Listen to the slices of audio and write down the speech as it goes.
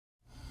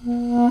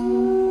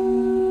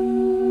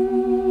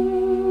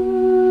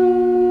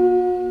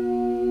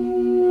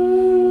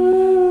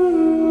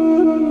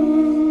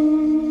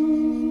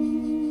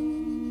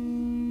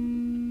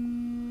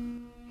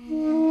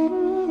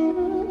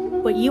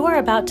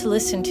about to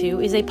listen to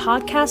is a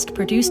podcast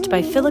produced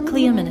by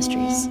Philokalia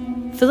Ministries.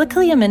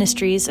 Philokalia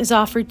Ministries is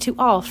offered to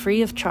all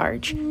free of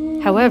charge.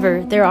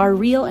 However, there are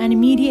real and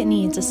immediate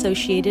needs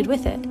associated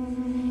with it.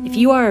 If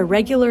you are a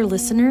regular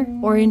listener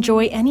or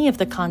enjoy any of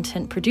the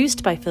content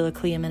produced by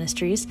Philokalia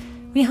Ministries,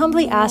 we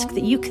humbly ask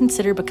that you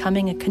consider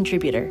becoming a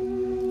contributor.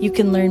 You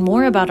can learn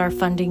more about our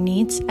funding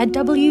needs at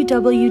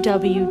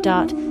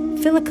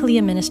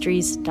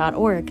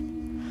www.philokaliaministries.org.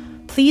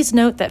 Please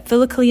note that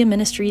Philokalia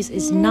Ministries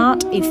is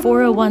not a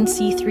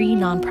 401c3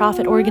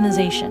 nonprofit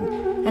organization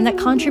and that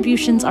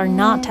contributions are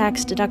not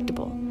tax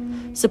deductible.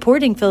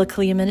 Supporting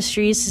Philokalia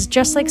Ministries is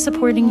just like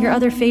supporting your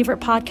other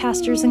favorite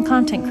podcasters and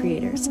content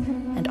creators,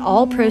 and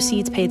all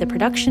proceeds pay the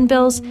production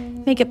bills,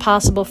 make it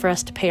possible for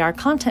us to pay our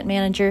content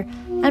manager,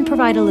 and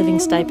provide a living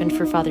stipend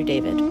for Father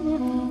David.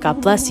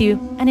 God bless you,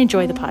 and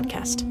enjoy the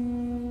podcast.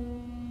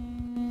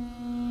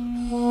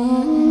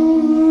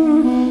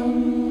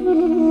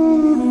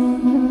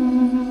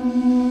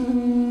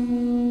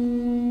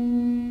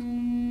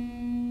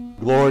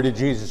 Glory to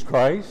Jesus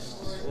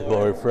Christ,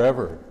 glory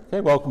forever.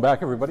 Okay, welcome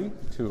back everybody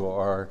to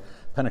our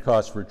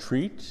Pentecost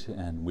retreat,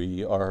 and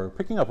we are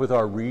picking up with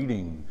our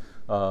reading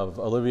of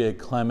Olivier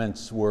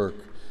Clement's work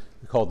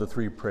called The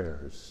Three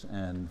Prayers.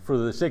 And for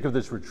the sake of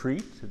this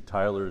retreat,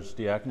 Tyler's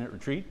diaconate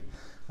retreat,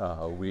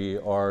 we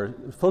are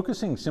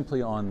focusing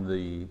simply on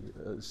the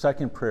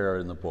second prayer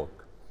in the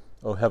book,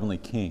 O Heavenly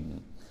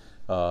King,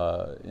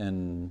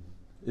 and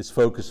is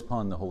focused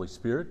upon the Holy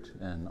Spirit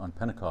and on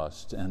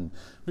Pentecost. And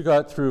we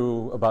got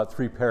through about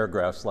 3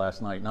 paragraphs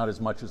last night, not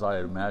as much as I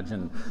had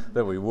imagined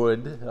that we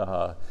would.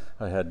 I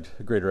had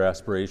greater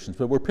aspirations,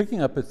 but we're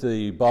picking up at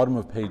the bottom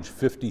of page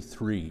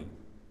 53.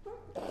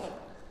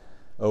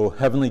 O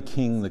Heavenly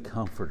King, the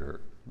Comforter,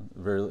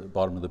 the very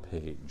bottom of the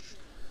page.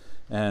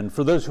 And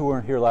for those who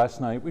weren't here last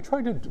night, we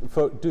tried to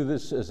do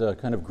this as a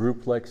kind of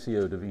group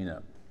Lectio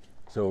Divina.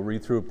 So we'll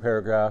read through a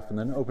paragraph and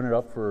then open it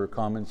up for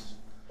comments,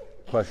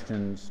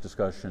 questions,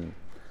 discussion,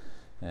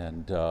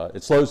 and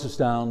it slows us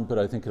down, but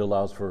I think it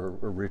allows for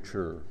a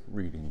richer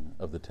reading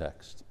of the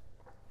text.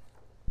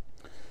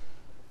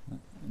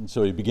 And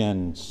so he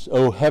begins,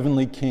 O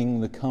Heavenly King,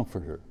 the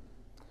Comforter.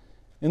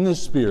 In the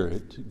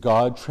Spirit,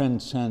 God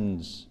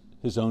transcends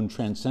his own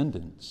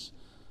transcendence,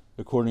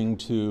 according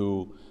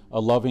to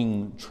a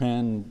loving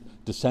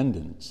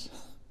transcendence.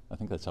 I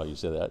think that's how you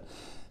say that,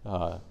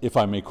 if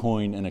I may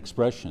coin an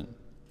expression.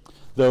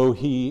 Though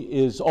he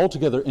is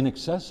altogether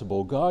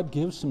inaccessible, God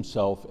gives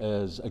himself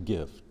as a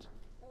gift,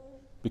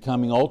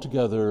 becoming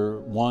altogether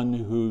one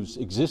whose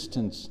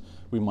existence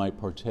we might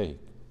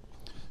partake.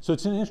 So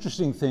it's an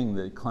interesting thing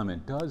that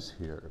Clement does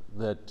here,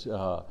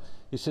 that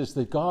he says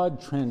that God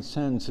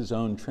transcends his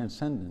own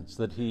transcendence,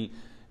 that he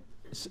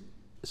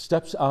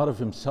steps out of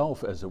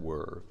himself, as it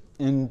were,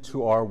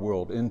 into our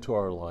world, into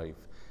our life,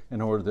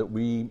 in order that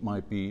we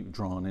might be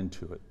drawn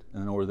into it,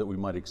 in order that we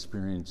might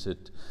experience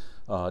it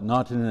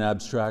not in an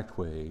abstract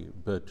way,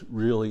 but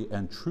really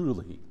and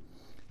truly,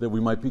 that we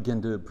might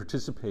begin to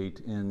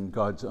participate in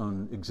God's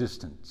own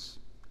existence.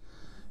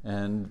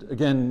 And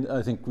again,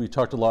 I think we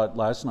talked a lot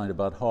last night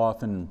about how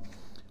often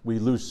we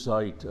lose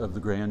sight of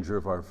the grandeur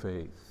of our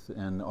faith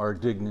and our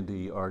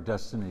dignity, our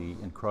destiny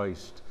in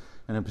Christ,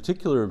 and in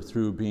particular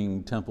through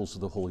being temples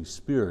of the Holy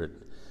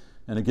Spirit.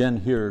 And again,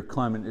 here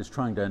Clement is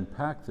trying to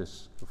unpack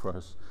this for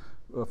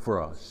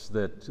us,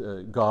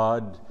 that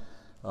God,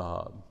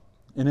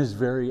 in his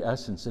very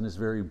essence, in his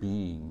very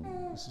being,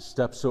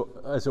 steps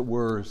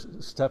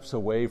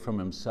away from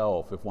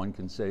himself, if one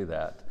can say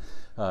that,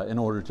 in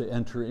order to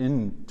enter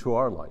into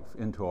our life,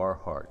 into our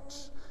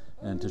hearts,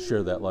 and to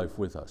share that life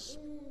with us.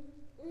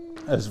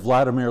 As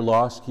Vladimir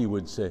Lossky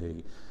would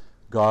say,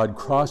 God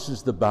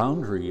crosses the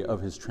boundary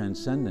of his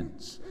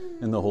transcendence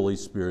in the Holy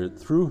Spirit,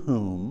 through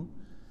whom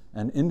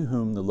and in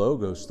whom the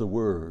Logos, the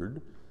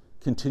Word,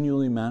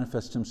 continually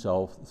manifests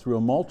himself through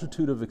a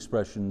multitude of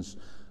expressions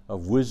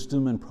of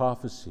wisdom and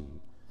prophecy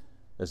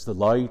as the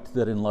light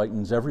that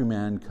enlightens every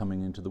man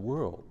coming into the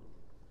world.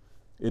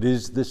 It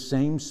is this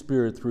same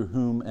Spirit through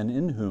whom and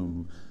in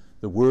whom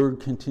the Word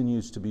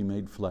continues to be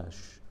made flesh.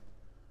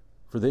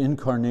 For the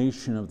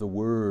incarnation of the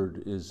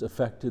Word is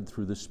effected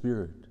through the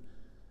Spirit,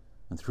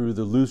 and through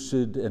the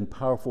lucid and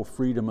powerful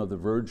freedom of the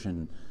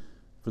Virgin,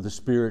 for the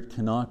Spirit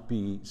cannot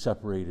be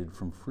separated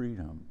from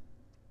freedom.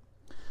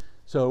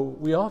 So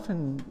we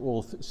often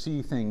will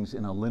see things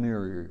in a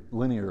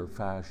linear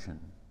fashion,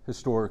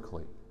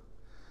 historically.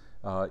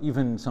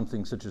 Even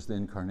something such as the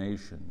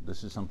Incarnation.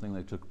 This is something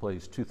that took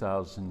place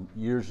 2,000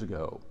 years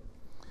ago,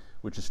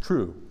 which is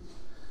true.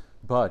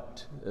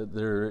 But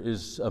there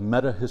is a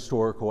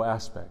meta-historical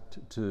aspect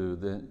to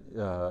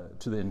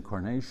the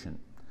Incarnation,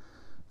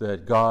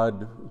 that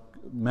God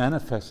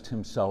manifests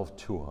himself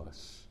to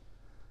us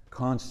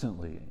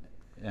constantly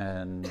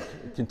and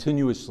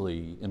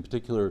continuously, in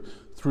particular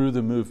through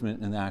the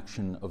movement and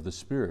action of the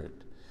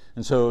Spirit.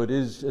 And so it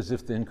is as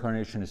if the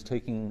Incarnation is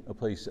taking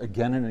place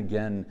again and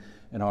again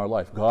in our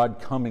life. God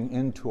coming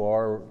into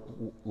our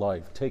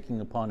life,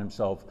 taking upon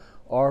himself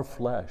our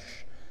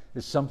flesh,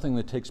 is something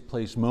that takes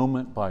place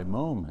moment by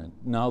moment,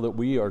 now that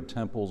we are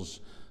temples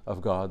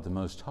of God the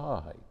Most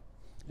High.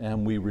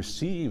 And we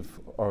receive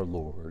our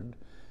Lord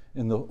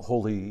in the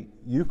Holy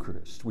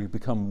Eucharist. We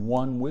become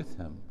one with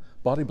him,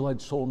 body,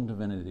 blood, soul, and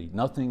divinity.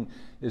 Nothing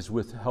is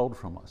withheld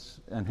from us.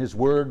 And his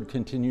word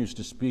continues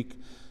to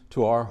speak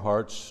to our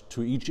hearts,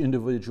 to each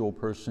individual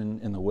person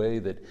in the way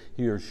that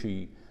he or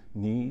she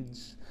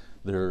needs.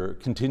 There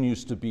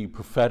continues to be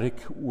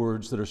prophetic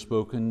words that are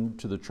spoken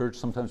to the church.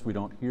 Sometimes we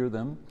don't hear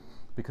them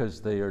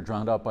because they are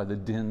drowned out by the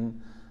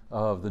din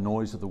of the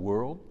noise of the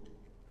world.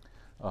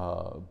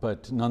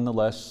 But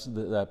nonetheless,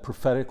 that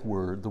prophetic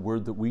word, the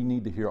word that we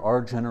need to hear,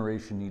 our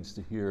generation needs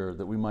to hear,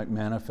 that we might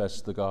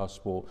manifest the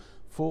gospel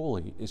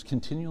fully, is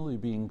continually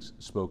being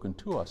spoken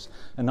to us.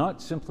 And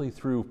not simply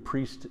through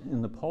priest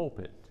in the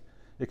pulpit.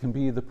 It can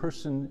be the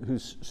person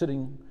who's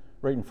sitting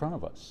right in front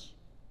of us,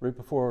 right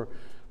before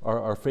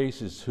our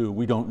faces, who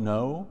we don't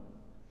know,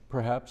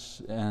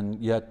 perhaps,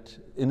 and yet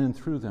in and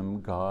through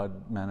them,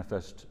 God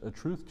manifests a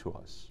truth to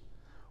us,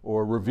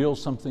 or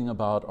reveals something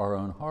about our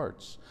own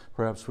hearts.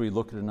 Perhaps we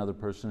look at another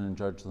person and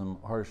judge them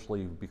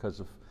harshly because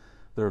of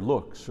their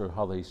looks or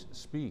how they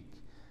speak.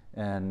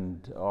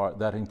 And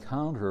that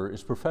encounter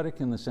is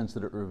prophetic in the sense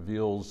that it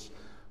reveals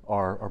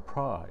our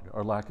pride,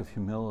 our lack of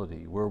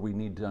humility, where we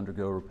need to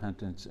undergo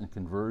repentance and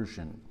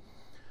conversion.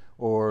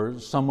 Or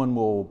someone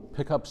will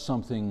pick up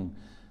something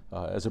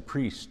as a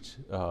priest,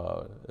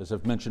 as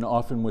I've mentioned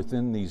often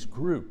within these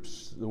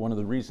groups. One of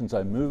the reasons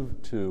I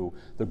moved to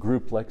the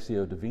group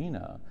Lectio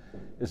Divina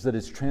is that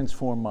it's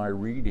transformed my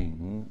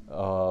reading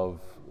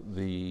of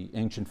the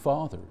ancient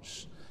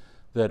fathers.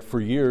 That for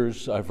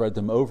years I've read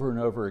them over and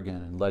over again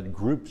and led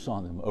groups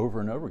on them over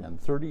and over again,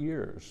 30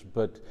 years.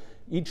 But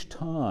each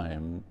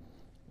time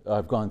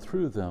I've gone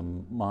through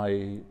them,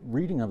 my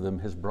reading of them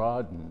has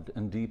broadened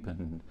and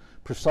deepened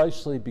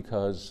precisely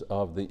because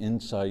of the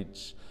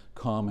insights,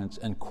 comments,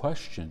 and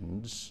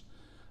questions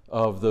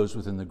of those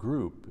within the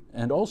group,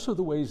 and also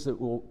the ways that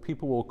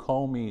people will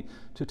call me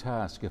to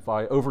task if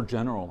I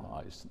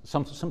overgeneralize.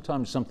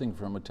 Sometimes something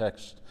from a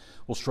text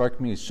will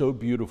strike me as so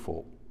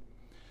beautiful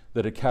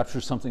that it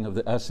captures something of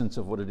the essence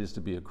of what it is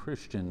to be a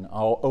Christian.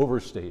 I'll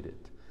overstate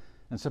it.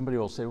 And somebody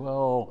will say,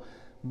 well,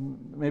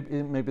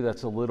 maybe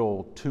that's a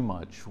little too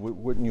much.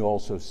 Wouldn't you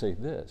also say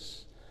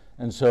this?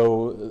 And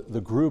so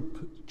the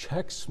group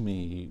checks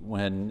me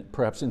when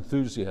perhaps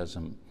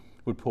enthusiasm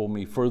would pull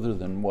me further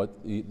than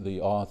what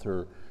the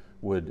author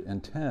would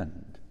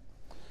intend.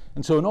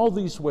 And so in all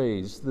these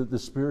ways, the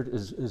Spirit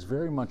is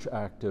very much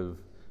active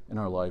in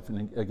our life.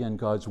 And again,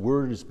 God's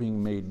word is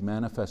being made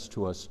manifest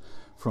to us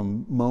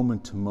from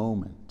moment to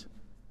moment.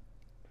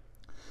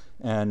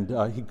 And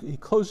he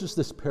closes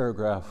this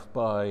paragraph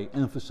by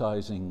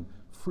emphasizing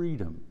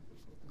freedom.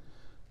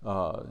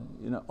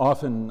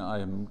 Often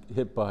I'm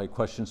hit by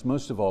questions,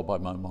 most of all by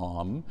my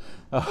mom,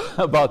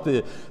 about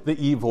the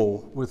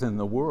evil within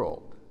the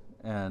world.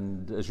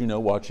 And as you know,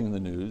 watching the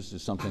news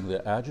is something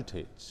that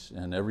agitates.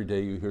 And every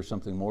day you hear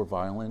something more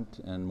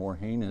violent and more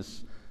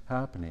heinous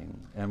happening.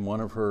 And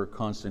one of her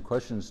constant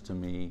questions to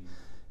me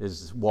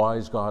is, why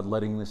is God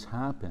letting this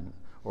happen?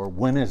 Or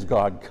when is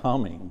God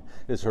coming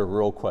is her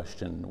real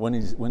question. When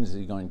is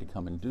he going to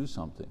come and do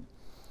something?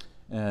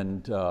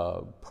 And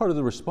part of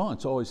the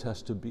response always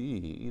has to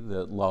be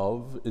that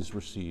love is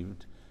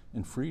received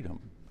in freedom,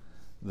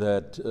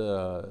 that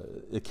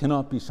it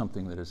cannot be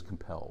something that is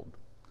compelled,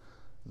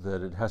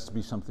 that it has to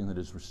be something that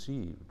is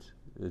received.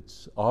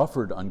 It's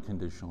offered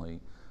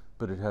unconditionally,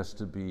 but it has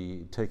to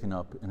be taken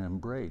up and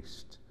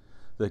embraced.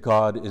 That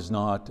God is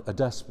not a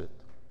despot.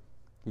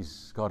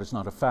 God is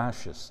not a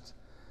fascist.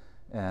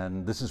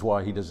 And this is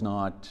why he does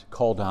not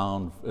call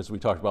down, as we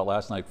talked about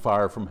last night,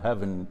 fire from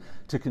heaven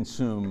to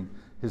consume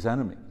his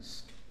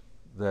enemies.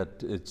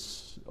 That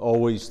it's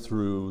always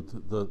through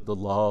the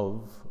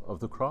love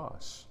of the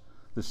cross,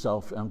 the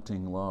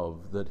self-emptying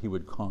love, that he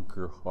would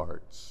conquer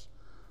hearts,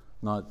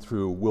 not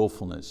through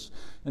willfulness.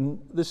 And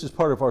this is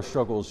part of our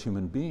struggle as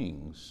human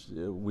beings.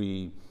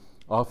 We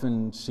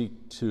often seek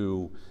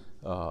to,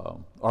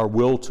 our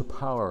will to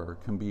power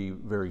can be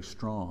very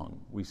strong.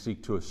 We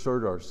seek to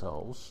assert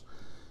ourselves,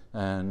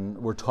 and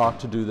we're taught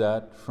to do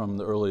that from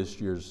the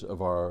earliest years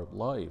of our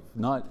life,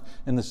 not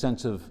in the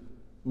sense of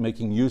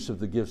making use of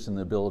the gifts and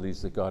the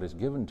abilities that God has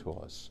given to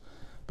us,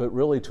 but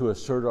really to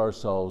assert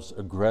ourselves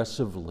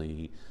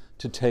aggressively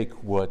to take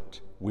what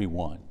we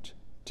want,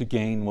 to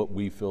gain what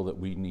we feel that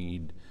we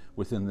need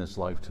within this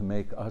life to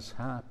make us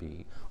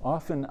happy,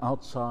 often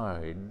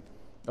outside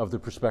of the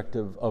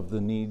perspective of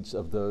the needs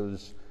of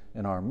those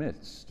in our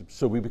midst.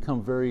 So we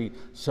become very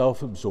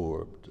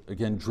self-absorbed,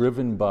 again,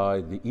 driven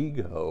by the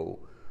ego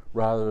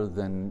rather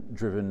than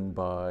driven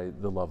by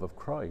the love of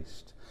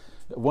Christ.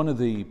 One of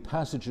the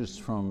passages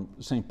from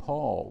St.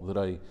 Paul that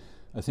I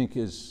think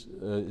is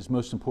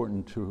most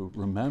important to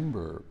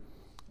remember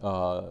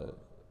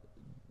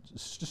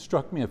just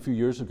struck me a few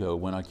years ago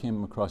when I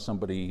came across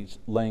somebody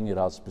laying it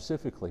out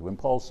specifically. When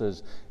Paul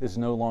says, "It's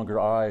no longer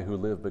I who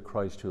live, but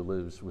Christ who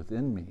lives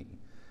within me."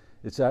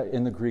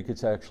 In the Greek,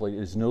 it's actually,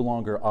 "It is no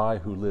longer I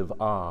who live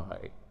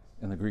I."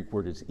 And the Greek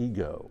word is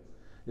ego.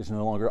 It's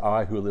no longer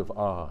I who live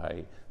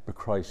I, but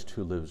Christ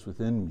who lives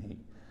within me.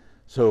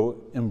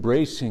 So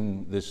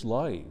embracing this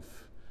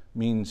life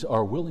means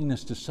our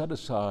willingness to set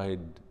aside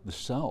the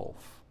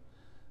self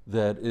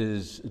that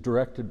is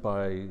directed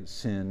by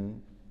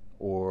sin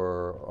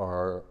or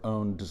our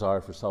own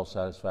desire for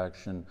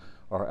self-satisfaction,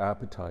 our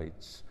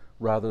appetites,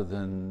 rather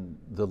than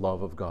the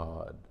love of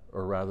God,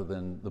 or rather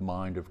than the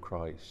mind of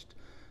Christ.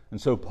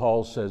 And so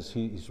Paul says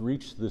he's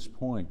reached this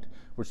point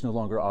where it's no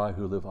longer I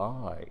who live,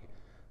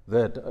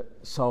 that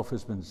self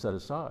has been set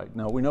aside.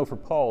 Now, we know for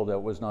Paul that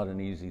was not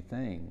an easy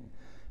thing.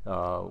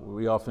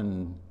 We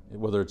often,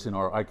 whether it's in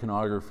our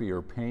iconography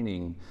or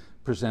painting,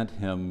 present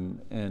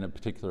him in a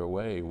particular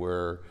way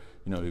where,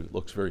 he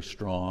looks very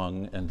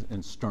strong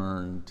and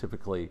stern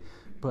typically.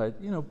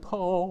 But,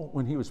 Paul,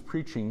 when he was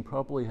preaching,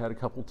 probably had a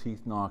couple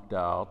teeth knocked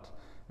out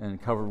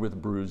and covered with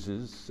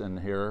bruises and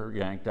hair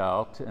yanked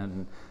out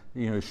and,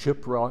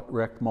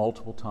 shipwrecked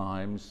multiple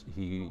times.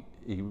 He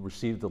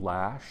received the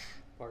lash.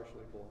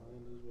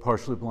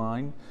 Partially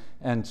blind.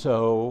 And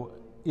so,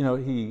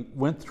 he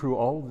went through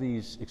all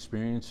these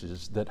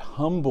experiences that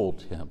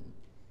humbled him.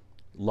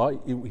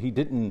 He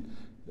didn't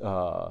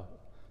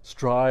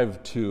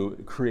strive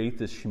to create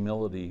this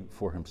humility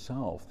for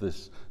himself,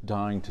 this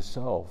dying to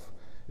self.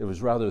 It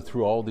was rather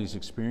through all these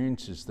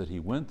experiences that he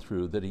went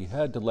through that he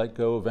had to let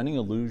go of any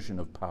illusion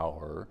of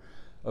power,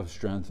 of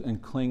strength, and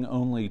cling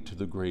only to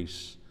the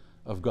grace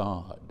of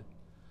God.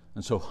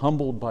 And so,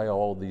 humbled by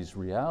all these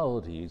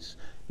realities,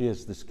 he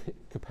has this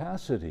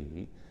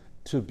capacity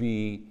to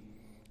be,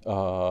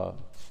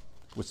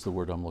 what's the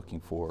word I'm looking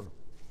for?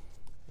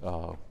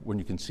 When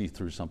you can see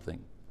through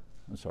something.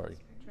 I'm sorry.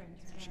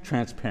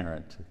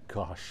 Transparent.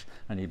 Gosh,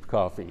 I need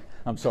coffee.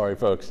 I'm sorry,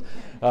 folks.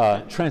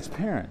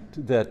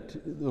 Transparent, that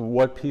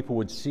what people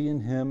would see in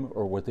him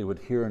or what they would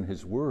hear in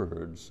his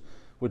words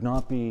would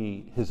not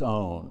be his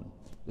own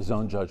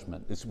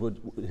judgment. It's what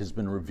has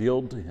been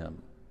revealed to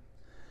him.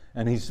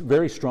 And he's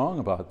very strong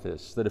about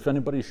this, that if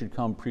anybody should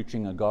come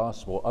preaching a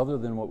gospel other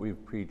than what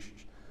we've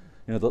preached,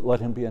 that let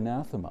him be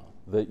anathema,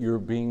 that you're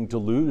being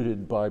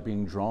deluded by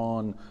being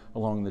drawn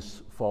along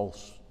this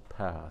false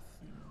path.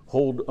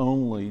 Hold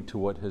only to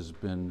what has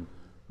been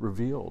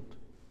revealed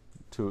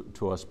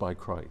to us by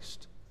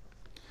Christ.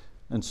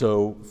 And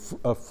so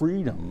a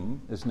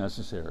freedom is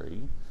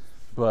necessary,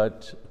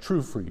 but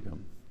true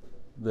freedom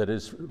that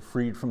is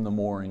freed from the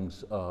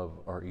moorings of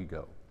our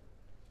ego.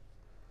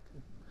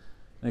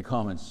 Any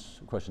comments,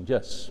 questions?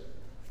 Yes?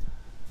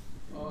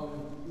 You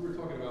were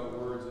talking about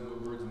words and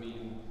what words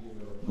mean,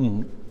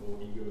 Mm-hmm. the whole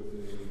ego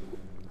thing,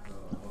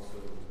 and also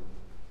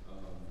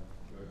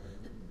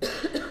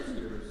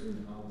upstairs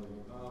in the homily.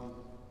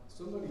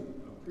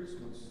 A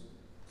priest once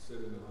said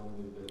in the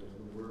homily that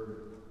the word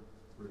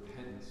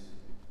repent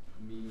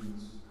means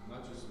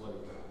not just like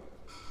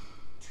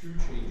to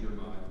change your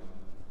mind,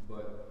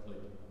 but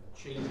like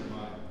change your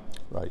mind.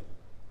 Right.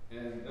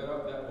 And that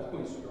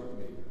always struck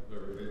me,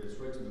 or it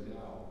strikes me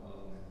now,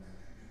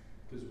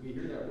 because we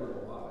hear that word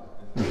a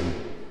lot, and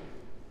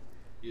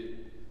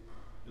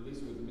at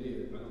least with me,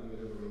 I don't think it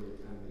ever really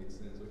kind of made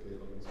sense. Okay,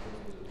 like it's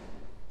supposed to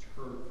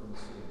turn from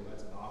sin, well,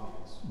 that's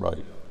obvious.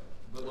 Right.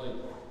 But like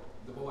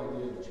the whole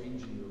idea of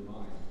changing your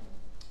mind,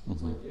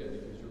 it's like, yeah,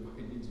 because your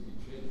mind needs to be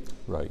changed.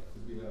 Right.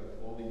 Because we have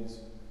all these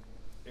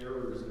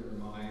errors in our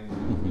mind,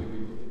 and the way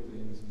we look at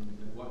things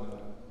and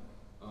whatnot.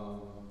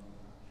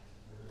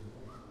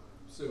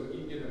 So,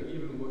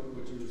 even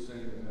what you were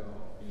saying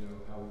about,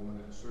 how we want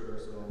to assert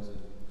ourselves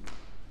and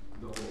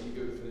the whole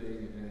ego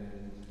thing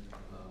and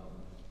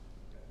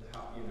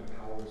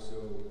how we're so,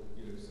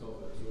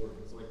 self-absorbed,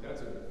 it's like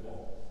that's a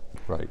default.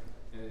 Right.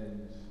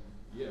 And,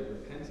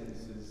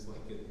 repentance is like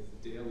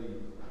a daily,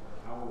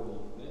 hourly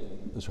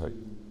thing. That's right.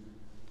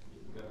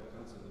 You've got to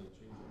constantly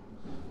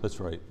change. That's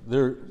right.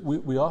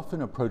 We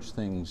often approach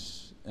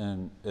things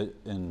in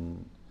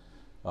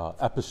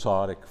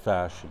episodic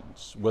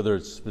fashions, whether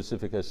it's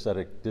specific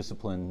ascetic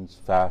disciplines,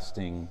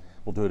 fasting.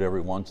 We'll do it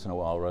every once in a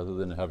while rather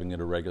than having it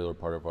a regular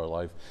part of our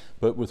life.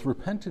 But with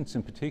repentance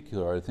in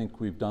particular, I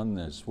think we've done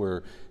this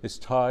where it's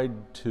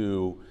tied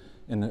to,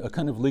 in a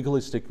kind of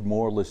legalistic,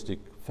 moralistic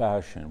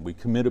fashion. We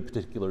commit a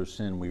particular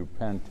sin, we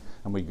repent,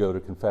 and we go to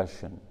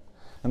confession.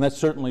 And that's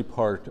certainly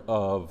part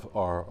of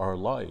our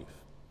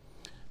life.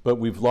 But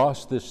we've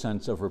lost this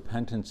sense of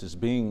repentance as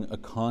being a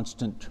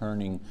constant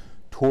turning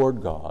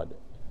toward God,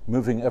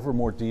 moving ever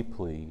more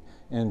deeply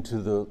into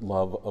the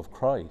love of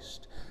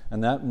Christ.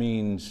 And that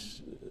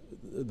means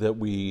that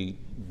we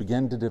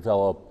begin to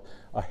develop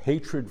a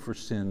hatred for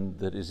sin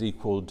that is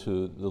equal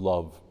to the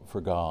love for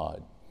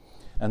God.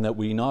 And that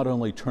we not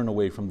only turn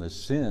away from the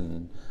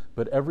sin,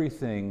 but every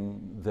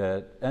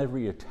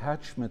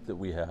attachment that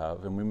we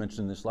have, and we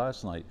mentioned this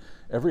last night,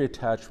 every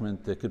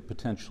attachment that could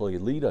potentially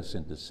lead us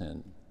into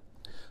sin.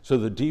 So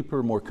the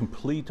deeper, more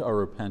complete our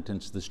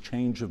repentance, this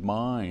change of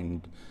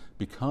mind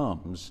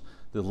becomes,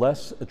 the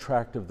less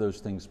attractive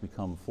those things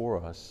become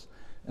for us,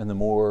 and the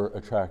more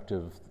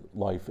attractive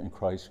life in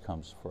Christ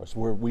comes for us,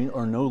 where we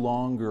are no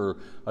longer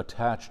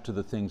attached to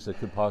the things that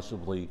could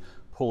possibly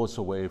pull us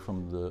away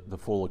from the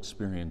full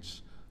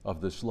experience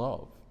of this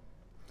love.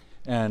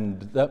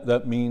 And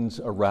that means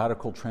a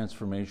radical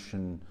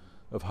transformation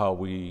of how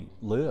we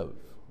live,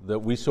 that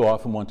we so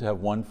often want to have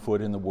one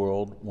foot in the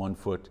world, one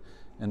foot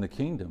in the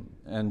kingdom.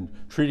 And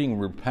treating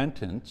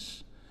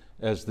repentance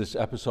as this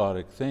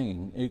episodic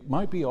thing, it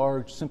might be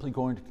our simply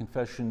going to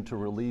confession to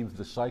relieve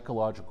the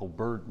psychological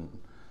burden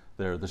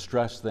there, the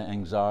stress, the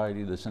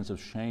anxiety, the sense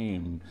of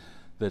shame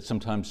that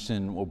sometimes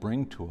sin will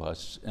bring to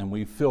us. And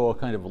we feel a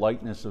kind of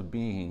lightness of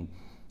being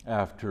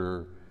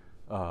after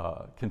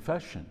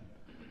confession.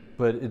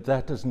 But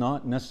that does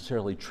not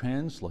necessarily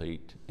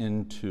translate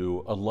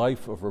into a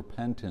life of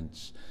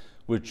repentance,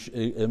 which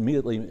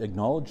immediately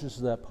acknowledges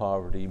that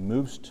poverty,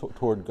 moves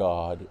toward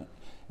God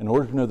in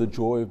order to know the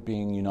joy of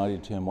being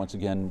united to Him once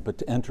again, but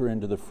to enter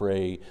into the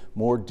fray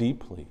more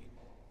deeply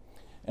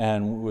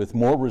and with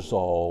more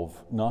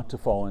resolve not to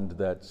fall into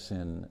that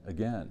sin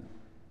again.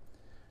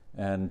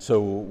 And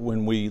so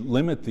when we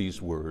limit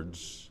these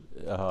words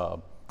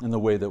in the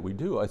way that we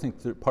do, I think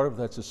that part of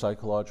that's a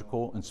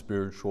psychological and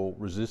spiritual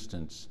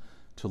resistance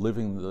to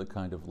living the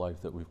kind of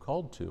life that we've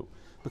called to,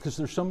 because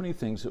there's so many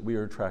things that we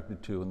are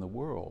attracted to in the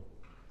world.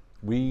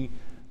 We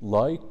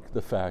like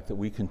the fact that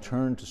we can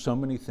turn to so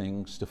many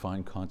things to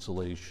find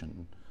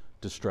consolation,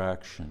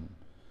 distraction.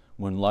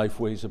 When life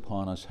weighs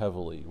upon us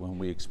heavily, when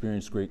we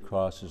experience great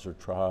crosses or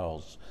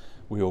trials,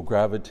 we will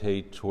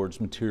gravitate towards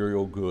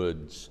material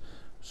goods,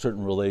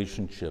 certain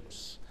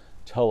relationships,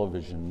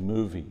 television,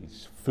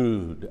 movies,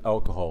 food,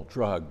 alcohol,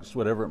 drugs,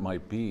 whatever it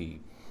might be,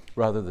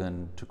 rather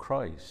than to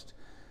Christ.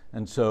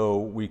 And so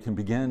we can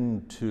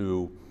begin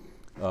to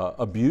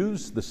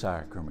abuse the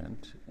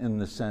sacrament in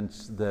the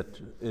sense that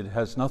it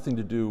has nothing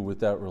to do with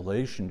that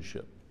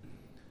relationship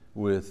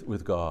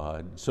with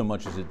God so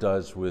much as it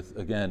does with,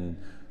 again,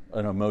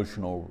 an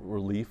emotional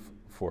relief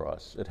for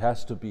us. It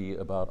has to be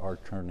about our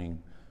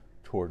turning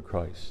toward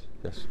Christ.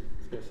 Yes?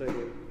 I was going to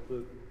say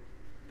the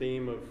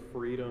theme of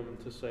freedom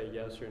to say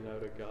yes or no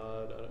to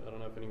God. I don't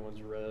know if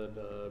anyone's read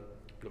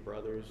The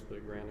Brothers, the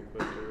Grand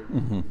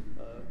Inquisitor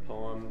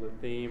poem. The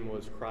theme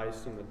was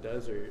Christ in the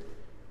desert.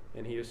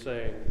 And he was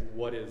saying,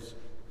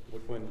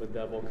 when the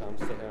devil comes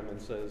to him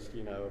and says,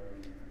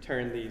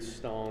 turn these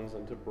stones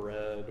into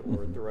bread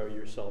or throw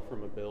yourself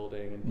from a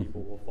building and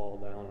people will fall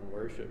down and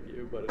worship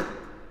you. But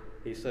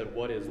he said,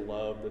 what is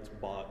love that's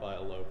bought by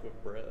a loaf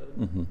of bread?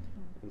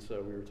 And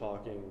so we were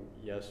talking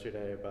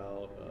yesterday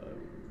about,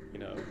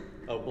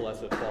 oh,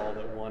 blessed fall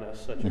that won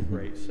us such a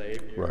great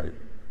Savior. Right.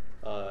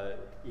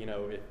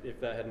 If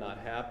that had not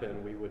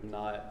happened, we would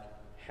not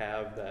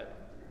have that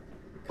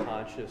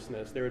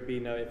consciousness.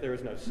 If there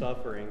was no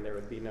suffering, there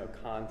would be no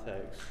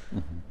context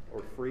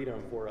or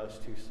freedom for us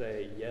to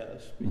say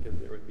yes, because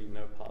there would be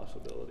no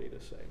possibility to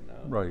say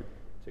no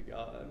to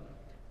God.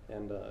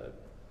 And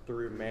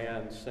through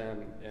man,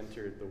 sin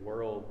entered the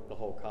world, the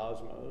whole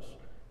cosmos,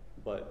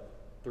 but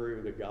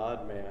through the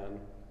God-man,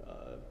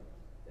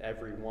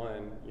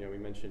 everyone, we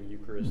mentioned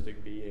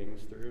Eucharistic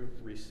beings, through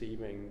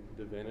receiving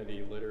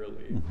divinity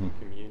literally in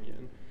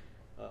communion,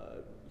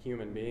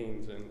 human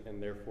beings,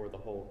 and therefore the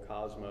whole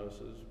cosmos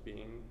is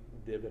being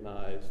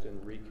divinized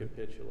and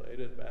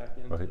recapitulated back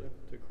into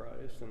to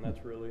Christ. And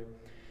that's really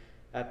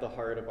at the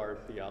heart of our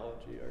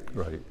theology,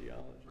 our Eastern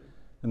theology.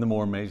 And the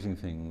more amazing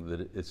thing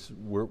that it's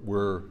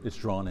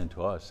drawn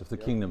into us. If the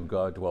kingdom of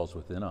God dwells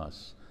within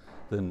us,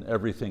 then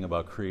everything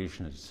about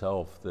creation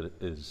itself that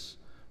is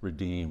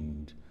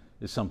redeemed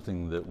is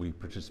something that we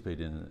participate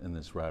in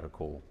this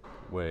radical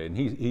way. And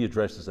he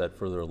addresses that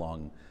further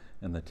along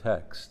in the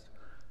text,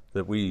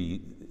 that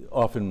we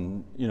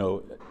often,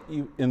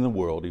 in the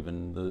world,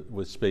 even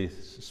with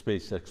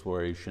space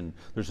exploration,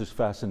 there's this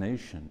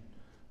fascination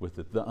with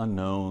it, the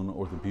unknown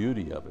or the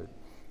beauty of it,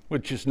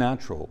 which is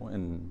natural,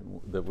 and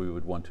that we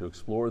would want to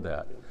explore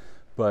that.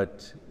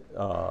 But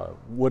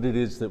what it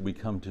is that we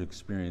come to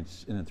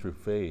experience in and through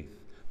faith,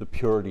 the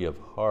purity of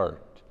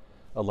heart,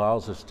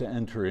 allows us to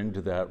enter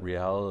into that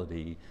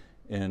reality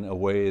in a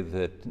way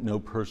that no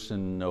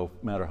person, no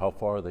matter how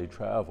far they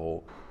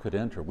travel, could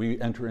enter. We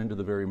enter into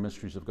the very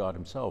mysteries of God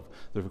Himself,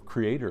 the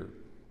creator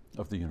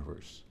of the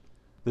universe.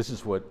 This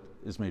is what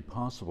is made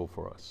possible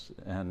for us.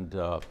 And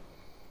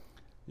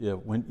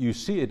when you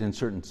see it in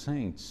certain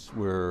saints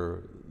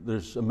where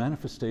there's a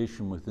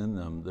manifestation within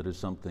them that is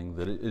something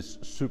that is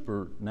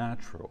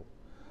supernatural,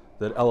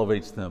 that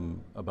elevates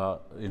them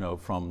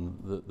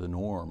from the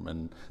norm.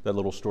 And that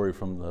little story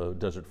from the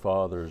Desert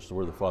Fathers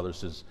where the father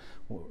says,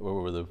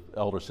 or the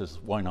elder says,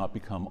 why not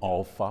become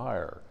all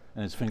fire?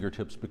 And his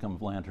fingertips become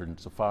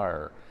lanterns of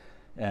fire.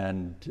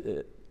 And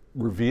it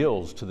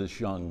reveals to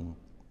this young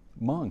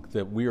monk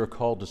that we are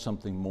called to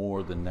something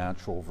more than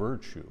natural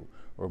virtue,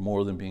 or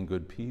more than being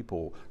good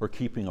people, or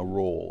keeping a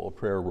role, a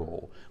prayer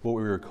role. What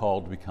we are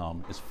called to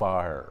become is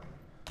fire,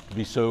 to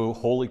be so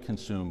wholly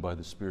consumed by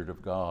the Spirit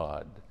of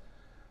God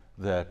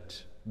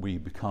that we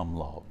become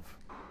love.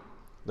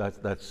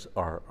 That's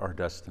our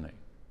destiny.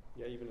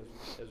 Yeah, even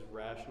as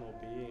rational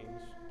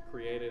beings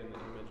created in the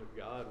image of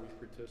God, we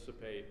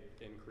participate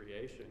in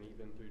creation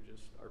even through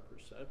just our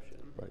perception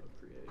of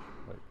creation.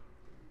 Right.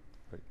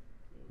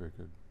 Very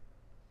good.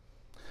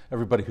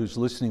 everybody who's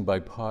listening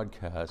by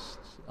podcast,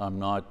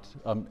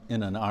 I'm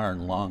in an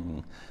iron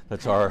lung.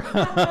 That's our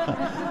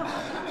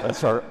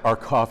that's our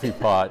coffee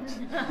pot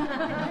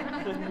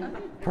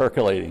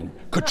percolating.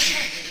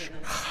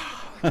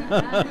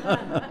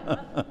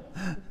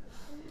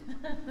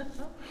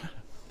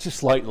 Just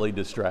slightly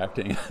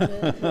distracting.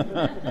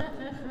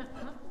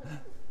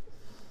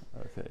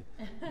 Okay.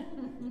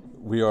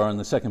 We are on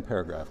the second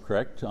paragraph,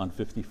 correct? On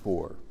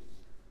 54.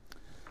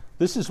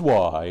 This is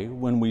why,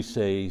 when we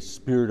say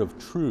Spirit of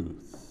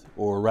truth,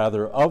 or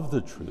rather of the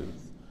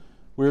truth,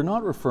 we are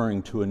not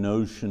referring to a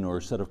notion or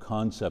a set of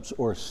concepts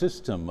or a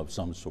system of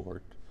some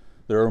sort.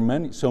 There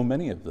are so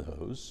many of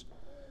those,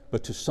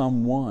 but to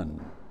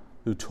someone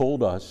who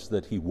told us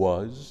that he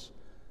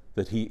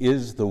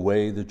is the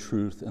way, the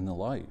truth, and the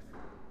life.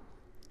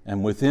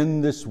 And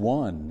within this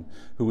one,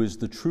 who is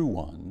the true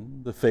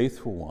one, the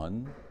faithful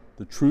one,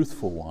 the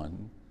truthful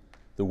one,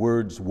 the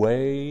words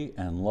way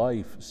and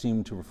life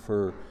seem to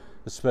refer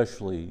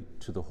especially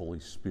to the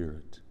Holy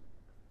Spirit.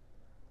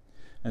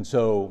 And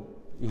so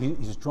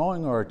he's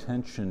drawing our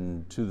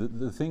attention to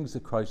the things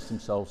that Christ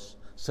himself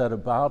said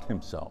about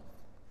himself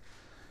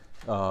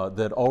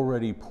that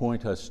already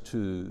point us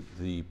to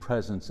the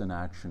presence and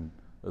action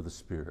of the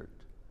Spirit.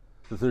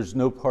 That there's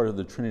no part of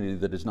the Trinity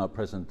that is not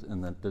present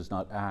and that does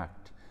not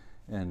act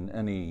in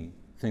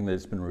anything that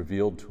has been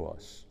revealed to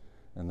us.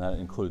 And that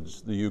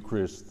includes the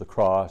Eucharist, the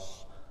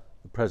cross,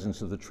 the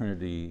presence of the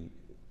Trinity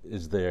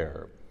is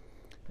there.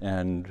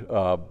 And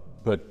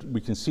but we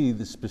can see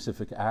the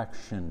specific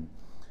action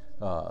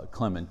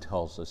Clement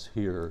tells us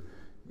here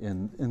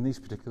in these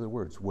particular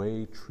words,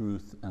 way,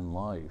 truth, and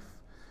life,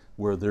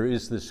 where there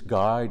is this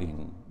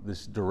guiding,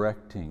 this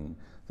directing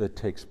that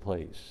takes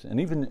place.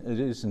 And even it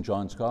is in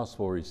John's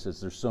Gospel where he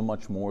says there's so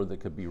much more that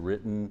could be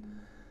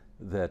written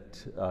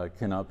that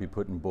cannot be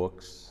put in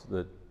books,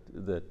 that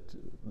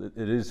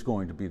it is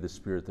going to be the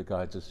Spirit that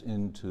guides us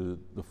into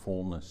the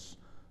fullness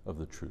of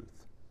the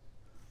truth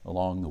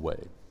along the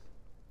way.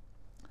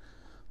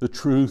 The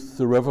truth,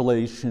 the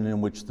revelation in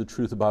which the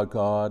truth about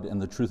God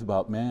and the truth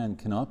about man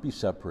cannot be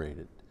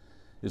separated,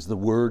 is the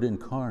Word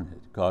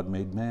incarnate, God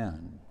made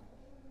man.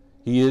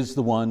 He is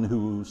the one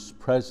whose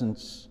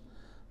presence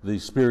the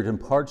Spirit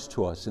imparts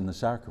to us in the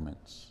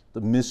sacraments,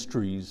 the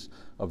mysteries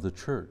of the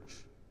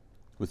church.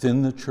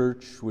 Within the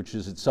church, which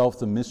is itself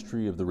the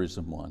mystery of the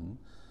risen one,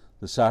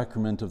 the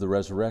sacrament of the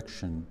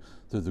resurrection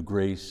through the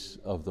grace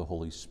of the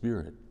Holy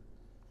Spirit.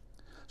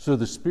 So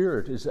the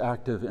Spirit is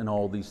active in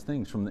all these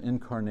things from the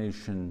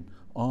incarnation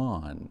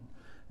on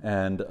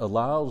and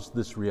allows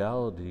this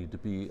reality to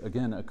be,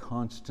 again, a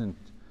constant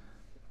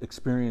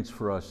experience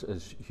for us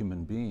as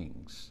human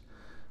beings.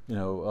 You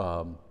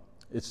know,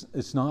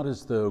 it's not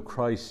as though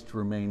Christ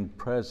remained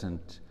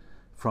present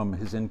from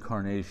his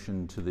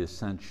incarnation to the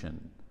ascension,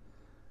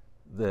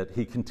 that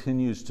he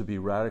continues to be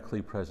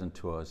radically present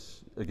to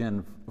us,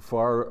 again,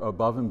 far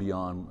above and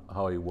beyond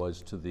how he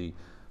was to the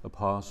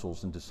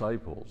apostles and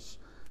disciples,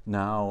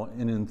 now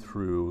in and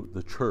through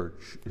the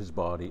church, his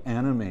body,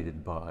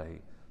 animated by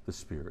the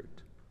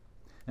Spirit,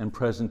 and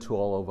present to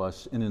all of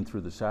us in and through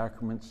the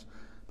sacraments,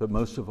 but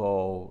most of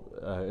all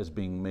as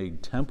being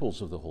made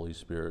temples of the Holy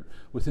Spirit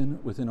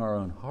within our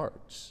own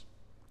hearts.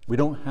 We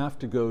don't have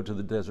to go to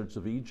the deserts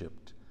of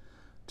Egypt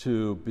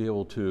to be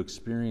able to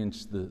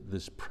experience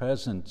this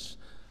presence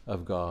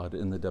of God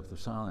in the depth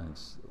of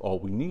silence. All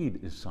we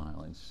need is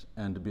silence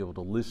and to be able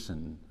to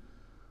listen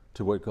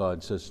to what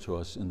God says to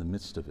us in the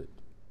midst of it.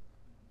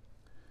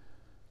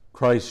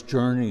 Christ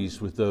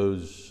journeys with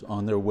those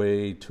on their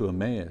way to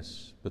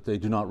Emmaus, but they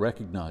do not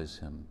recognize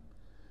him.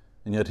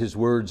 And yet his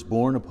words,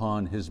 borne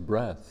upon his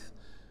breath,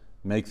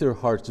 make their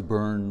hearts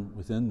burn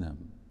within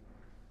them.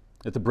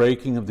 At the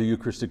breaking of the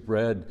Eucharistic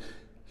bread,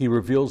 he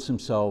reveals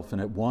himself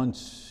and at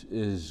once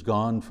is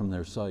gone from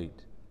their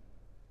sight.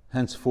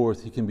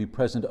 Henceforth, he can be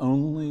present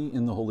only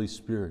in the Holy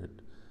Spirit.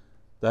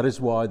 That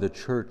is why the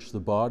church, the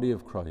body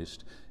of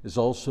Christ, is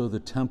also the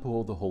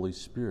temple of the Holy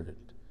Spirit.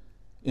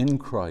 In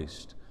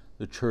Christ,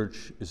 the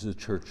church is the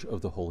church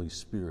of the Holy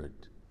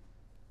Spirit.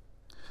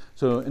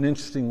 So an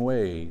interesting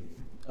way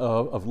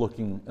of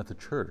looking at the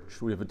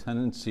church. We have a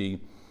tendency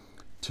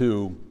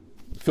to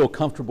feel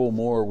comfortable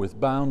more with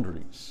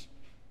boundaries.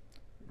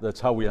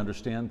 That's how we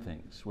understand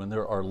things, when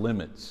there are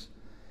limits,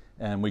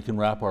 and we can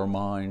wrap our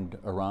mind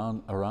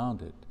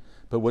around it.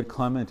 But what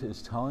Clement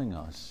is telling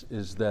us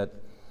is that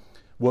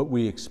what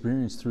we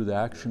experience through the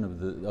action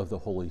of the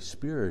Holy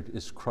Spirit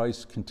is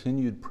Christ's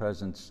continued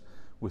presence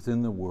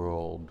within the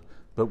world,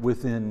 but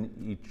within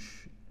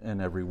each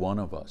and every one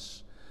of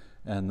us.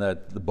 And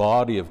that the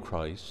body of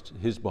Christ,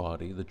 his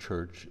body, the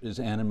church, is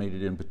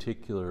animated in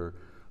particular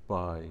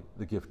by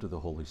the gift of the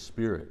Holy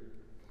Spirit.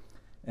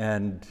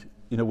 And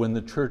you know, when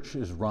the church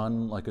is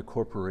run like a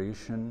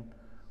corporation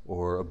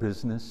or a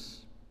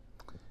business,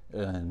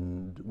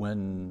 and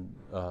when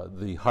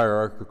the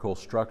hierarchical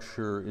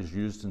structure is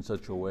used in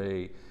such a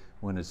way,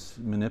 when it's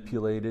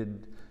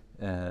manipulated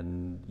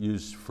and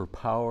used for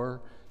power,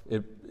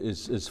 it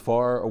is as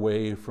far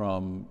away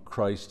from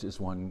Christ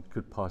as one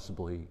could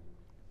possibly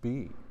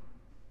be.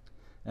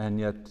 And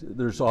yet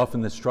there's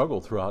often this struggle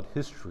throughout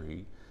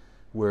history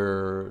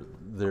where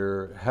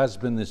there has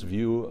been this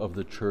view of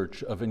the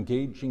church of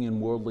engaging in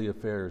worldly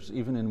affairs,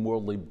 even in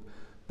worldly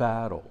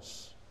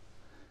battles.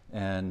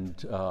 And,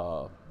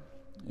 the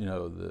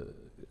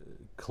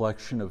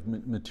collection of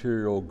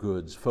material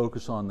goods,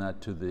 focus on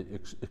that to the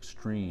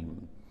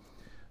extreme.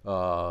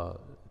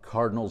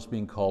 Cardinals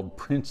being called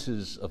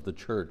princes of the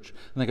church.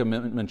 I think I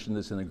mentioned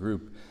this in the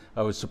group.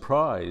 I was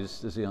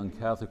surprised as a young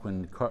Catholic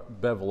when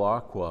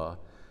Bevilacqua,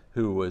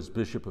 who was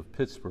Bishop of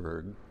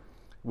Pittsburgh,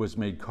 was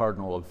made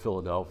Cardinal of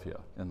Philadelphia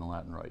in the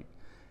Latin Rite.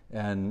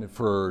 And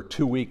for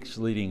 2 weeks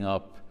leading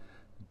up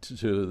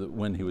to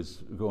when he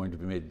was going to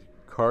be made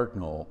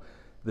Cardinal,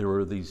 there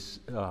were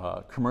these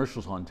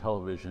commercials on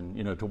television,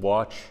 to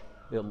watch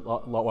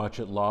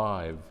it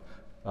live.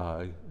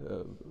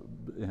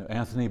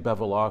 Anthony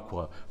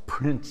Bevilacqua,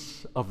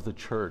 Prince of the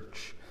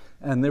Church.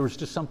 And there was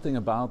just something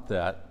about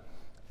that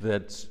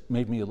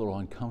made me a little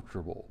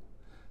uncomfortable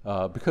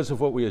because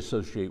of what we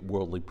associate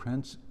worldly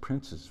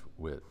princes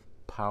with: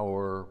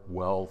 power,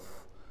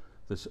 wealth,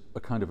 a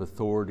kind of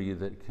authority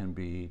that can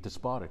be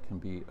despotic, can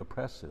be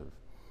oppressive.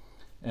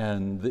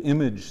 And the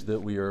image that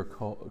we are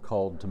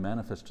called to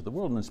manifest to the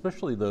world, and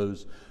especially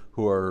those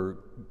who are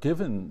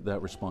given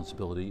that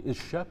responsibility, is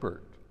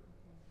shepherd.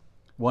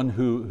 One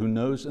who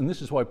knows, and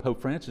this is why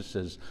Pope Francis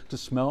says, to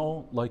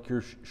smell like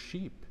your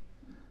sheep,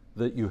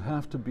 that you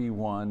have to be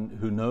one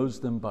who knows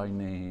them by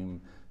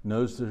name,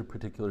 knows their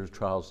particular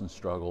trials and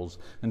struggles,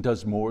 and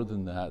does more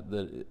than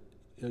that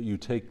you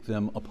take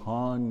them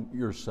upon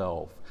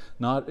yourself,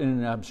 not in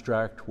an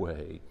abstract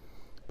way,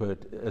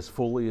 but as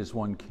fully as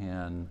one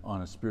can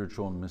on a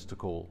spiritual and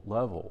mystical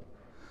level.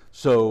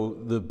 So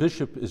the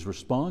bishop is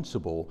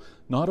responsible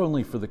not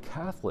only for the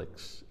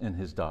Catholics in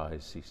his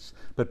diocese,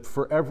 but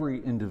for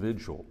every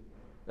individual,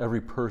 every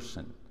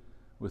person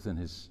within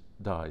his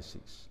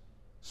diocese,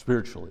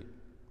 spiritually,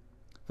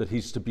 that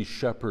he's to be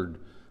shepherd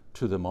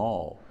to them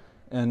all.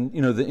 And,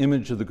 the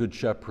image of the Good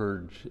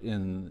Shepherd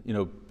in,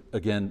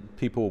 again,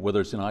 people, whether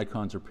it's in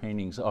icons or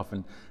paintings,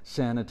 often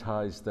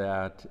sanitize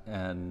that,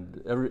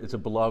 and it's a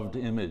beloved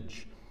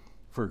image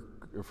for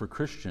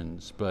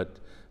Christians. But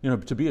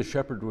to be a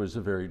shepherd was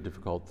a very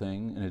difficult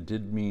thing, and it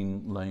did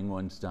mean laying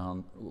one's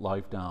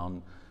life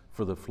down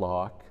for the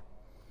flock.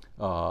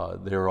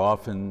 They're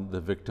often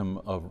the victim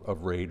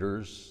of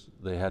raiders.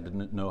 They had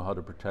to know how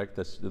to protect.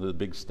 The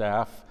big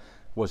staff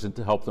wasn't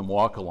to help them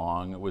walk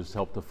along; it was to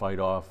help to fight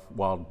off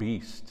wild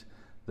beasts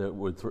that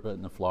would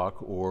threaten the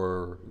flock,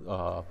 or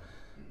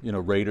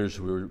raiders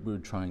who were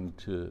trying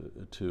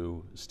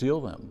to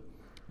steal them.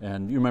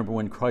 And you remember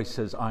when Christ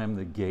says, "I am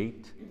the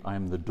gate, I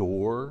am the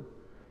door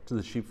to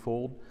the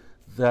sheepfold,"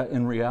 that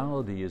in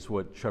reality is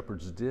what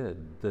shepherds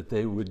did, that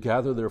they would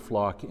gather their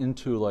flock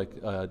into like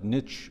a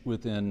niche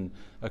within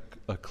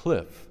a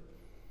cliff,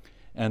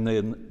 and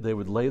then they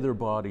would lay their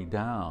body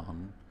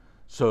down.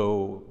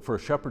 So for a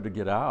shepherd to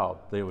get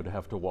out, they would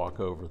have to walk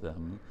over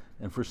them,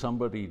 and for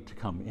somebody to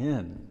come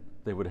in,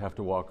 they would have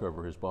to walk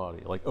over his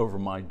body, like over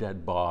my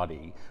dead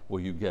body will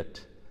you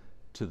get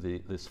to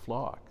this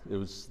flock.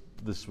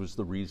 This was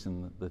the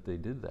reason that they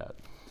did that.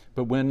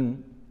 But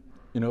when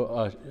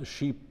a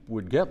sheep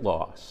would get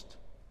lost,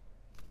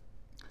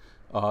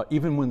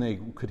 even when they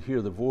could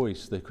hear the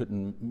voice, they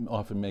couldn't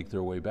often make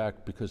their way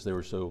back because they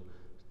were so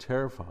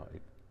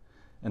terrified,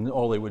 and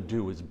all they would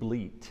do was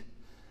bleat.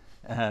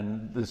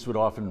 And this would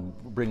often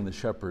bring the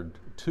shepherd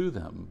to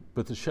them,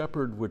 but the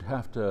shepherd would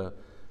have to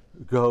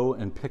go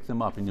and pick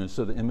them up. And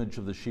so the image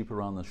of the sheep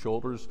around the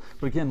shoulders,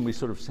 but again, we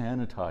sort of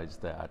sanitize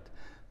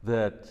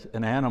that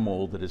an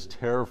animal that is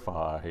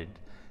terrified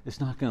is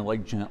not going to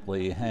like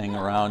gently hang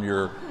around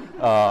your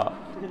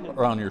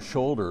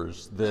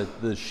shoulders,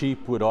 that the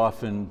sheep would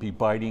often be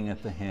biting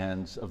at the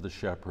hands of the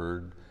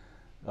shepherd.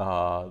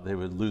 They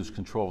would lose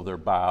control of their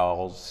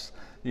bowels,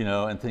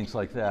 and things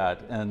like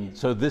that. And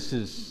so this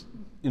is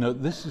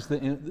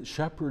the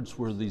shepherds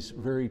were these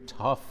very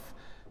tough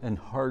and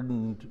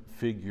hardened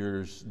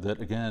figures that,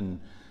 again,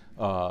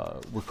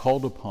 were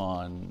called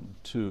upon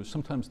to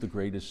sometimes the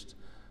greatest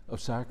of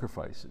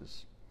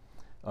sacrifices.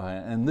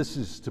 And this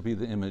is to be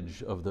the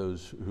image of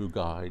those who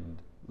guide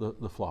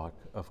the flock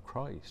of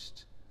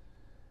Christ,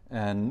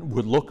 and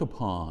would look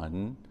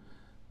upon,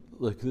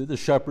 like the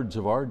shepherds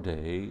of our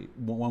day,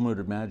 one would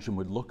imagine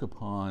would look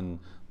upon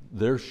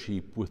their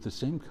sheep with the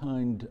same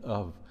kind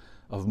of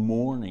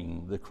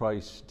mourning that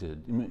Christ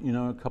did.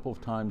 A couple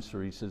of times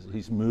where he says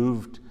he's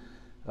moved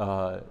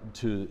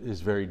to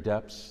his very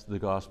depths, the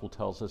gospel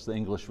tells us. The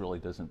English really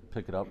doesn't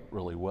pick it up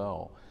really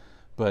well.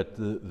 But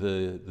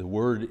the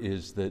word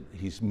is that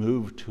he's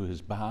moved to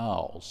his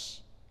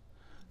bowels,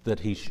 that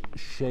he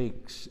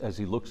shakes as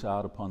he looks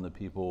out upon the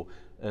people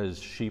as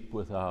sheep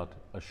without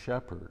a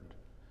shepherd.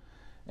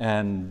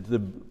 And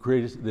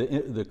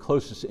the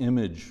closest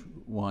image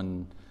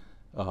one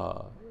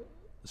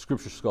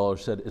scripture scholar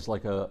said is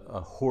like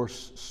a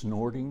horse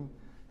snorting.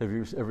 Have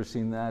you ever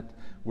seen that?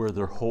 Where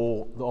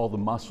all the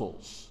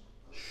muscles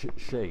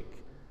shake.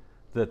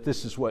 That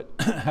this is what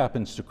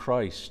happens to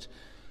Christ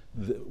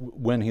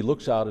when he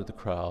looks out at the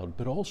crowd,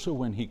 but also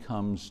when he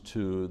comes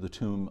to the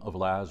tomb of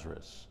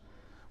Lazarus,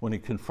 when he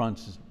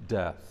confronts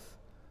death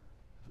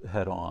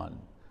head on,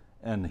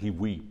 and he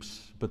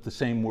weeps. But the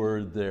same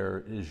word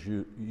there is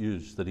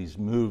used, that he's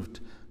moved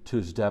to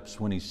his depths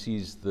when he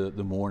sees the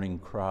mourning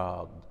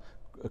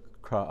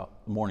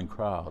mourning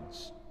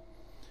crowds,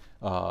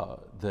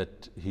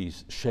 that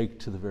he's shaken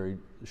to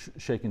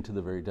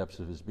the very depths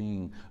of his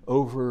being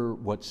over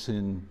what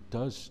sin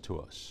does to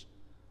us,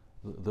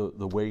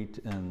 the weight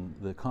and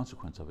the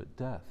consequence of it,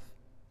 death.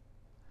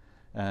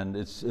 And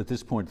it's at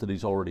this point that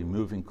he's already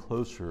moving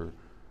closer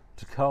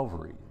to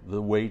Calvary.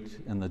 The weight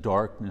and the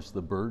darkness,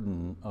 the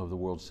burden of the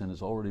world's sin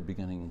is already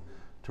beginning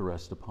to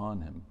rest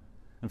upon him.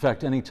 In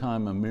fact,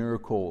 anytime a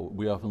miracle,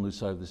 we often lose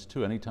sight of this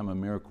too, anytime a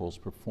miracle is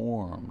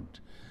performed,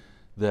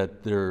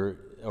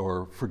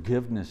 or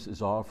forgiveness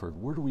is offered,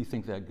 where do we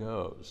think that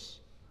goes?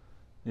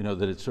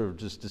 That it sort of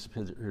just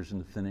disappears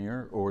into thin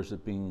air, or is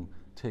it being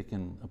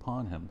taken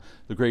upon him?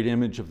 The great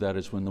image of that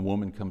is when the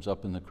woman comes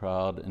up in the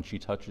crowd and she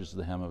touches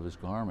the hem of his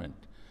garment.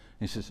 And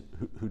he says,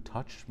 who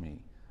touched me?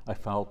 I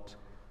felt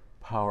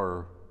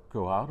power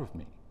go out of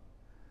me.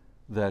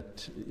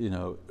 That,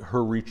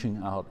 her reaching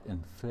out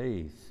in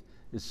faith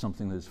is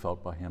something that is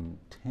felt by him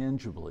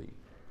tangibly.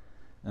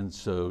 And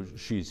so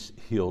she's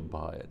healed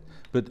by it.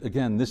 But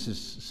again, this is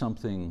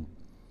something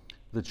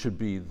that should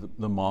be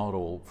the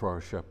model for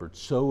our shepherds,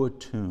 so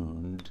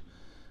attuned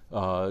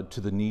to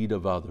the need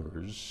of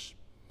others,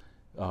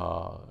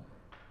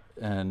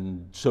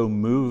 and so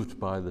moved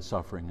by the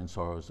suffering and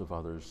sorrows of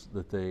others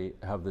that they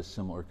have this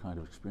similar kind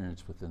of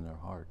experience within their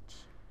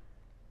hearts.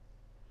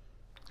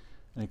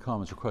 Any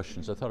comments or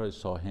questions? I thought I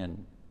saw a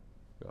hand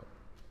go.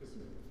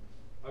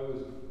 I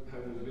was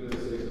going to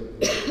say something,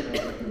 I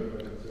don't know if I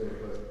can say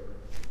it, but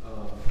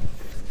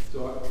so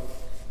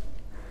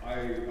I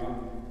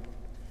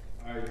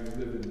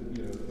live in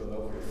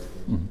Philadelphia.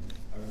 Mm-hmm.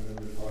 I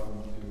remember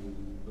talking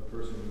to a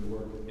person who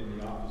worked in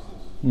the offices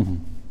Mm-hmm.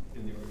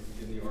 in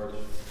the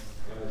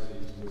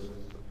archdiocese with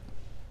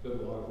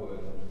Bevilacqua,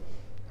 and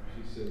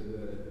she said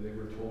that they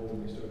were told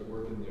when they started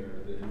working there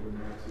that you were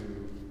not to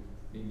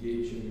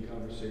engage in the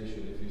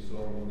conversation. If you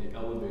saw him in the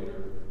elevator,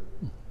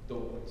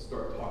 don't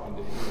start talking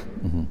to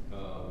him.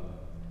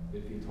 Mm-hmm.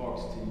 If he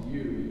talks to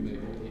you, you may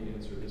only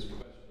answer his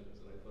questions.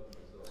 And I thought to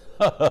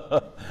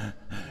myself,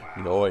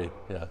 wow. Lloyd,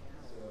 yeah.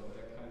 So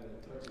that kind of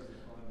touches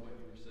upon what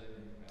you were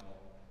saying, how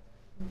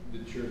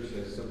the church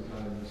has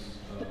sometimes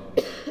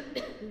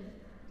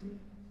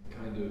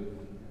kind of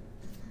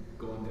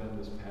gone down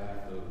this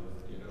path of,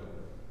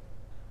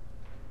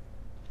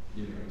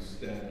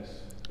 status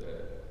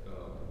that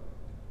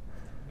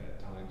at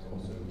times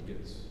also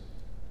gets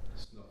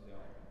snuffed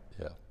out.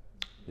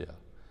 Yeah.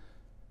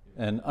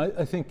 And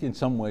I think in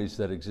some ways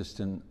that exists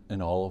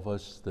in all of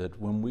us, that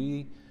when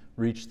we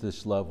reach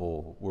this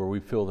level where we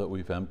feel that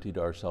we've emptied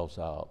ourselves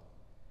out,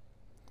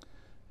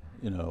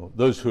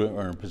 those who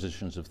are in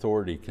positions of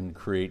authority can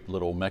create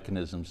little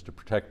mechanisms to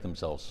protect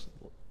themselves,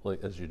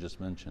 like as you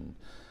just mentioned.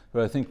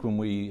 But I think when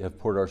we have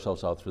poured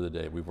ourselves out through the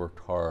day, we've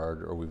worked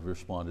hard, or we've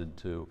responded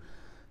to,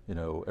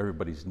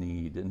 everybody's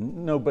need.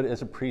 And nobody,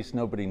 as a priest,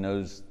 nobody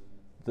knows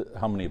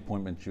how many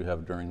appointments you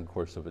have during the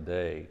course of a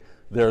day.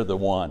 They're the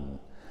one.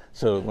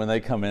 So when they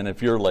come in,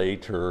 if you're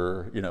late,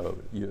 or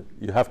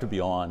you have to be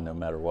on no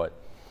matter what.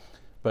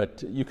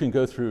 But you can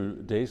go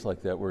through days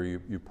like that where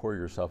you pour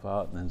yourself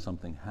out and then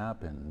something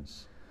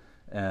happens,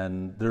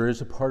 and there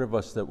is a part of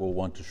us that will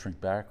want to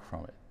shrink back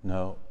from it.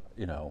 No,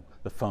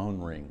 the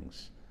phone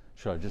rings.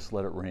 Should I just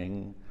let it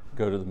ring,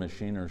 go to the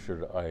machine, or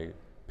should I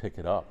pick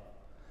it up?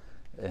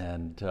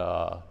 And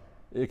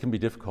it can be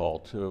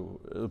difficult.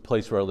 A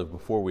place where I lived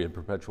before, we had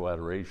perpetual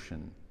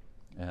adoration,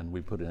 and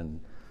we put in,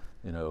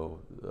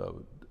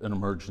 an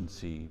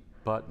emergency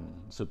button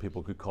so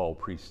people could call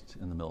priests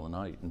in the middle of the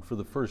night. And for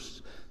the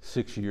first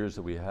 6 years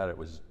that we had, it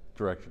was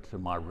directed to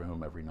my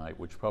room every night,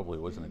 which probably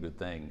wasn't a good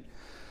thing.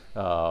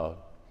 So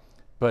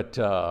it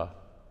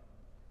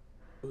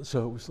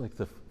was like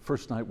the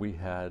first night we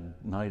had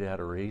night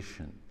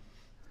adoration,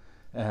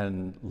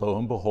 and lo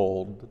and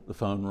behold, the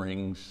phone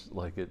rings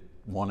like at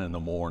 1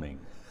 a.m.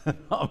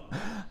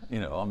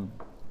 I'm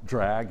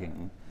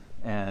dragging.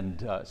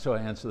 And so I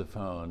answer the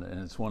phone,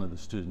 and it's one of the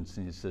students,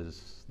 and he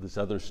says, this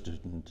other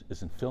student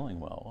isn't feeling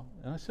well.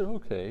 And I said,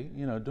 okay,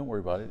 don't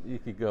worry about it. You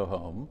could go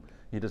home.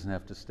 He doesn't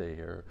have to stay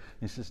here.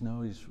 And he says,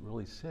 no, he's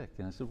really sick.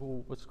 And I said,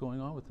 well, what's going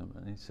on with him?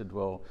 And he said,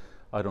 well,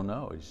 I don't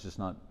know. He's just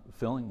not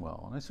feeling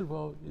well. And I said,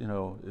 well,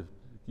 if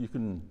you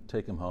can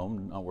take him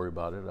home, not worry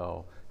about it.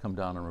 I'll come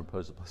down and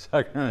repose a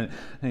second.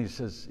 And he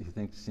says he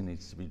thinks he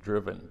needs to be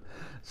driven.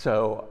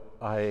 So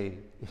I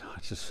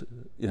just,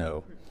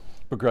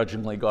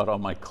 begrudgingly got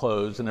on my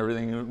clothes and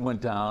everything,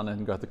 went down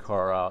and got the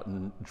car out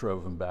and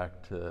drove him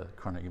back to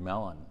Carnegie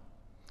Mellon.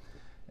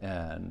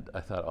 And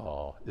I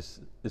thought, is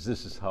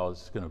this how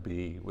it's going to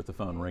be with the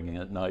phone ringing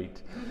at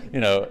night,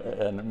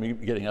 and me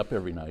getting up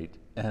every night.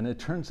 And it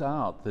turns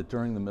out that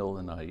during the middle of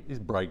the night, he's a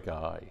bright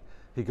guy,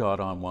 he got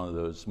on one of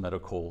those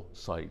medical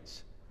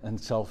sites and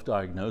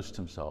self-diagnosed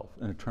himself.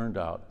 And it turned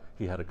out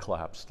he had a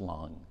collapsed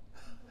lung.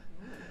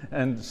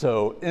 And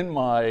so in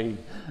my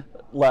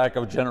lack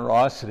of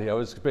generosity, I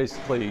was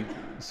basically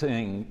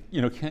saying,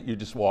 can't you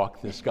just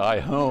walk this guy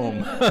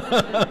home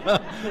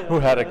who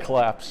had a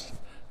collapsed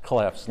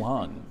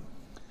lung?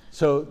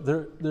 So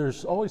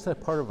there's always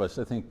that part of us,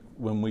 I think,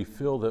 when we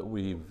feel that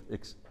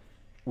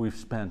we've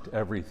spent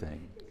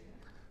everything,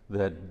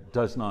 that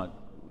does not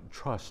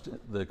trust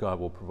that God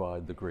will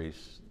provide the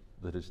grace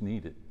that is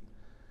needed.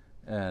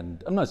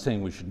 And I'm not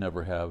saying we should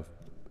never have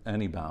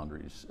any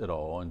boundaries at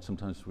all, and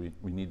sometimes we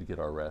need to get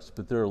our rest,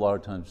 but there are a lot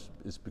of times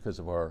it's because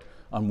of our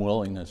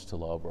unwillingness to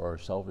love or our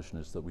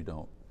selfishness that we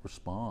don't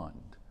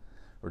respond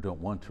or don't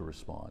want to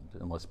respond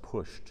unless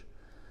pushed.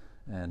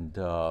 And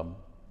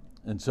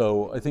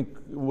so I think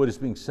what is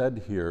being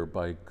said here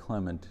by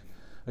Clement,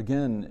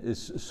 again,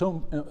 is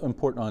so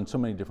important on so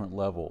many different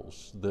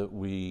levels, that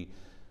we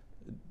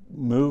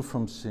move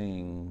from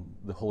seeing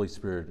the Holy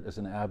Spirit as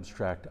an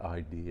abstract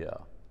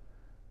idea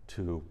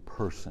to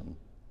person,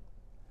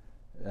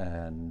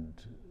 and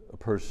a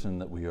person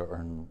that we are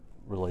in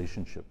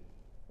relationship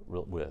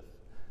with,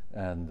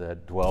 and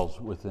that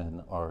dwells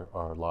within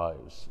our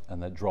lives,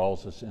 and that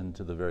draws us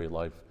into the very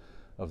life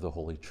of the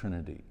Holy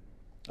Trinity.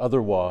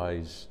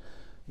 Otherwise,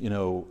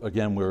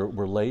 again,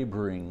 we're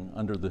laboring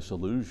under this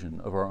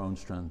illusion of our own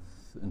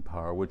strength and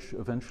power, which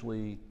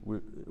eventually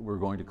we're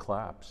going to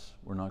collapse.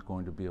 We're not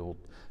going to be able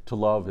to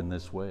love in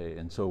this way.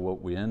 And so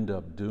what we end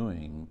up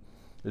doing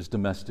is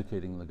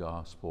domesticating the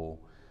gospel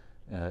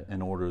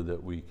in order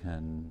that we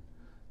can,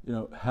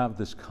 have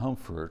this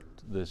comfort,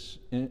 this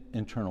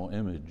internal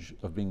image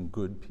of being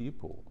good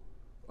people,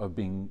 of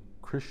being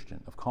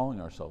Christian, of calling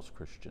ourselves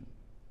Christian.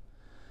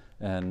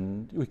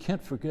 And we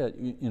can't forget,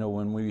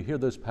 when we hear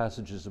those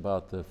passages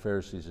about the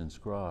Pharisees and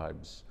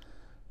scribes,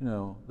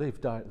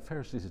 they've died. The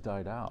Pharisees have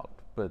died out,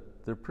 but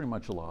they're pretty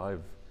much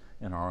alive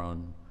in our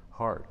own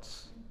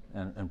hearts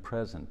and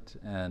present.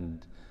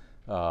 And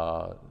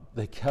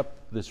they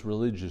kept this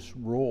religious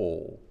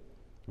role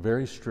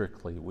very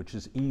strictly, which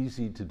is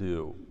easy to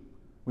do.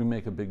 We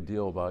make a big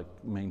deal about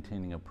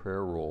maintaining a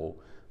prayer role,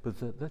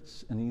 but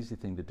that's an easy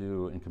thing to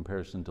do in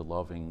comparison to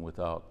loving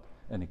without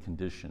any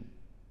condition.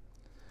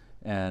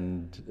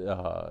 And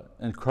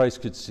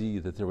Christ could see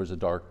that there was a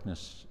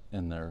darkness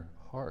in their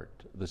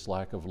heart, this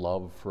lack of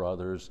love for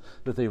others,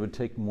 that they would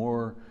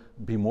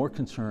be more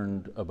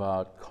concerned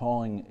about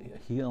calling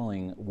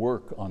healing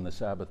work on the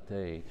Sabbath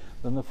day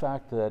than the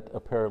fact that a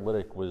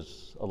paralytic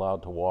was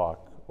allowed to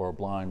walk or a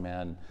blind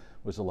man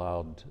was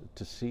allowed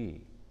to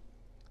see.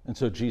 And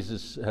so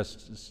Jesus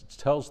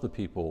tells the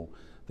people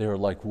they are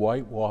like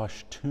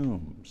whitewashed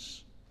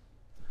tombs.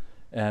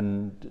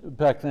 And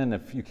back then,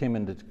 if you came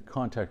into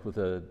contact with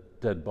a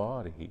dead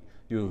body,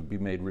 you would be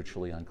made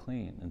ritually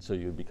unclean, and so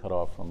you would be cut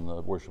off from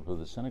the worship of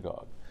the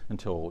synagogue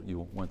until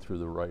you went through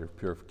the rite of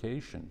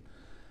purification.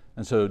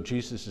 And so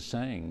Jesus is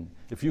saying,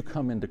 if you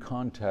come into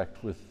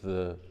contact with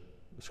the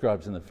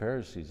scribes and the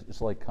Pharisees,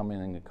 it's like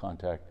coming into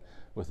contact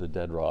with a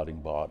dead, rotting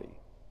body.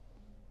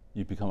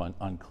 You become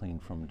unclean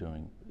from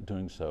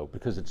doing so,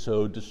 because it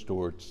so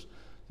distorts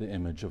the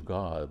image of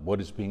God.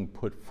 What is being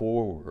put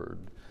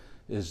forward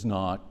is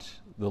not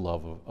the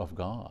love of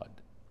God.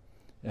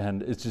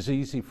 And it's as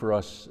easy for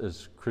us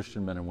as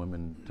Christian men and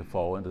women to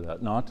fall into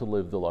that, not to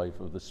live the life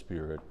of the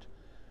Spirit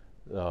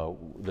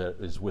that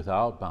is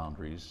without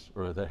boundaries,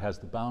 or that has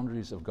the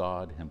boundaries of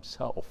God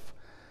Himself,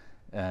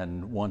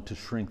 and want to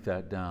shrink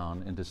that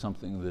down into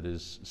something that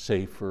is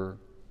safer,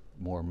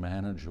 more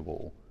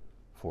manageable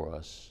for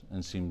us,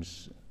 and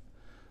seems,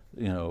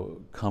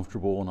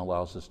 comfortable and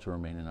allows us to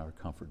remain in our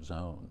comfort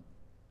zone.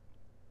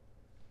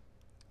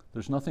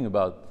 There's nothing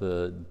about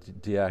the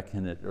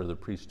diaconate or the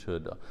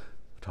priesthood,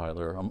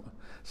 Tyler, I'm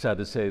sad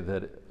to say,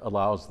 that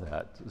allows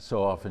that.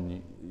 So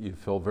often you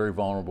feel very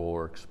vulnerable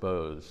or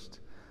exposed.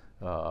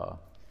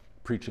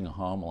 Preaching a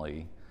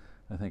homily,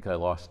 I think I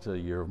lost a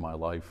year of my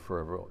life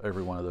for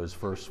every one of those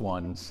first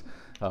ones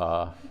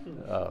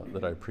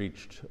that I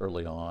preached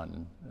early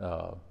on.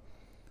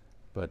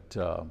 But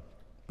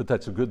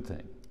that's a good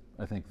thing.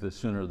 I think the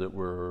sooner that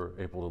we're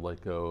able to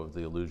let go of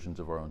the illusions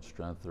of our own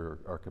strength or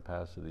our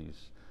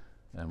capacities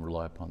and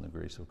rely upon the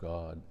grace of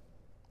God,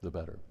 the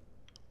better.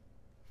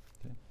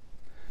 Okay.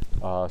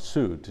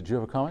 Sue, did you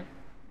have a comment?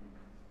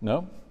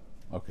 No?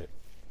 Okay.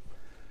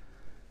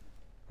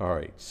 All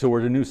right, so we're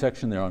at a new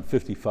section there on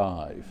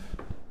 55.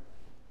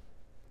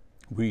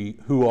 We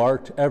who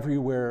art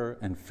everywhere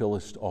and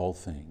fillest all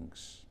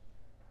things.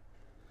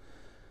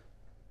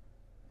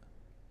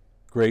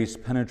 Grace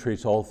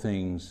penetrates all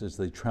things as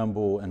they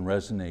tremble and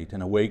resonate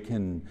and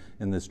awaken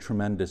in this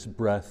tremendous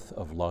breath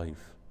of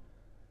life.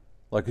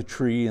 Like a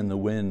tree in the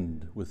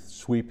wind with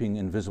sweeping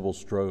invisible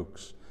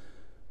strokes,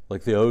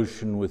 like the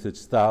ocean with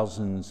its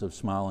thousands of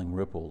smiling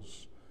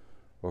ripples,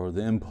 or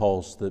the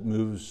impulse that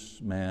moves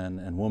man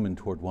and woman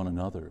toward one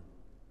another.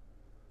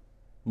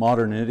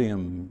 Modern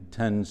idiom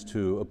tends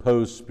to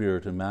oppose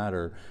spirit and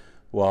matter,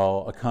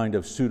 while a kind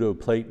of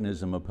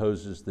pseudo-Platonism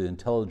opposes the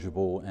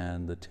intelligible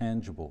and the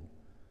tangible.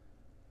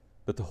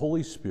 But the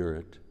Holy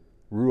Spirit,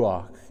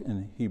 Ruach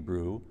in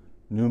Hebrew,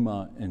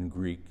 Pneuma in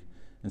Greek,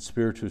 and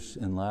Spiritus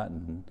in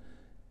Latin,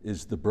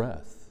 is the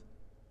breath,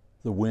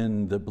 the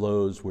wind that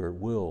blows where it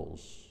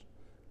wills,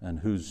 and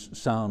whose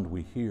sound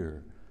we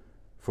hear.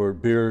 For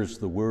it bears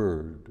the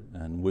word,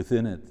 and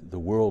within it the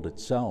world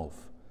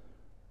itself,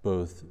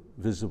 both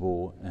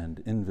visible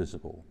and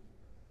invisible.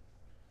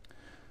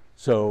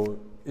 So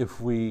if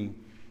we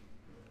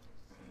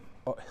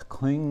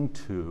cling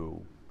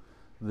to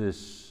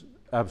this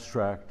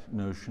abstract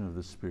notion of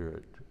the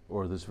Spirit,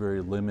 or this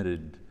very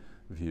limited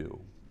view,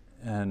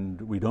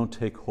 and we don't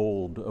take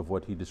hold of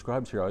what he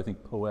describes here, I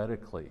think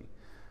poetically,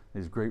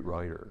 he's a great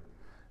writer,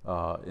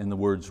 in the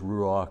words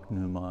ruach,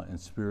 pneuma, and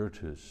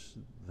spiritus,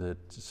 that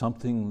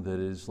something that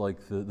is like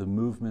the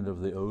movement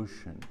of the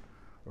ocean,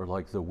 or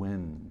like the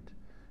wind,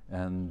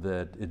 and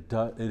that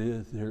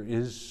there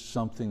is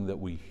something that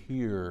we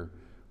hear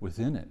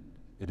within it.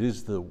 It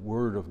is the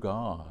Word of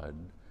God,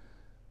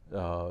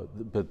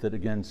 but that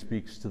again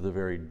speaks to the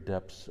very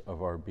depths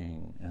of our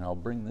being. And I'll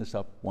bring this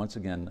up once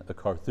again, a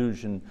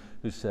Carthusian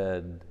who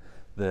said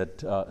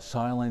that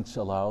silence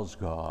allows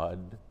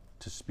God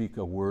to speak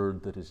a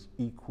word that is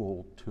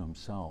equal to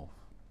himself.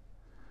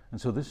 And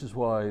so this is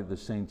why the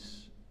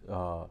saints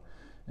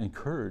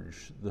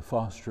encourage the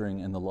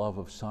fostering and the love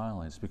of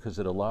silence, because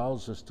it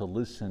allows us to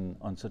listen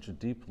on such a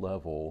deep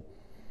level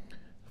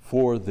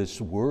for this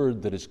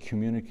word that is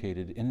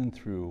communicated in and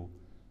through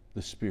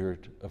the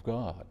Spirit of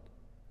God,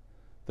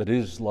 that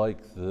is like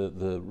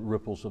the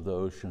ripples of the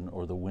ocean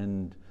or the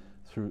wind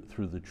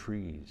through the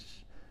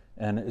trees.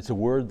 And it's a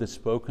word that's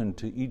spoken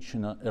to each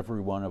and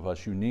every one of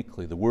us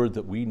uniquely, the word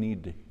that we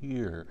need to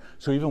hear.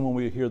 So even when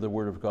we hear the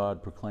word of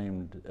God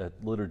proclaimed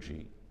at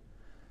liturgy,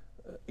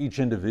 each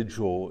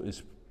individual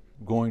is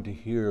going to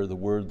hear the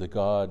word that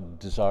God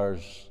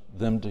desires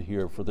them to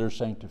hear for their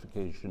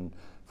sanctification,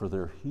 for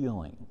their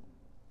healing.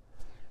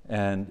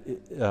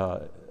 And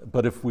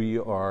but if we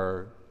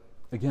are,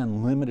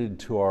 again, limited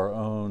to our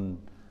own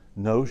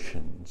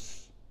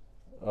notions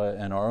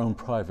and our own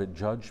private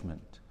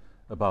judgment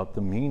about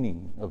the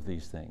meaning of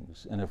these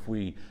things, and if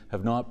we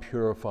have not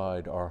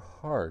purified our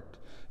heart,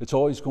 it's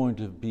always going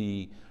to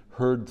be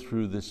heard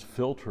through this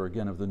filter,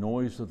 again, of the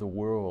noise of the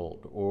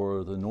world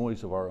or the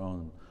noise of our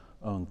own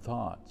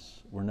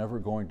thoughts. We're never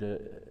going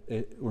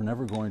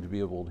to be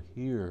able to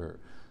hear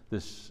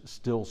this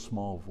still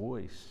small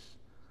voice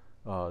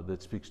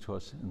that speaks to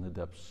us in the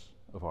depths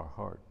of our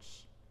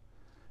hearts.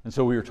 And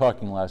so we were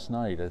talking last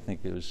night, I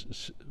think it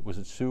was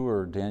it Sue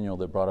or Daniel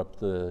that brought up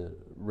the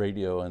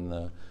radio in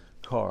the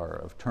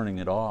car, of turning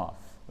it off.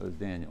 It was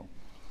Daniel.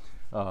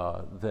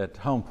 That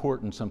how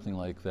important something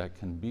like that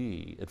can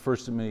be. At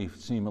first it may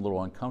seem a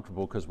little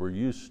uncomfortable because we're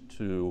used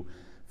to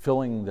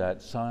filling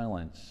that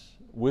silence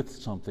with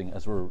something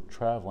as we're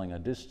traveling a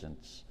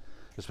distance,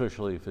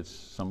 especially if it's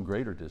some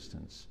greater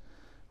distance.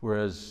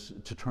 Whereas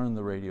to turn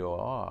the radio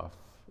off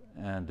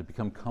and to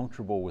become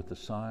comfortable with the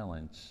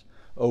silence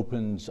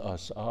opens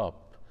us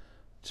up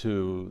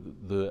to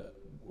the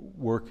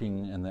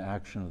working and the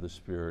action of the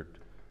Spirit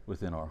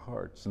within our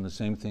hearts. And the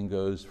same thing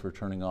goes for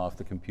turning off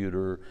the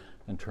computer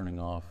and turning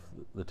off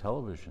the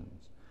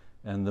televisions.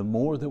 And the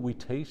more that we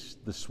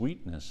taste the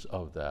sweetness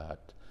of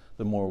that,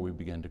 the more we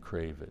begin to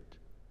crave it.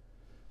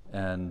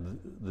 And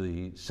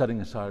the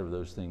setting aside of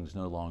those things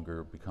no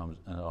longer becomes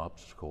an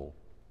obstacle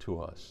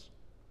to us.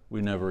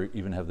 We never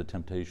even have the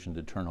temptation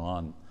to turn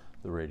on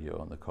the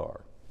radio in the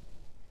car.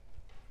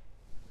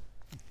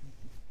 She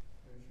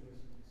was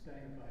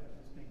saying about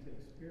listening to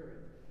the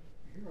Spirit,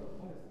 you hear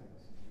a lot of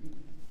things.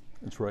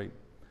 That's right.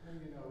 And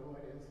you know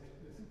what is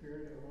the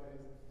Spirit and what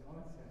is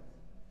nonsense.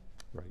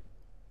 Right.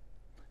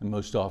 And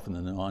most often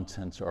the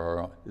nonsense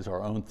is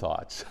our own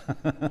thoughts.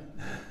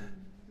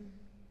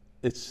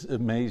 It's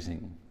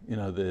amazing,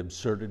 the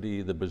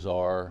absurdity, the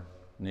bizarre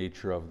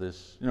nature of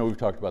this. We've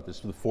talked about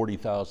this, the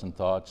 40,000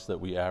 thoughts that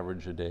we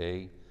average a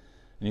day.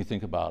 And you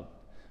think about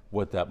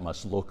what that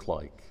must look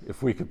like.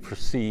 If we could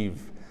perceive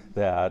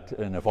that,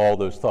 and if all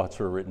those thoughts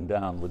were written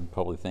down, we'd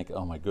probably think,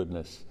 oh my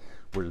goodness,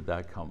 where did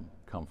that come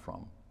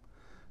from?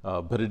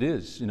 But it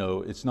is,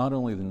 it's not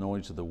only the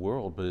noise of the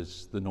world, but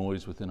it's the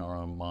noise within our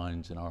own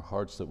minds and our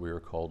hearts that we are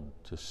called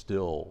to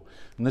still.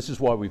 And this is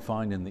why we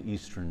find in the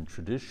Eastern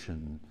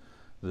tradition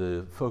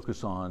the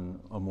focus on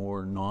a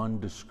more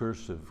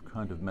non-discursive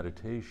kind of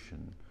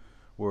meditation,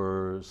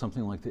 where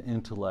something like the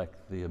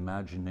intellect, the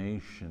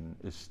imagination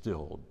is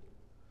stilled.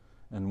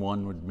 And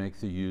one would make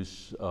the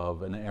use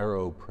of an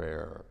arrow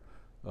prayer,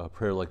 a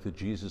prayer like the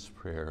Jesus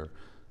prayer,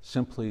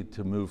 simply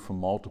to move from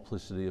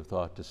multiplicity of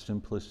thought to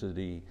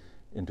simplicity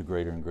into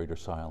greater and greater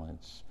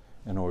silence,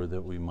 in order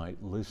that we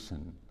might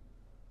listen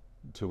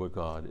to what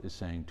God is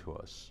saying to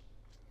us.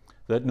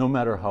 That no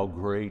matter how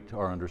great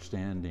our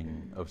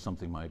understanding of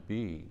something might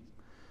be,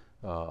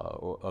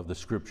 or of the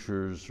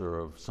scriptures or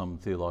of some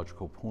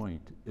theological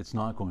point, it's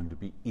not going to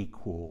be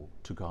equal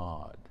to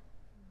God.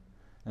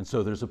 And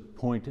so there's a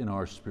point in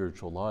our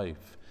spiritual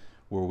life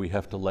where we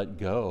have to let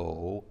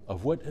go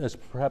of what has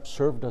perhaps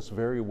served us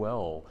very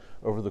well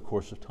over the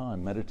course of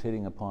time,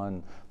 meditating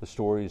upon the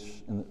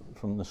stories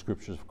from the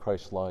scriptures of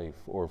Christ's life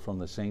or from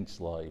the saints'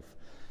 life,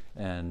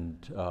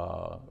 and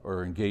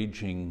or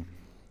engaging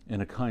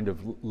in a kind of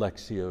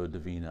Lectio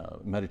Divina,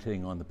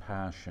 meditating on the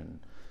Passion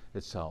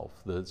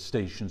itself, the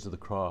Stations of the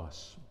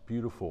Cross,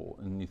 beautiful.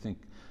 And you think,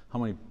 how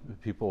many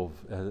people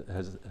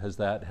has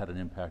that had an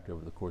impact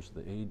over the course of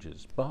the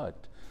ages?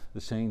 But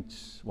the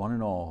saints, one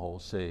and all,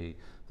 say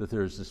that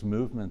there's this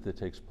movement that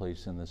takes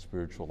place in the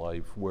spiritual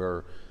life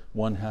where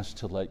one has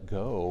to let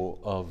go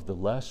of the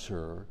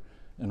lesser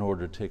in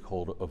order to take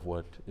hold of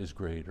what is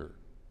greater.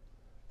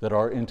 That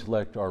our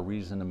intellect, our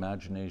reason,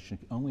 imagination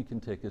only can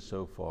take us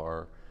so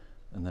far,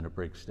 and then it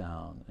breaks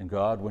down. And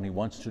God, when he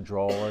wants to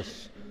draw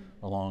us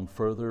along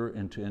further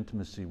into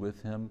intimacy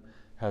with him,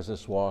 has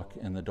us walk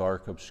in the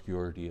dark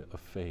obscurity of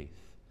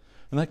faith.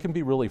 And that can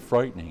be really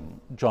frightening.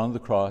 John of the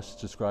Cross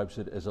describes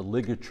it as a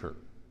ligature,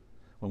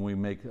 when we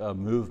make a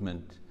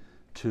movement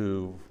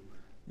to,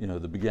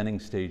 the beginning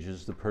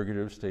stages, the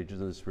purgative stages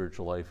of the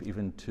spiritual life,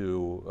 even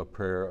to a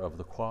prayer of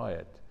the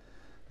quiet,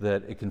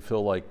 that it can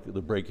feel like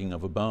the breaking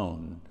of a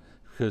bone,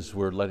 because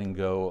we're letting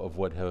go of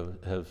what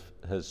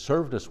has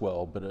served us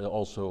well, but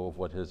also of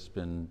what has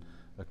been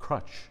a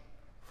crutch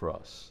for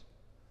us.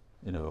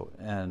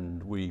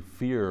 And we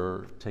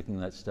fear taking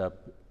that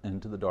step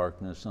into the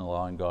darkness and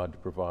allowing God to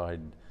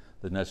provide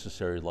the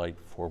necessary light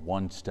for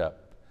one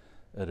step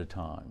at a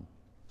time.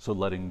 So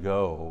letting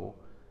go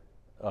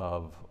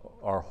of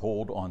our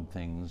hold on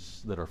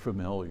things that are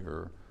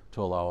familiar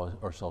to allow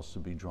ourselves to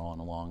be drawn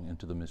along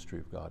into the mystery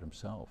of God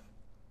himself.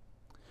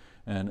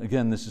 And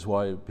again, this is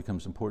why it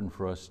becomes important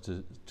for us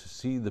to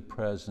see the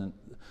presence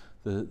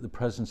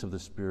of the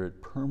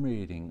Spirit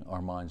permeating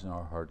our minds and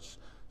our hearts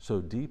so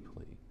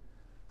deeply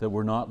that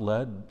we're not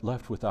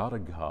left without a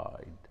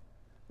guide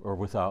or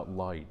without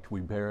light.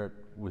 We bear it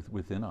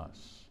within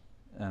us,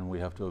 and we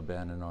have to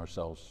abandon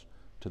ourselves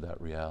to that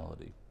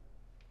reality.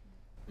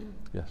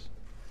 Yes?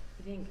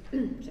 I think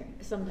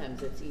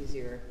sometimes it's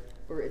easier,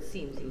 or it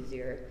seems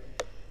easier,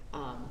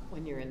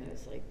 when you're in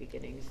those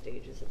beginning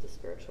stages of the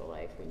spiritual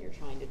life, when you're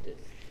trying to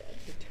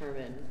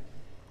determine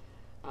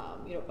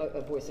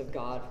a voice of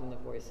God from the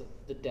voice of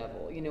the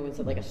devil, when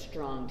something like a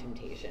strong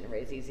temptation,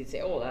 right? It's easy to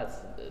say, oh, that's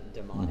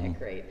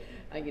demonic, right?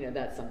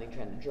 That's something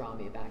trying to draw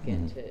me back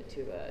into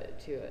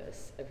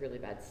a really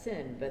bad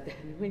sin. But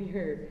then when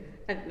you're,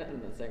 I'm not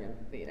saying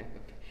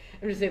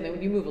I'm just saying that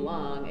when you move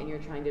along and you're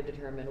trying to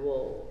determine,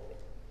 well,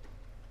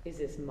 is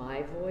this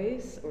my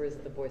voice or is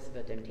it the voice of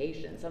a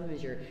temptation?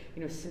 Sometimes you're,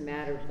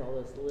 smattered with all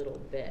those little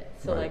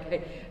bits. So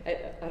right.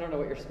 I don't know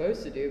what you're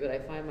supposed to do, but I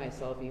find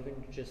myself even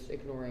just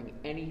ignoring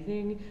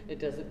anything that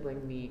doesn't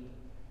bring me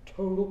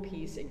total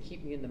peace and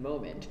keep me in the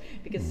moment.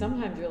 Because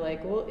sometimes you're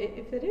like, well,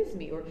 if it is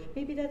me, or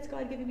maybe that's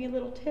God giving me a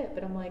little tip,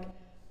 and I'm like,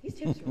 these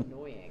tips are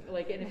annoying.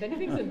 And if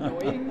anything's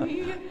annoying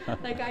me,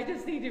 I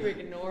just need to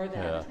ignore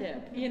that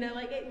tip.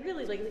 It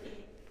really,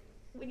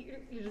 when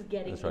you're just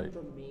getting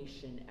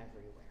information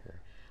everywhere.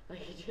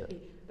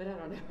 But I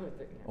don't know.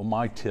 Well,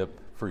 my tip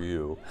for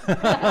you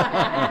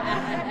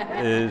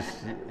is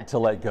to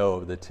let go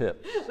of the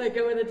tips. Let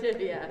go of the tip,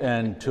 yeah.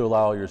 And to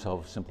allow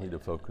yourself simply to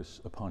focus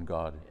upon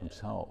God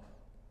himself.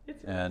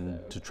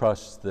 And to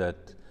trust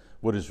that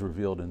what is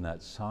revealed in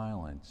that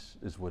silence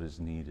is what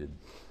is needed.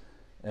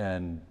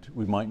 And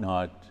we might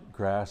not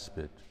grasp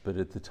it, but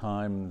at the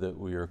time that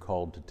we are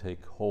called to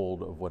take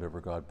hold of whatever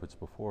God puts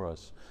before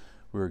us,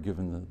 we are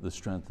given the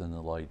strength and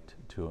the light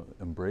to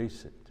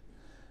embrace it.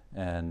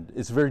 And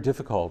it's very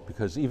difficult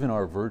because even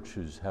our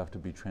virtues have to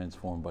be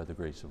transformed by the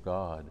grace of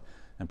God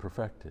and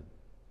perfected.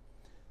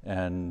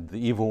 And the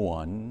evil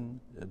one,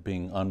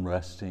 being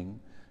unresting,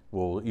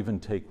 will even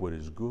take what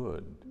is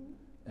good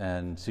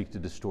and seek to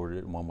distort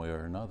it in one way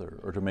or another,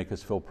 or to make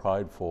us feel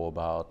prideful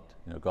about,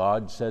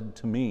 God said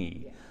to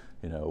me,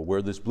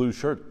 wear this blue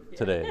shirt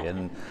today,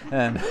 and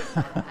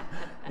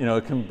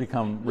it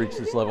can reach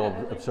this level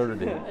of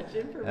absurdity.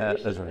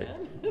 That's right.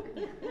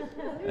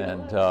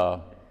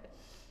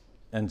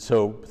 And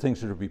so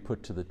things are to be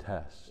put to the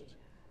test.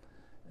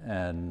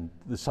 And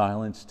the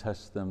silence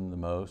tests them the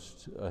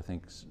most. I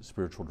think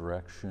spiritual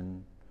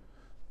direction,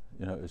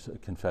 is a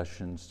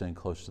confession, staying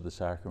close to the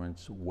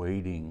sacraments,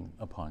 waiting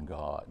upon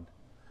God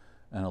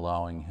and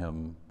allowing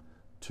him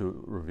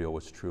to reveal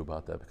what's true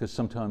about that. Because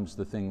sometimes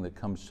the thing that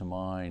comes to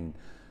mind,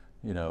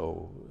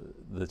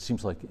 that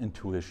seems like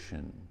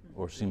intuition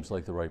or seems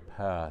like the right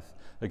path,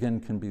 again,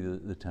 can be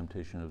the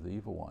temptation of the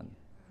evil one.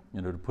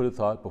 To put a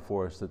thought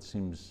before us that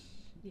seems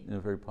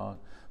very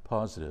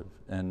positive.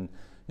 And,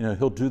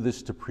 he'll do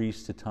this to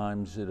priests at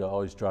times. It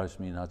always drives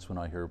me nuts when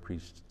I hear a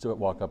priest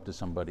walk up to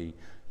somebody,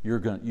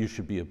 you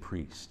should be a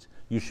priest.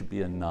 You should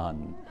be a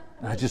nun.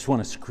 And I just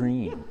want to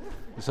scream.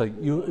 It's like,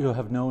 you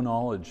have no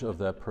knowledge of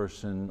that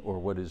person or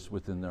what is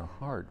within their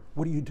heart.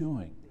 What are you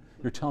doing?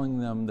 You're telling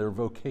them their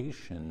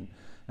vocation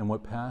and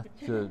what path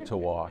to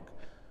walk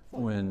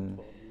when...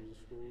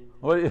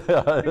 Well, yeah,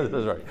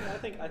 that's right. I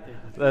think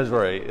that's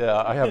right.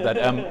 Yeah, I have that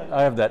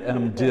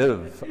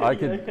MDiv.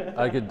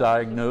 I could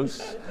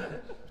diagnose.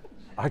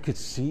 I could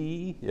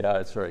see. Yeah,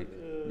 that's right.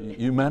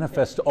 You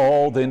manifest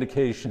all the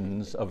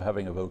indications of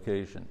having a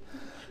vocation.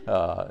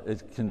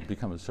 It can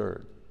become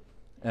absurd,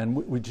 and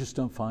we just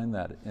don't find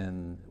that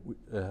in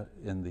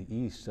the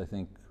East. I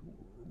think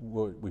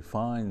what we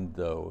find,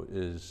 though,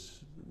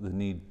 is the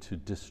need to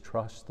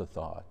distrust the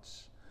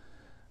thoughts,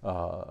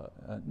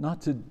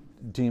 not to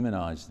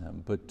demonize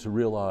them, but to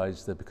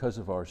realize that because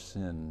of our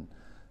sin,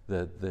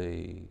 that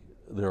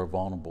they're a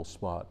vulnerable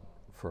spot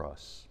for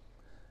us,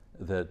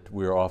 that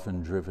we're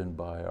often driven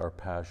by our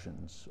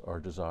passions, our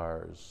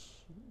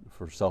desires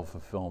for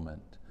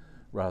self-fulfillment,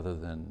 rather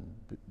than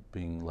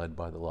being led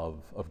by the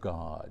love of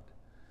God.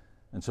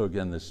 And so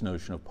again, this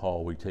notion of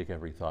Paul, we take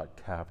every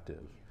thought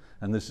captive.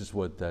 And this is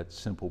what that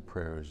simple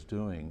prayer is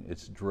doing.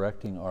 It's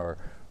directing our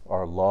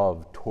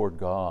love toward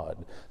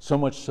God, so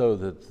much so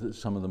that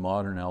some of the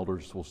modern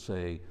elders will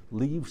say,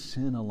 leave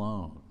sin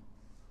alone.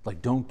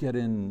 Like, don't get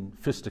in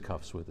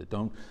fisticuffs with it.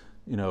 Don't,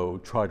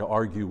 try to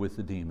argue with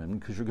the demon,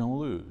 because you're going to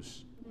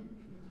lose,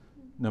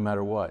 no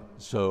matter what.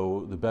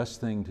 So the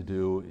best thing to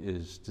do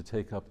is to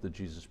take up the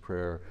Jesus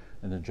prayer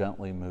and to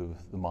gently move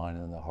the mind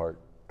and the heart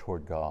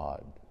toward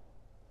God.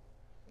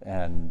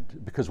 And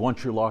because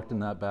once you're locked in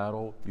that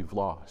battle, you've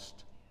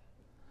lost.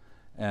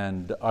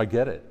 And I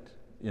get it.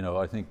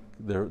 I think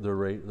they're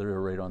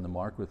right on the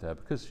mark with that.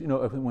 Because,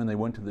 when they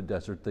went to the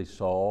desert, they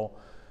saw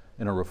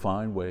in a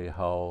refined way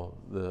how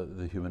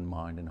the human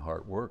mind and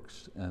heart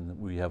works. And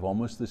we have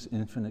almost this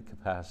infinite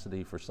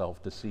capacity for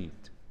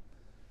self-deceit.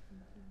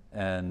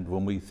 And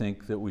when we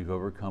think that we've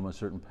overcome a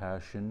certain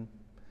passion,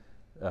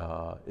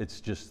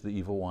 it's just the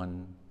evil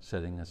one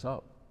setting us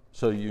up.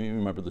 So you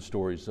remember the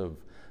stories of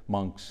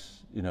monks,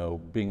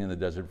 being in the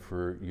desert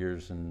for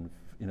years and,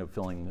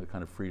 feeling a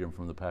kind of freedom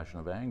from the passion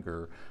of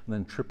anger, and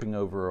then tripping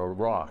over a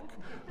rock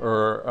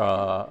or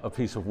a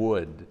piece of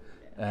wood.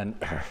 And,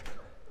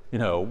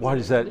 why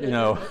does that,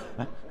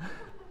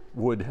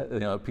 wood,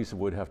 a piece of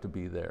wood have to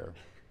be there?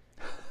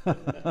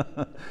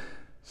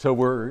 So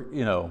we're,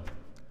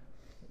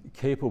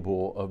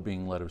 capable of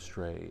being led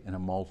astray in a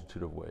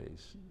multitude of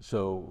ways.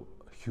 So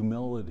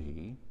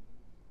humility,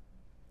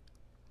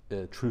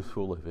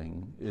 truthful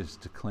living, is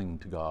to cling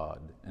to God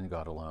and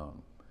God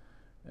alone,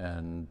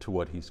 and to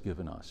what He's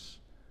given us.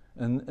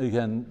 And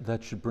again,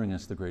 that should bring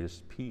us the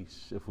greatest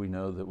peace. If we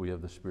know that we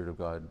have the Spirit of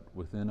God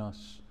within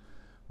us,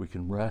 we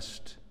can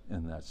rest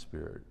in that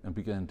Spirit and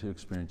begin to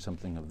experience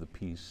something of the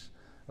peace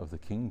of the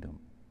kingdom.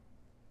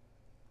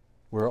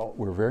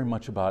 We're very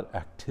much about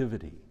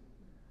activity,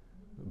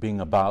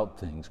 being about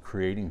things,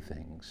 creating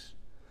things.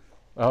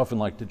 I often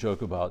like to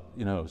joke about,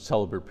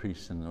 celibate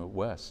priests in the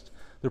West.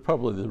 They're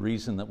probably the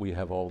reason that we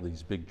have all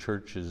these big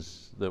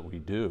churches that we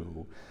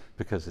do,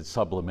 because it's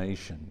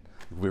sublimation.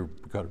 We've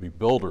got to be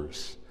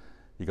builders.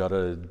 You got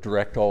to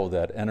direct all of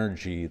that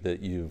energy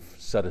that you've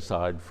set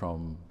aside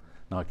from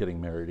not getting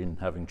married and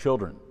having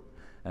children.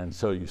 And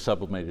so you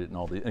sublimate it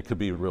in it could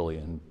be really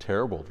in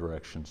terrible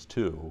directions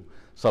too.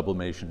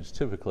 Sublimation is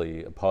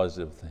typically a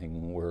positive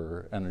thing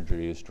where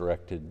energy is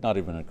directed, not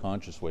even in a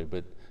conscious way,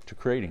 but to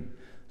creating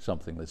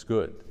something that's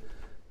good.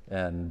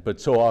 But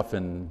so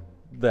often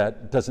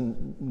that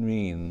doesn't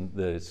mean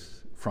that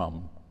it's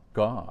from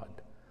God.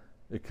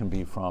 It can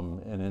be from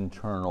an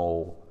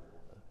internal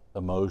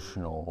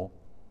emotional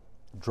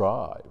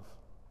drive.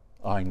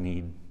 I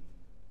need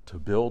to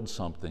build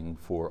something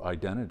for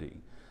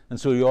identity. And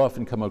so you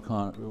often come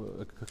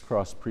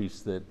across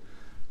priests that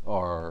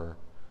are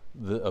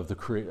of the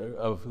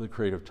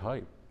creative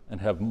type and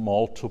have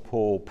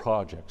multiple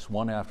projects,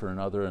 one after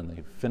another, and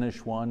they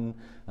finish one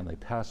and they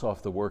pass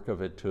off the work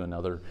of it to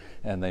another,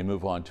 and they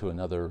move on to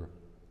another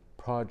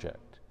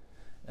project.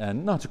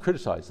 And not to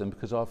criticize them,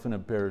 because often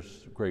it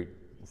bears great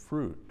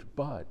fruit,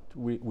 but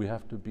we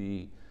have to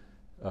be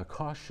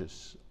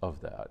cautious of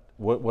that.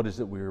 What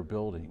is it we are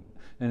building?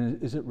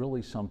 And is it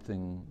really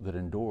something that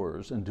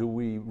endures? And do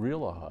we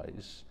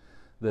realize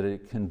that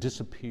it can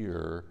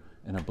disappear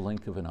in a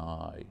blink of an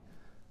eye?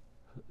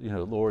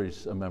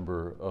 Lori's a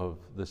member of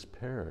this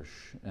parish,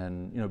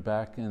 and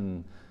back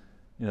in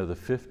the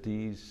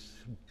 50s,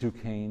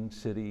 Duquesne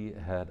City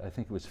had, I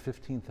think it was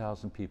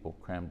 15,000 people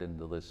crammed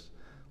into this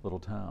little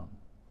town,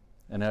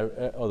 and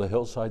the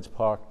hillsides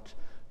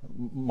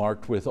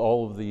marked with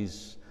all of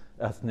these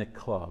ethnic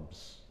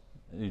clubs.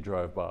 You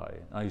drive by.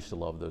 I used to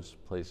love those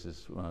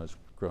places when I was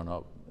growing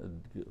up.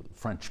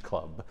 French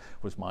Club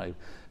was my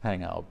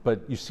hangout.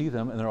 But you see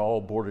them, and they're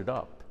all boarded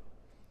up.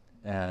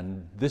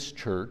 And this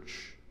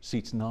church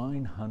seats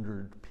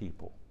 900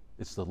 people.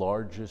 It's the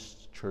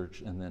largest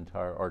church in the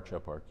entire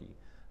Archeparchy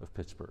of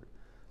Pittsburgh.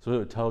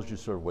 So it tells you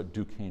sort of what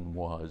Duquesne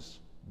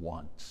was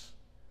once,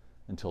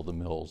 until the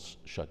mills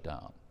shut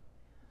down.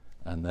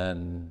 And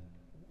then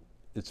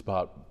it's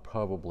about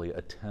probably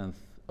a tenth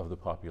of the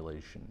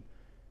population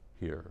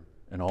here.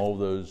 And all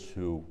those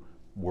who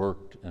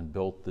worked and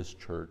built this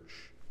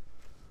church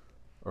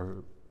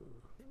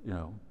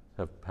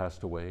have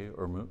passed away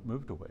or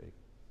moved away.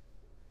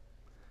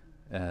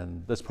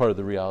 And that's part of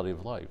the reality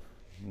of life.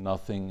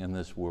 Nothing in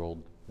this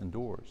world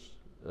endures.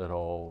 It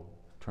all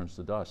turns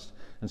to dust.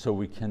 And so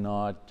we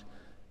cannot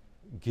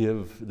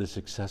give this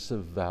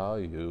excessive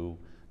value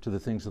to the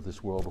things of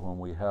this world when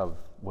we have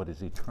what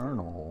is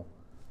eternal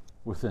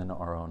within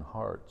our own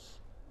hearts.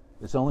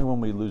 It's only when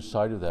we lose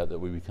sight of that that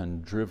we become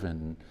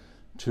driven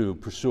to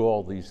pursue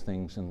all these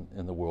things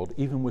in the world,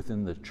 even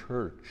within the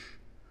church,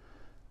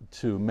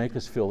 to make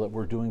us feel that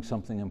we're doing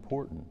something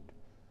important.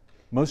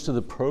 Most of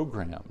the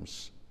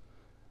programs,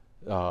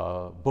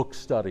 book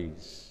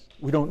studies,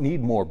 we don't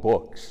need more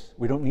books.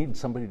 We don't need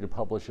somebody to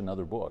publish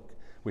another book.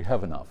 We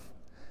have enough.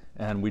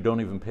 And we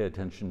don't even pay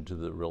attention to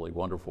the really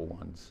wonderful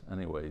ones,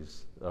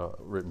 anyways,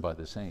 written by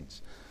the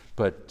saints.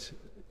 But,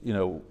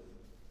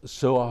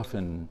 so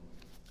often,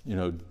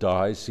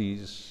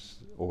 dioceses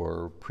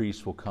or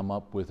priests will come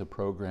up with a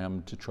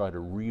program to try to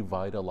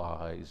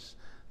revitalize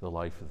the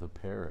life of the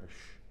parish.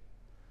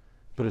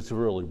 But it's a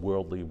really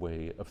worldly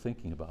way of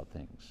thinking about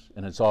things.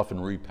 And it's often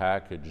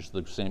repackaged.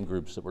 The same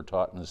groups that were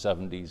taught in the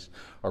 70s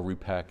are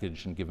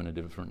repackaged and given a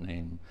different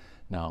name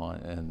now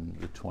in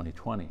the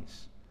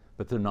 2020s.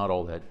 But they're not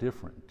all that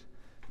different.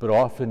 But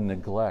often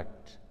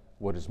neglect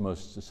what is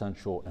most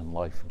essential and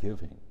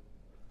life-giving.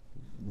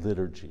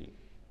 Liturgy,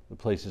 the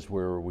places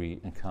where we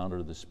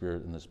encounter the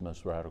Spirit in this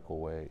most radical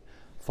way,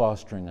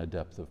 fostering a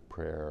depth of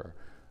prayer,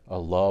 a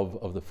love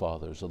of the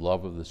Fathers, a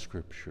love of the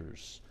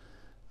Scriptures,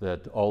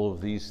 that all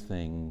of these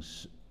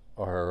things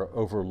are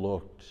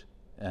overlooked.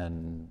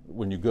 And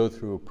when you go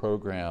through a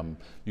program,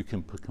 you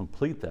can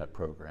complete that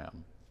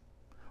program.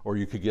 Or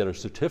you could get a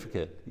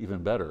certificate,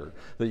 even better,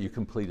 that you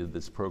completed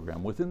this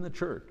program within the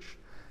church.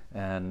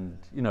 And,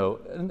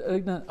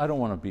 and I don't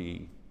want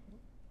to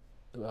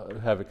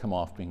have it come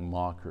off being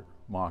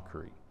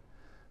mockery.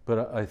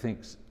 But I think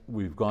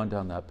we've gone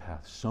down that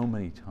path so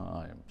many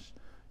times,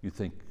 you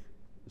think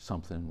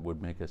something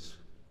would make us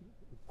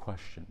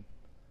question,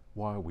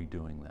 why are we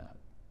doing that?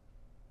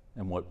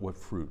 And what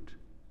fruit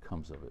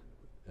comes of it?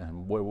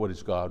 And what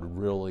is God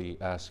really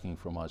asking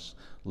from us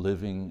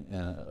living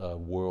in a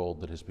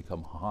world that has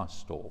become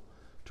hostile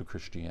to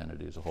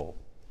Christianity as a whole?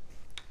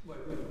 Well,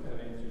 I think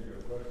that answers your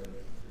question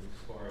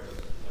as far as,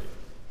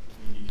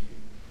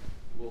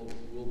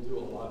 we'll do a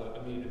lot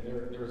of,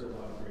 there's a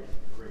lot of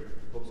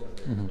great books out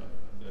there and stuff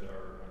that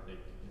are, I think,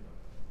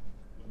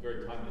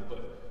 very timely,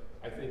 but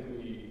I think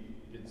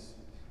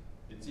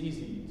it's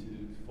easy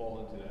to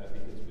fall into that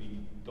because we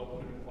don't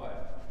want to be quiet.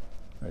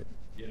 Right.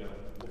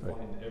 We'll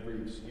find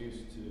every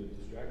excuse to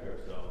distract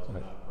ourselves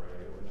and not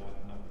pray or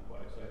not be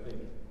quiet. So I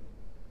think,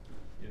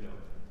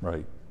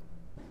 right.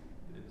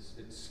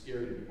 It's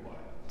scary to be quiet.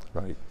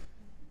 Right.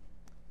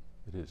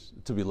 It is,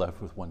 to be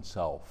left with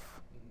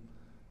oneself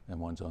and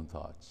one's own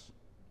thoughts.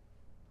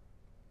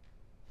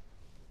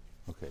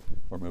 Okay,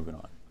 we're moving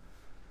on.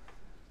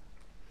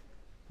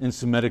 In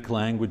Semitic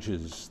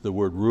languages, the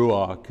word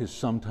ruach is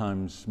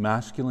sometimes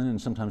masculine and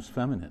sometimes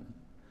feminine.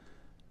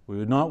 We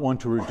would not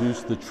want to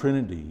reduce the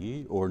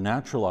Trinity or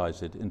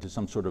naturalize it into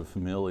some sort of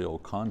familial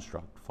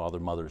construct, Father,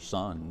 Mother,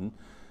 Son,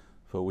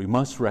 but we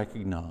must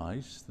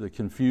recognize the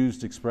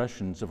confused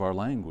expressions of our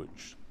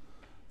language,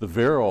 the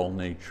virile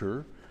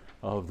nature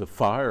of the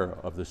fire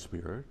of the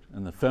Spirit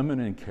and the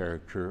feminine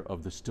character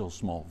of the still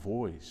small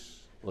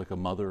voice, like a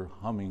mother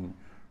humming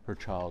her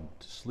child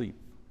to sleep.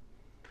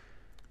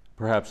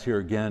 Perhaps here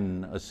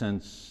again a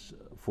sense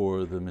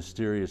for the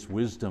mysterious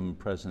wisdom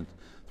present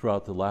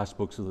throughout the last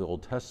books of the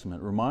Old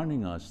Testament,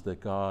 reminding us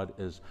that God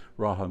is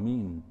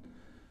Rahamin,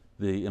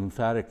 the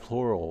emphatic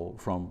plural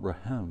from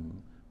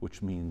Rahem,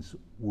 which means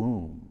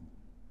womb.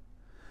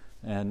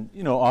 And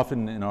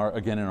often in our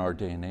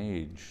day and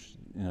age,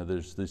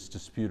 there's this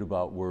dispute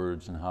about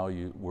words and how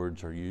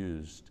words are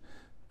used,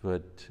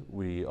 but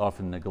we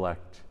often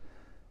neglect.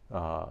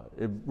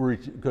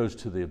 It goes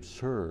to the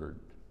absurd.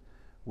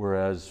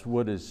 Whereas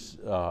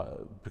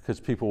because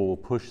people will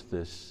push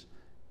this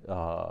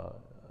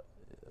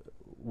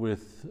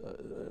with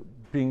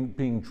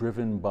being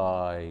driven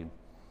by,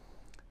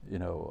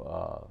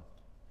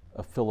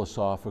 a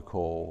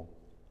philosophical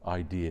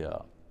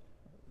idea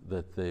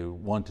that they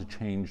want to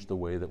change the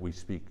way that we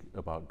speak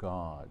about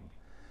God,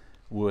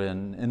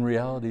 when in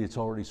reality it's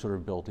already sort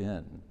of built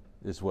in,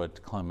 is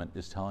what Clement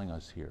is telling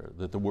us here,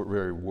 that the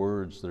very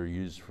words that are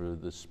used for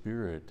the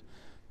Spirit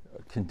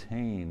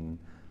contain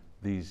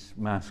these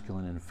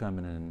masculine and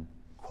feminine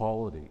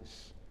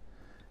qualities.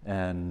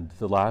 And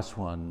the last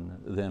one,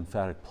 the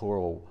emphatic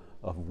plural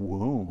of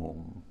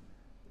womb,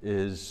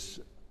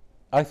 is,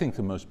 I think,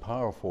 the most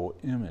powerful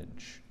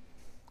image.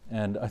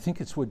 And I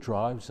think it's what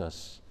drives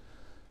us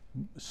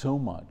so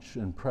much,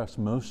 and perhaps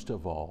most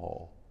of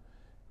all,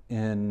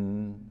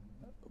 in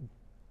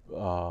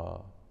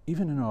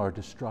even in our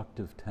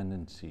destructive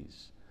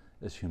tendencies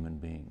as human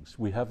beings.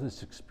 We have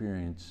this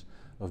experience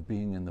of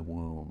being in the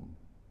womb,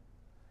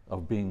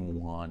 of being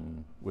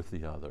one with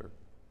the other.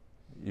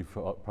 You've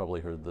probably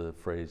heard the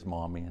phrase,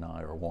 mommy and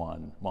I are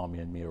one, mommy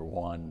and me are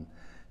one,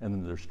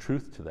 and there's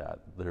truth to that.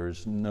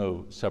 There's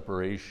no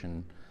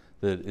separation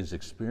that is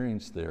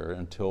experienced there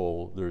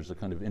until there's a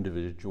kind of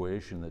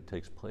individuation that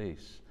takes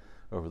place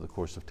over the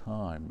course of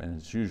time, and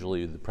it's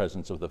usually the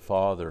presence of the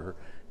Father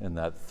in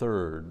that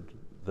third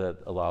that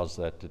allows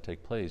that to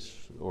take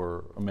place,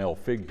 or a male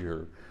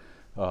figure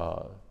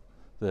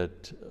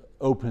that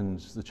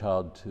opens the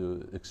child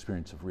to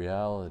experience of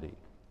reality.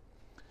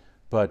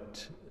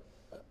 But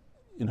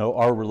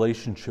our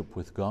relationship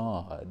with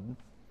God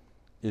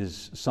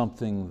is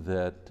something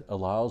that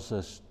allows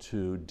us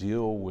to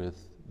deal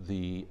with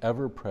the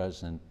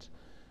ever-present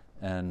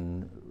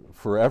and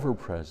forever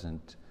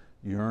present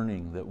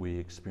yearning that we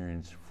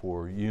experience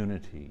for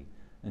unity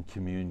and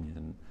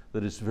communion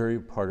that is very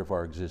part of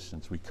our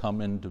existence. We come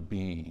into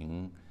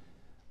being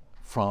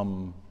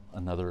from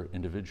another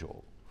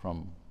individual,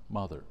 from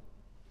Mother,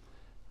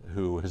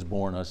 who has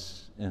borne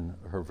us in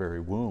her very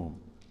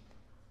womb.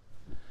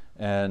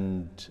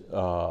 And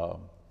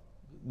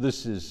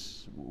this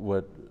is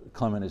what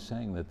Clement is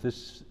saying, that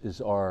this is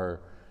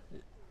our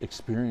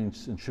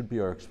experience and should be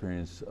our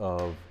experience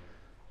of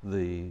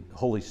the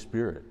Holy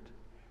Spirit,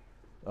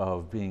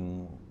 of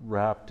being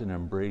wrapped and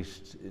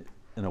embraced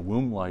in a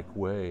womb-like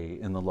way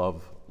in the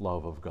love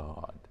of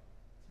God.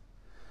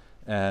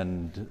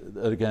 And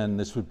again,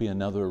 this would be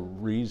another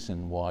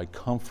reason why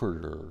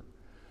comforter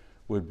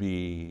would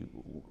be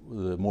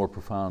the more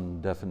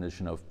profound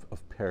definition of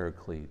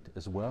paraclete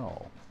as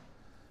well.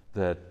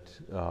 That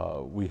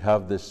we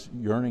have this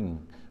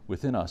yearning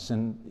within us,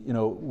 and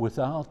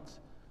without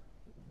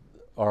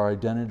our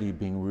identity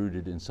being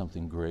rooted in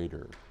something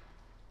greater,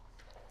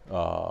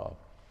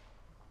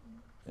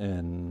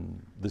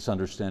 in this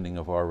understanding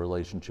of our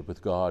relationship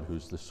with God,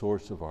 who's the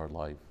source of our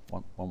life.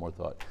 One more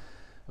thought.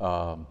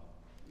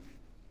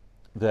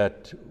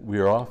 That we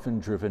are often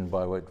driven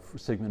by what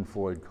Sigmund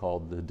Freud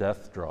called the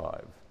death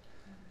drive.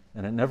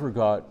 And it never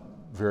got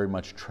very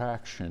much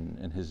traction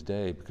in his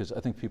day because I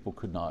think people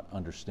could not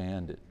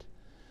understand it.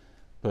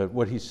 But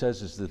what he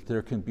says is that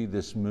there can be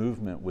this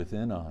movement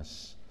within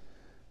us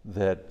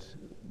that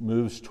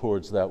moves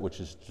towards that which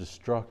is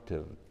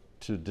destructive,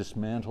 to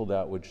dismantle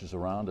that which is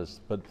around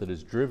us, but that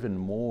is driven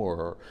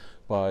more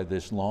by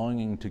this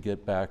longing to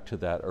get back to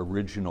that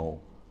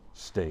original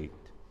state,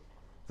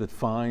 that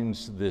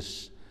finds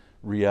this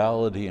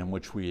reality in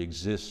which we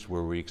exist,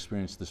 where we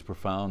experience this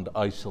profound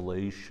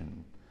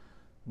isolation,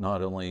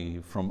 not only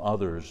from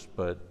others,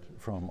 but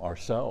from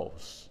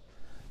ourselves,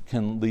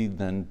 can lead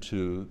then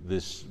to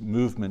this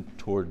movement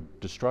toward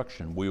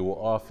destruction. We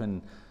will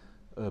often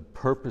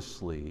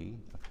purposely,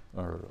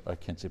 or I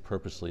can't say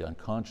purposely,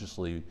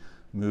 unconsciously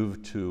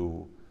move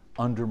to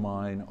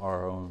undermine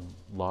our own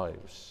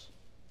lives,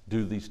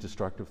 do these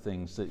destructive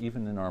things that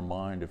even in our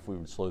mind, if we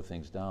would slow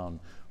things down,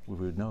 we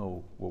would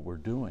know what we're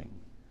doing.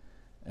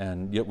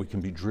 And yet we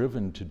can be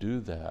driven to do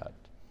that.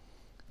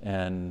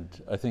 And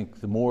I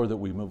think the more that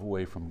we move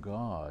away from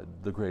God,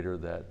 the greater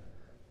that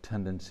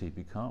tendency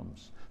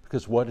becomes.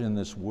 Because what in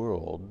this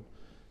world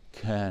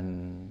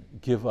can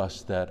give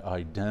us that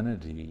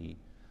identity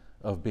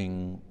of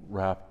being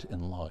wrapped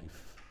in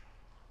life?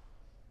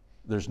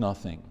 There's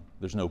nothing.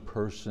 There's no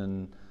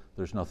person.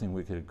 There's nothing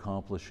we could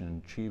accomplish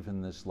and achieve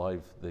in this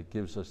life that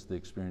gives us the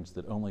experience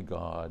that only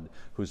God,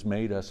 who's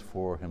made us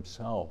for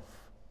himself,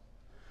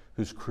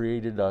 who's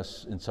created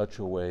us in such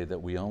a way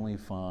that we only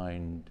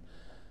find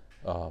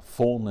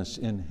fullness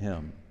in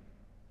him.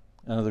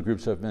 In other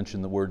groups I've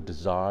mentioned the word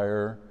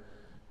desire.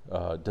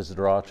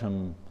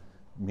 Desideratum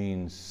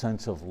means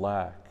sense of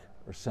lack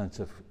or sense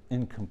of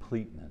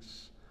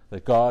incompleteness,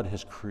 that God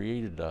has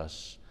created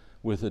us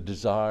with a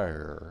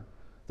desire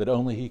that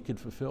only he could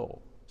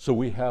fulfill. So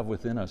we have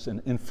within us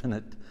an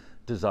infinite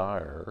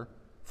desire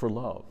for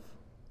love.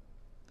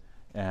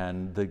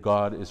 And that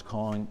God is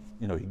calling,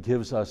 he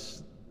gives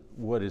us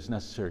what is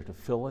necessary to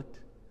fill it.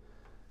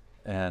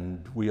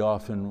 And we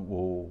often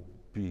will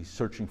be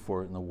searching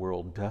for it in the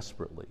world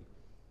desperately.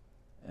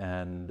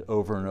 And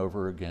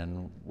over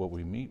again, what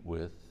we meet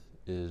with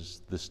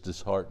is this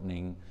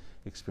disheartening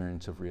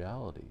experience of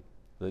reality,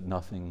 that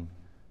nothing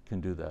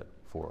can do that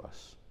for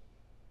us.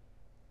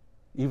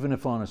 Even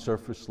if on a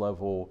surface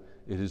level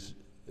it is,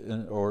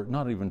 or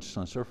not even just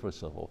on a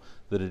surface level,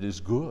 that it is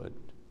good,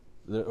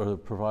 or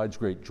provides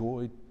great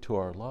joy to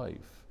our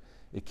life,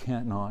 it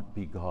cannot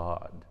be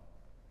God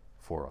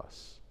for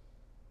us.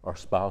 Our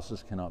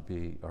spouses cannot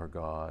be our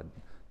God.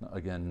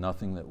 Again,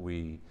 nothing that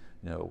we,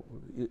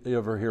 you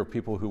ever hear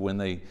people who, when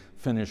they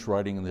finish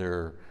writing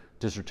their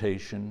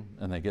dissertation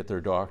and they get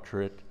their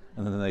doctorate,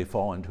 and then they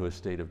fall into a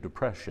state of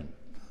depression.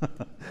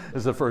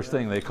 It's the first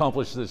thing. They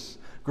accomplish this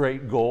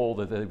great goal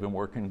that they've been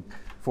working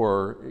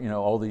for,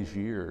 all these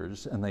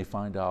years, and they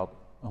find out,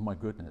 oh my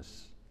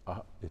goodness,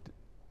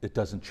 it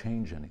doesn't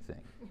change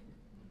anything.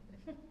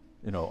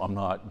 I'm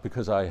not,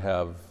 because I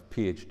have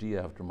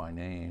PhD after my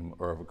name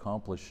or have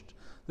accomplished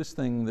this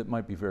thing that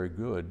might be very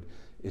good,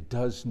 it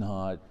does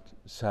not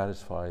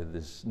satisfy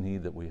this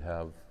need that we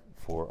have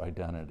for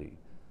identity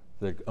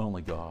that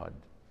only God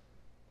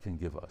can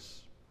give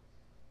us.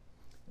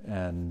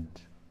 And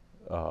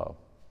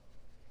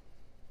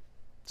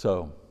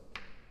so,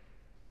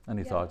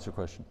 any thoughts or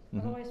questions?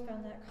 I've always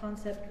found that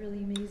concept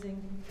really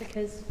amazing,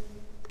 because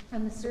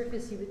on the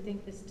surface you would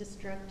think this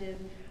destructive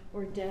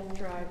or death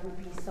drive would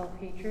be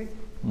self-hatred,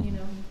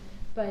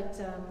 but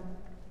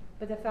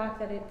the fact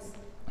that it's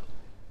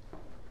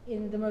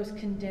in the most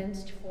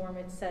condensed form,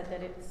 it's said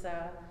that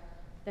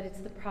it's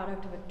the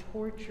product of a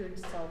tortured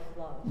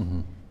self-love.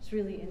 Mm-hmm. It's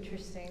really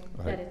interesting.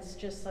 Right. That it's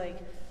just like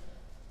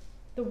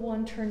the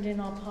one turned in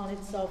upon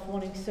itself,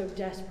 wanting so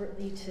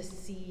desperately to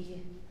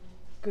see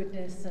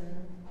goodness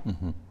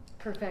and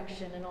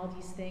perfection and all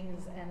these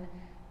things, and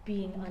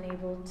being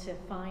unable to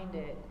find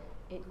it,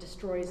 it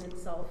destroys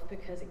itself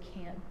because it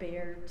can't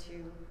bear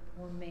to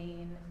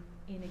remain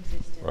in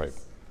existence Right.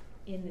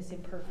 in this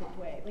imperfect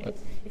way. Like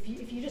it's, if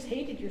you just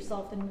hated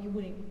yourself, then you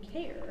wouldn't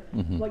care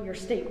what your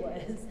state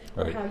was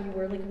or Right. how you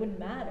were. Like it wouldn't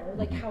matter.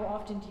 Like how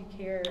often do you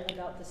care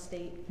about the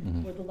state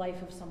or the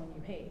life of someone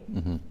you hate?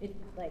 It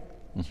like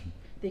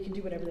they can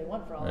do whatever they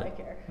want for all I Right.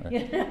 care. Right.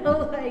 You know,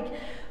 like.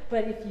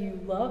 But if you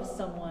love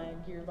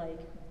someone, you're like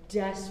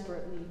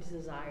desperately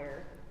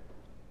desire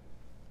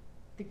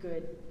the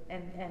good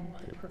and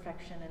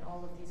perfection and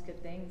all of these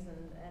good things,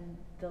 and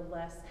the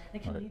less, and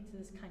it can Right. lead to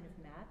this kind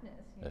of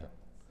madness. You Yeah. know?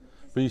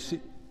 But you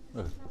see,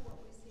 Isn't that what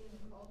we see in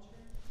the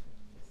culture?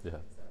 Yeah.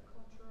 It's a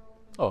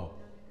cultural Oh. phenomenon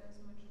that goes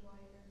much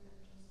wider than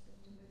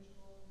just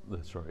individual.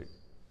 that's right.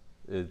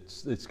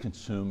 It's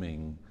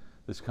consuming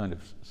this kind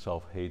of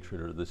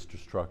self-hatred, or this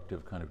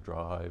destructive kind of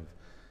drive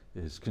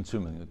is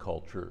consuming the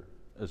culture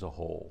as a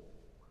whole.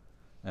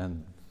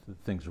 And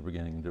things are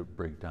beginning to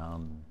break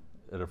down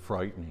at a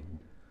frightening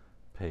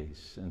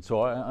pace. And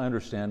so I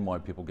understand why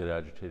people get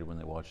agitated when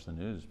they watch the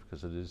news,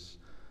 because it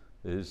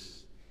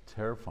is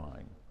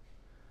terrifying.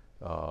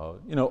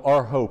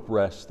 Our hope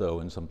rests, though,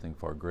 in something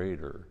far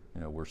greater.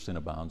 Where sin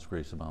abounds,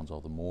 grace abounds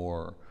all the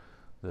more,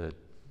 that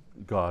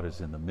God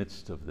is in the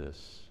midst of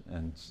this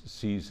and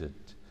sees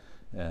it.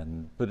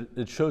 But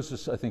it shows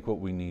us, I think, what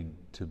we need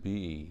to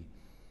be.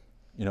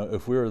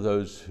 If we are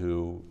those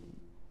who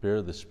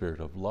bear the spirit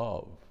of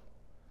love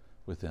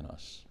within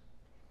us,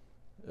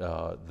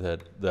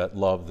 that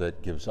love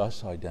that gives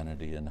us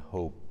identity and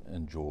hope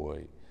and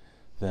joy,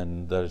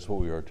 then that is what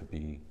we are to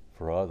be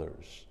for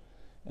others.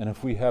 And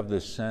if we have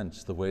this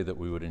sense, the way that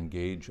we would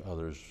engage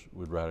others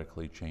would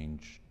radically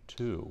change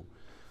too.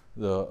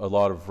 A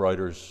lot of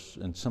writers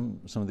and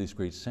some of these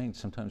great saints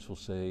sometimes will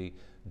say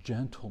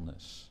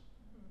gentleness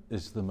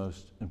is the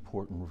most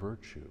important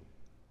virtue,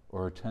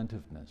 or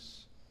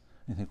attentiveness.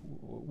 And you think,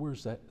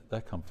 where's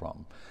that come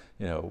from?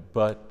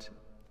 But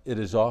it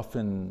is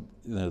often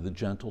the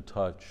gentle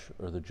touch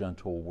or the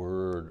gentle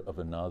word of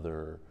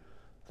another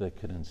that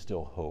can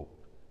instill hope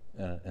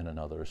in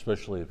another,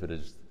 especially if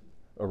it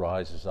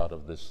arises out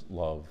of this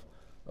love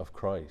of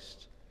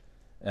Christ.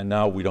 And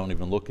now we don't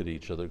even look at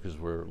each other because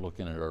we're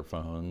looking at our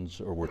phones,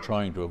 or we're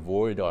trying to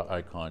avoid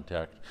eye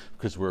contact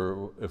because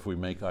if we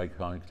make eye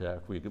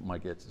contact, we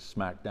might get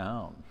smacked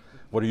down.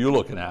 What are you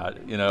looking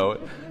at?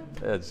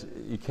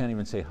 You can't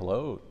even say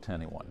hello to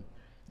anyone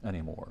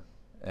anymore.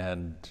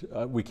 And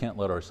we can't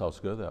let ourselves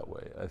go that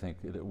way. I think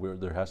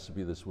there has to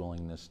be this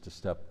willingness to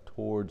step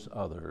towards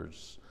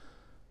others,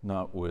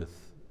 not with,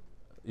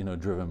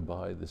 driven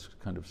by this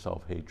kind of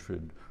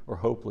self-hatred or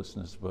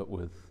hopelessness, but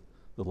with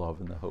the love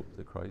and the hope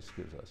that Christ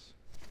gives us.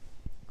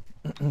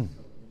 So in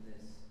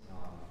this,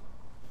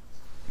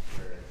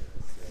 where it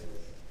says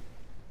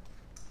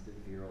the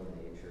virile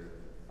nature,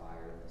 the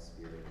fire of the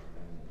spirit, the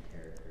feminine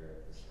character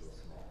of the still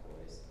small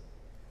voice,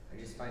 I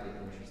just find it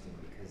interesting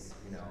because,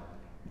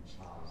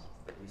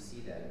 you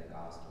see that in the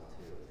gospel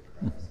too with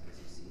Christ, because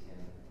you see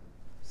him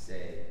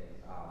say,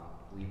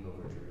 weep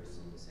over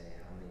Jerusalem, say,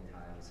 how many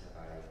times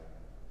have I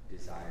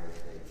desired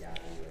to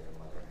gather you like a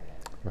mother hen?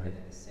 Right. And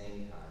at the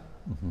same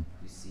time,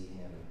 you see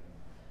him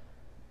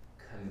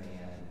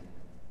command,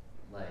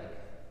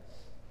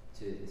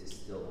 to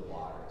still the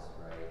waters,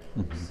 right?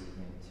 You see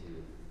him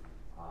to,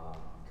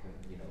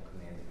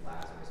 command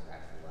Lazarus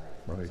back to life.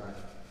 Right. It's not,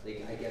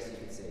 I guess you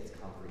could say it's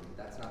comforting, but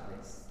that's not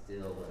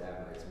still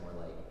whatever. It's more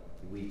like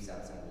he weeps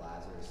outside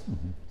Lazarus'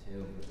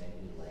 tomb, but then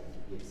he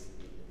gives,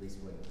 at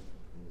least when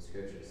in the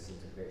scriptures, it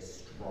seems a very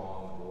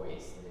strong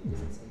voice. And it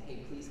isn't saying, hey,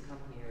 please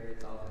come here.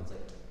 It's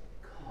like,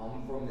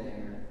 come from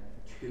there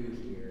to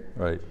here.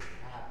 Right. It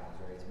happens,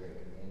 right? It's a very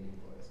commanding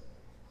voice.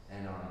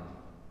 And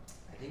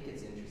I think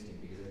it's interesting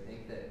because I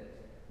think that,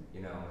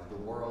 the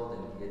world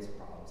and its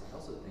problems, I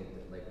also think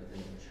that within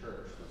the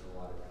church, there's a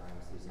lot of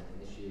times there's an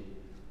issue.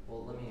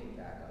 Well, let me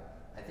back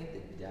up. I think the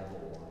devil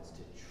wants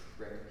to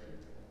trick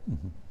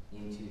people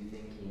into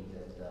thinking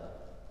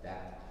that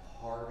that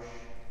harsh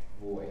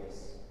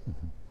voice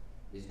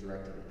is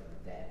directed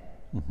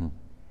at them,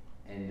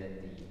 and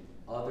that the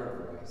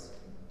other voice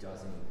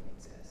doesn't even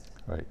exist.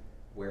 Right.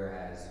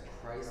 Whereas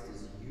Christ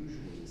is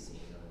usually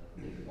seen,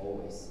 or maybe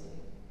always seen,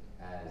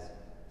 as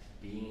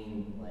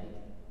being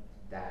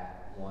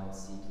that one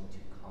seeking to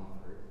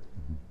comfort,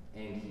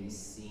 and he's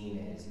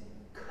seen as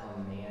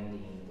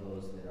commanding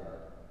those that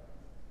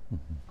are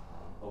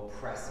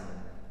oppressing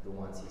the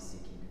ones he's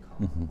seeking to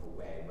comfort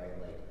away, right?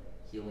 Like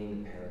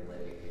healing the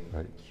paralytic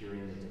and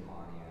curing the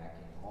demoniac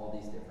and all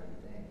these different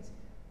things.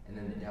 And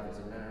then the devil's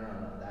like,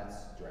 no, that's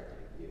directed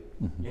at you.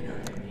 You know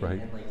what I mean?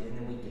 Right. And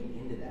then we get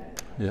into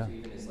that. Yeah. So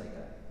even as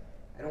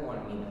I don't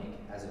want to mean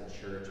as a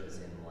church as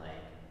in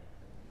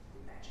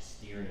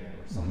magisterium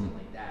or something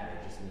like that.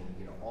 I just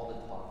mean, all the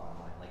talk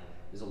online.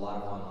 There's a lot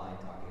of online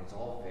talk, and it's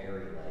all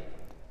very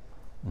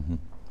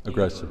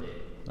aggressive.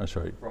 inverted. That's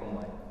right. From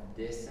what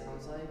this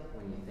sounds like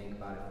when you think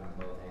about it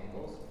from both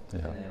angles,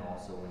 Yeah. and then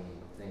also when you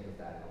think of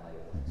that in the light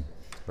of the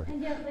scripture. Right.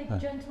 And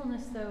yet,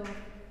 gentleness, though,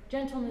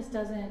 Gentleness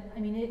doesn't,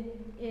 I mean,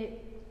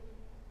 it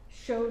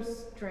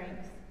shows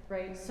strength,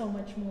 right? So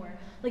much more.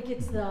 Like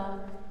it's the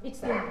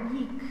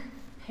weak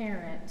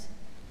parent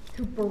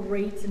who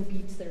berates and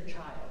beats their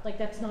child. Like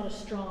that's not a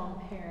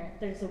strong parent.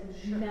 There's a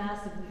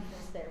massive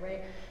weakness there,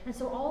 right? And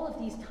so all of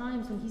these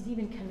times when he's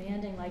even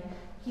commanding, like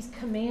he's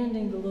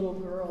commanding the little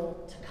girl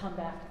to come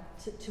back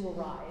to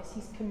arise.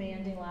 He's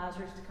commanding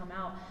Lazarus to come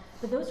out.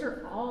 But those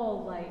are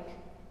all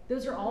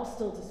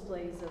still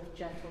displays of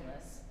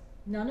gentleness.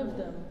 None of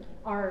them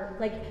are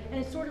like,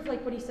 and it's sort of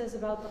like what he says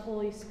about the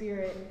Holy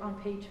Spirit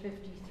on page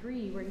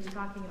 53, where he's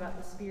talking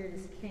about the Spirit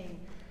as king.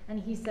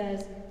 And he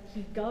says,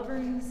 he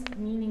governs,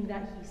 meaning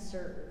that he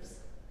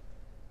serves.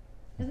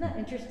 Isn't that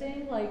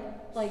interesting? Like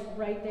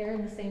right there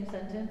in the same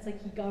sentence,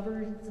 like he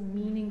governs,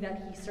 meaning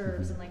that he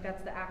serves, and like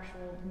that's the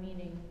actual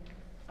meaning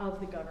of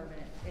the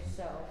government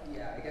itself.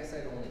 Yeah, I guess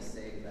I'd only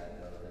say to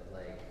that though, that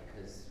like,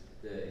 because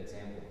the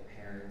example of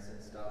parents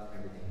and stuff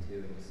and everything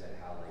too, and you said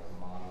how like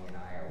mommy and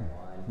I are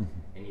one,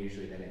 and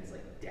usually then it's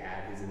like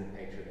dad who's in the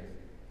picture,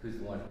 who's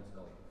the one who's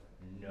going,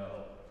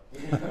 no.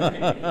 You know what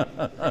I mean?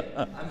 Like,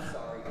 I'm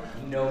sorry,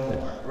 no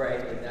more, right?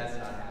 Like that's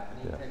not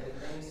happening type of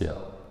thing.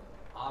 So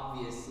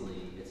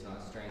obviously it's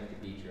not strength to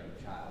beat your own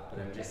child,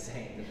 but I'm just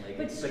saying that like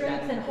But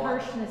strength and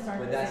harshness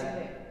aren't the same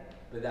thing.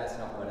 But that's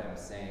not what I'm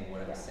saying.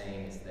 What I'm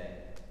saying is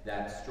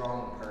that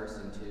strong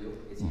person too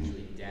is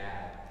usually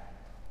dad.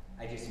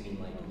 I just mean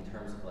like in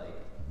terms of like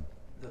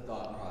the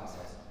thought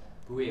process.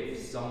 But if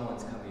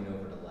someone's coming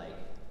over to like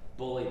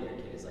bully their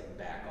kid, is like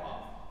back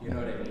off. You know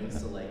what I mean?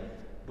 So like,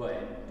 so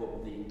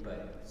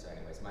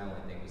anyways, my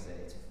only thing was that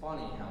it's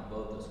funny how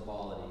both those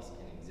qualities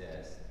can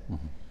exist.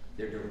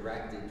 They're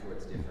directed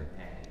towards different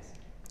ends.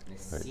 And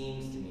it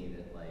seems to me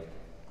that like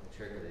the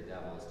trick of the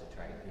devil is to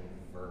try to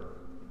invert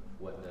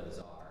what those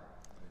are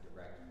and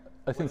direct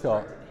what's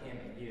directed to him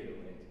and you.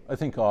 I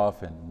think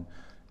often,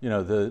 you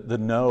know, the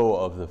no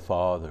of the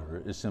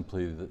father is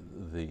simply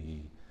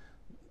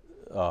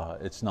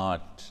it's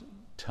not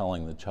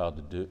telling the child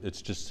to do,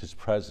 it's just his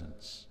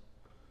presence.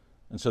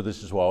 And so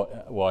this is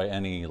why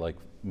any like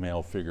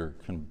male figure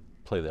can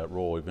play that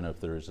role, even if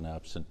there is an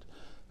absent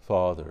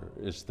father,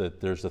 is that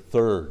there's a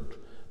third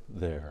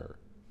there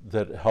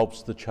that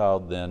helps the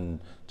child then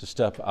to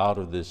step out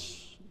of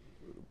this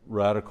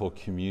radical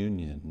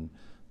communion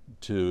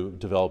to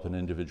develop an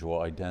individual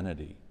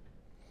identity.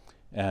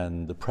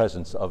 And the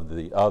presence of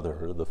the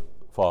other, the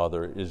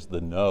father, is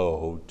the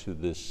no to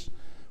this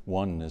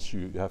oneness.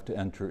 You have to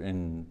enter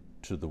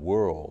into the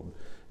world.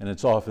 And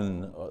it's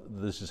often,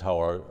 this is how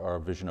our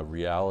vision of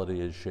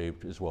reality is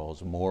shaped as well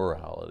as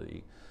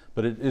morality.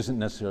 But it isn't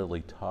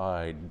necessarily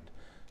tied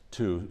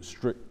to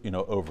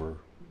over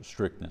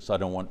strictness. I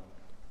don't want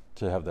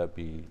to have that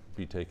be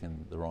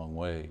taken the wrong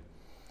way.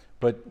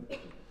 But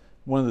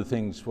one of the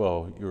things,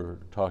 you're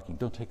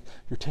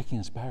taking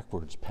us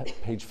backwards,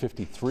 page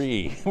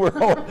 53. We're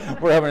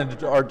having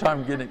a hard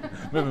time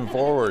moving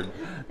forward.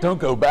 Don't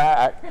go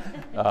back.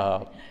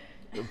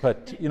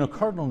 But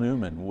Cardinal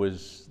Newman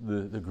was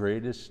the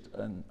greatest,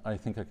 and I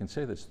think I can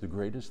say this, the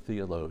greatest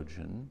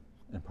theologian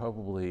and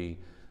probably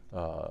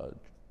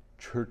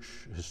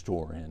church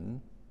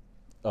historian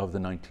of the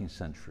 19th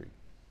century.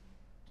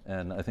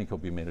 And I think he'll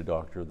be made a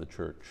doctor of the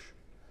church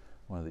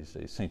one of these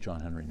days. St. John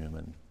Henry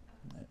Newman,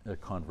 a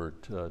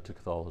convert to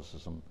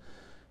Catholicism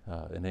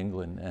in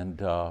England,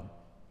 and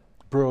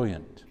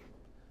brilliant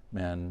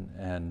man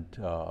and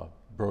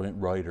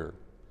brilliant writer.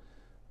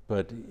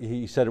 But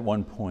he said at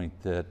one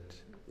point that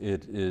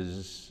it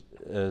is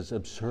as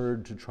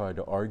absurd to try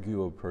to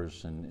argue a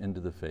person into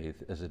the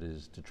faith as it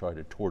is to try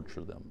to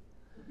torture them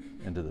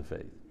into the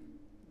faith.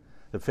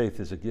 The faith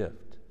is a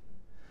gift.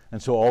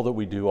 And so all that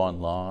we do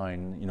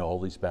online, all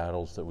these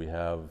battles that we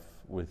have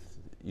with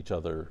each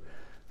other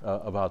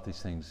about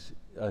these things,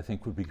 I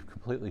think would be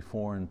completely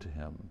foreign to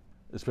him,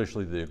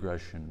 especially the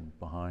aggression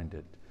behind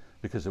it,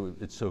 because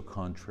it's so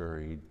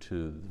contrary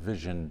to the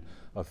vision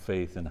of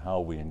faith and how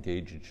we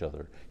engage each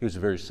other. He was a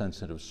very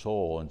sensitive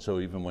soul, and so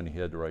even when he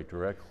had to write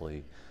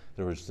directly,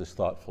 there was this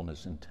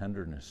thoughtfulness and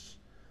tenderness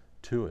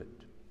to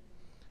it.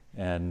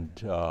 And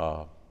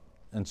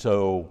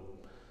so,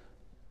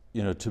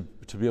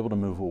 to be able to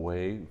move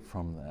away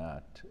from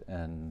that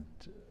and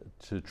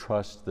to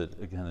trust that,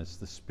 again, it's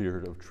the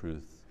Spirit of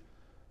truth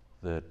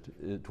that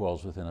it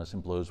dwells within us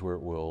and blows where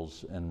it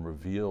wills and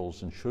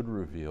reveals and should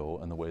reveal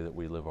in the way that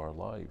we live our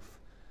life.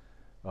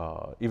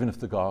 Even if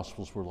the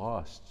Gospels were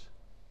lost,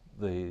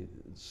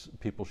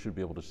 people should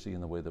be able to see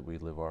in the way that we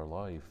live our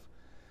life,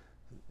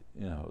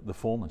 the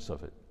fullness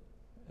of it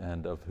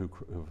and of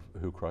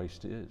who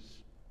Christ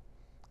is.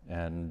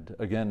 And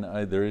again,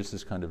 there is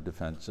this kind of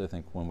defense, I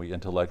think, when we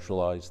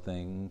intellectualize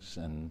things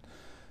and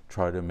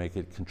try to make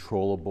it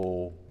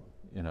controllable,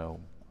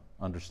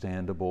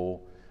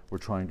 understandable. We're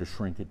trying to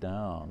shrink it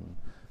down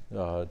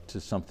to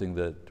something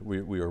that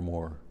we are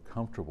more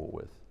comfortable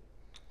with.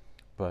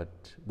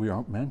 But we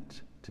aren't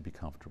meant to be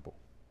comfortable.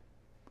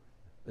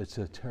 It's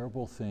a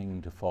terrible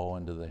thing to fall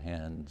into the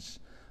hands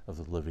of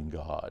the living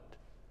God.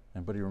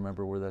 Anybody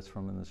remember where that's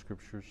from in the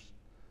scriptures?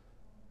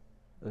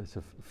 It's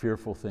a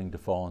fearful thing to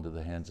fall into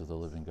the hands of the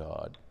living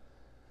God.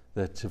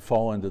 That to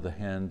fall into the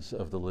hands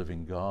of the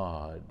living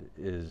God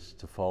is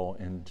to fall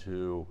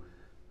into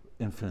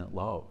infinite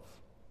love.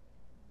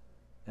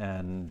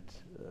 And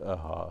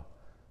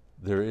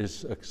there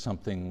is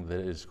something that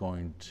is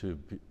going to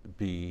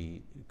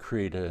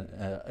create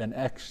an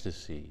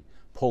ecstasy,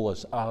 pull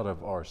us out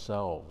of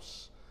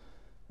ourselves.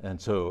 And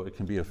so it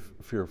can be a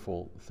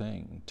fearful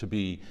thing to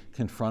be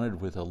confronted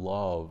with a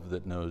love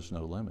that knows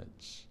no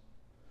limits.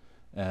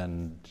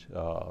 And,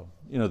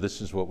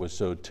 this is what was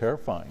so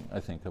terrifying, I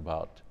think,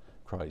 about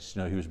Christ.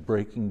 He was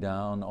breaking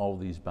down all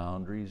these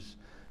boundaries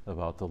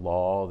about the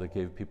law that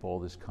gave people all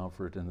this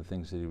comfort in the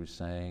things that he was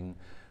saying.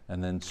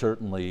 And then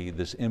certainly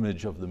this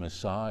image of the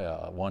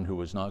Messiah, one who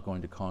was not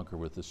going to conquer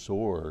with the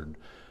sword,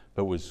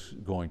 but was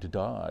going to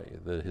die,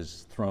 that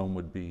his throne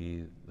would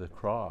be the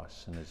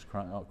cross and his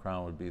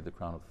crown would be the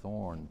crown of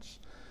thorns.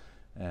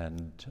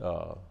 And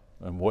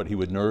what he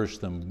would nourish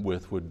them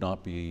with would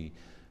not be,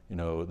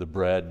 the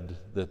bread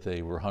that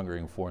they were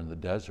hungering for in the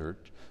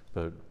desert,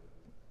 but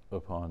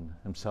upon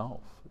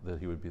himself, that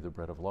he would be the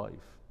bread of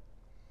life.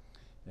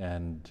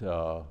 And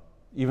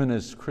even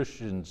as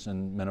Christians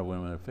and men and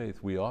women of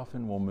faith, we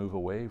often will move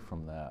away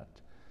from that,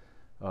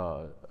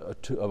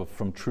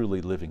 from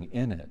truly living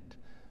in it,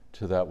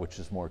 to that which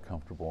is more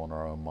comfortable in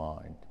our own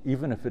mind,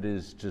 even if it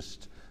is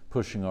just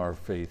pushing our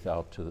faith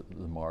out to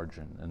the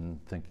margin and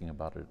thinking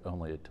about it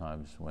only at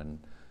times when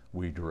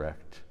we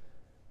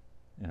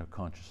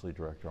consciously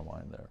direct our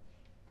mind there.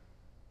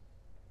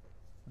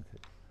 Okay,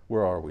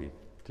 where are we?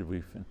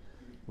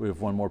 We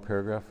have one more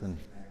paragraph in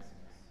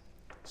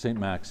St.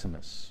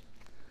 Maximus.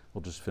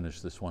 We'll just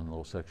finish this one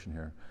little section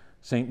here.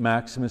 St.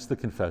 Maximus the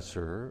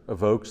Confessor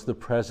evokes the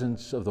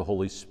presence of the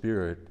Holy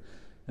Spirit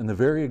in the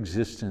very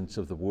existence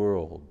of the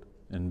world,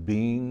 in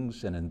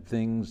beings and in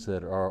things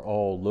that are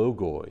all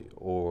logoi,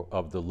 or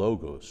of the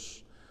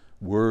logos,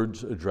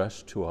 words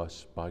addressed to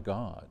us by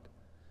God.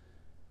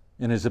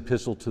 In his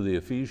epistle to the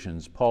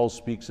Ephesians, Paul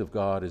speaks of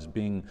God as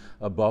being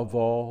above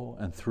all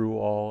and through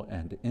all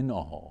and in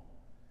all.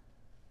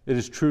 It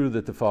is true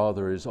that the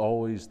Father is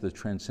always the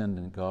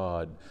transcendent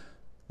God,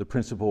 the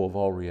principle of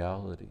all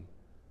reality.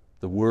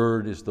 The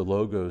Word is the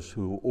Logos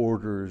who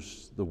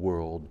orders the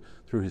world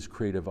through his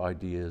creative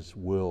ideas'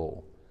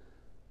 will.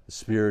 The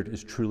Spirit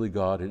is truly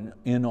God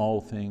in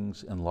all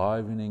things,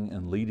 enlivening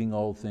and leading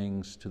all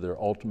things to their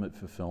ultimate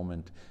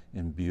fulfillment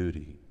in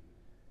beauty.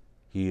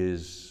 He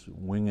is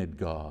winged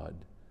God,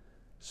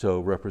 so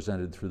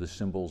represented through the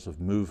symbols of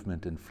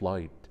movement and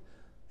flight,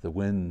 the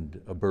wind,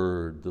 a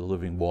bird, the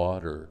living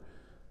water,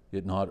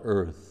 yet not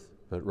earth,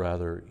 but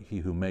rather he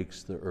who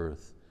makes the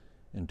earth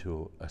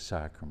into a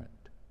sacrament.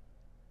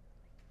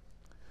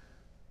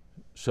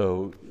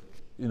 So,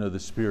 the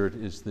Spirit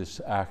is this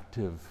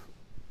active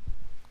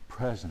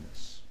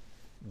presence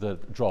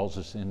that draws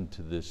us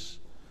into this,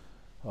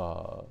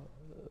 what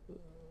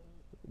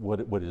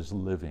is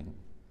living,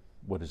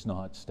 what is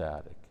not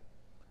static,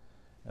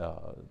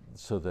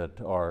 so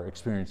that our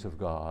experience of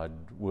God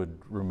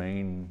would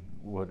remain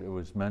what it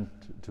was meant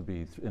to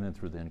be in and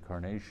through the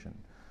Incarnation,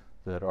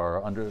 that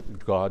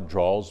God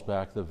draws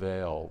back the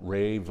veil,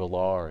 re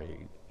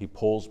velare, he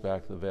pulls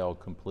back the veil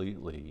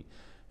completely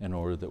in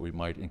order that we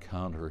might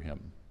encounter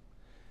him.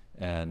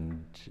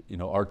 And,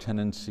 our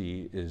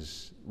tendency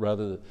is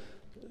rather,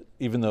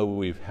 even though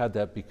we've had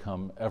that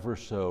become ever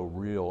so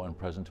real and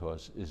present to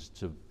us, is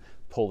to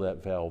pull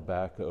that veil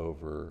back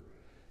over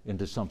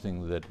into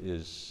something that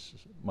is,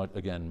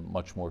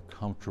 much more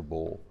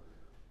comfortable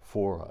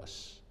for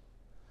us,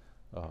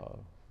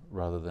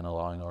 rather than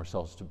allowing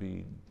ourselves to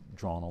be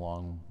drawn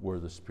along where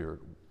the Spirit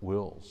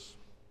wills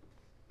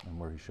and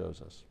where he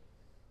shows us.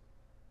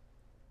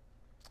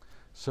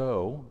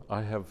 So,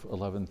 I have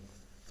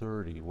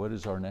 11:30. What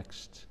is our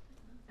next?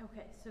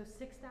 Okay, so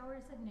 6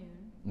 hours at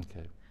noon.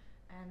 Okay.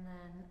 And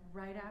then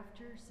right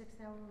after 6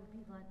 hour would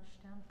be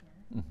lunch down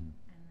here. Mm-hmm.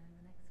 And then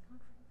the next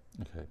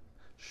conference. Okay.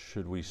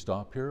 Should we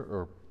stop here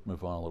or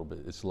move on a little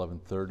bit? It's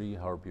 11:30.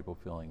 How are people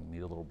feeling?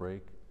 Need a little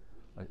break?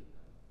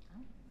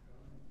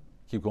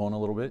 Keep going a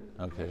little bit?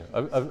 Okay.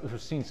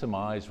 I've seen some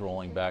eyes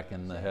rolling back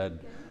in the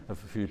head a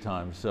few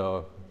times,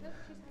 so.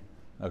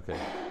 Okay.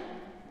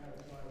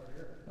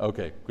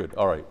 Okay, good.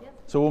 All right.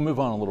 So we'll move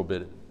on a little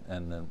bit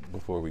and then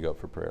before we go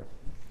for prayer.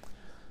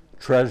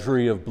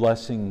 Treasury of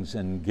blessings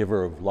and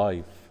giver of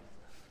life.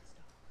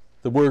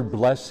 The word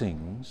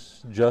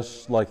blessings,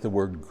 just like the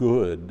word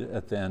good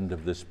at the end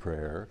of this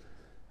prayer,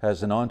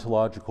 has an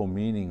ontological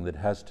meaning that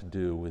has to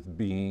do with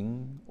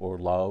being or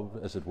love,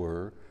 as it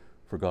were,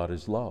 for God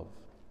is love,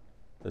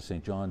 as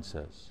St. John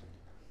says.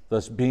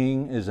 Thus,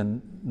 being is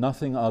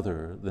nothing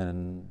other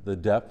than the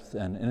depth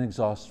and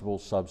inexhaustible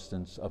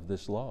substance of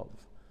this love.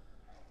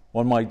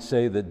 One might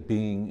say that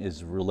being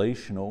is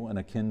relational and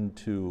akin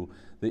to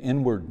the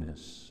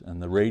inwardness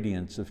and the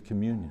radiance of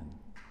communion.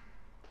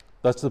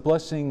 Thus, the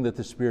blessing that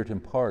the Spirit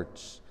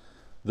imparts,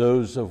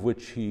 those of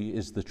which he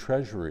is the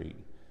treasury,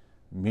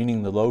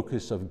 meaning the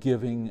locus of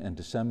giving and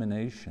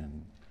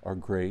dissemination, are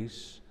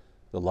grace,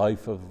 the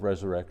life of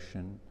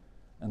resurrection,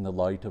 and the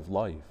light of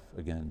life,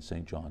 again,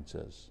 St. John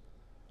says.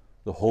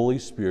 The Holy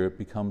Spirit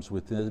becomes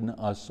within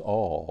us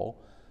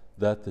all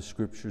that the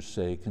scriptures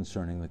say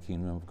concerning the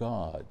kingdom of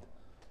God.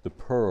 The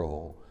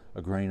pearl,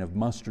 a grain of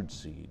mustard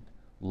seed,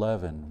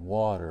 leaven,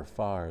 water,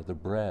 fire, the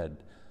bread,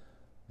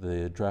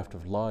 the draught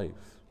of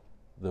life,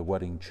 the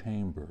wedding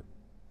chamber.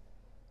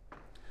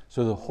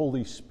 So the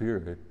Holy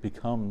Spirit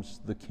becomes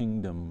the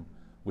kingdom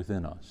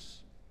within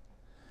us.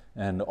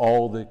 And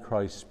all that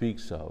Christ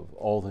speaks of,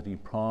 all that he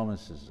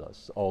promises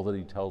us, all that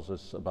he tells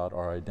us about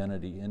our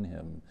identity in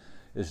him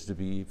is to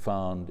be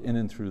found in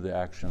and through the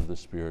action of the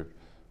Spirit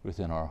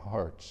within our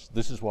hearts.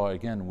 This is why,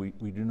 again,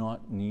 we do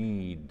not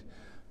need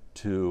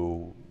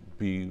to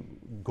be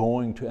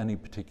going to any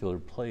particular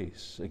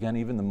place. Again,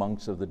 even the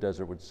monks of the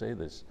desert would say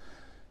this.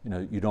 You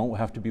know, you don't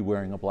have to be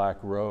wearing a black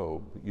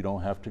robe. You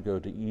don't have to go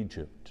to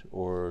Egypt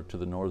or to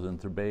the northern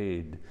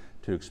Thebaid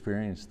to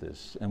experience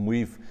this. And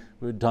we've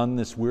done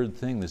this weird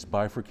thing, this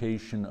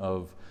bifurcation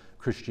of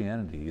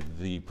Christianity,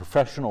 the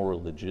professional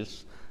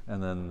religious,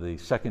 and then the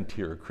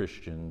second-tier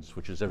Christians,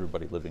 which is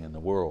everybody living in the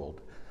world.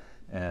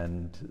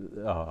 And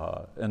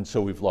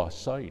so we've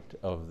lost sight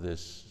of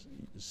this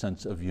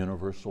sense of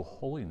universal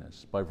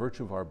holiness. By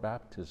virtue of our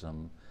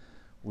baptism,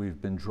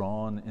 we've been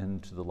drawn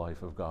into the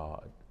life of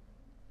God.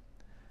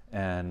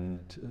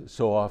 And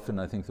so often,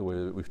 I think the way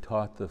that we've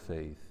taught the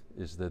faith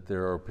is that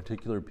there are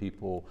particular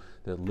people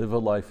that live a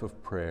life of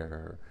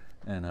prayer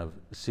and of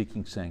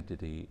seeking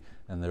sanctity,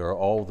 and there are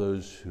all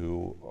those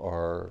who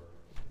are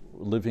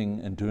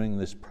living and doing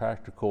this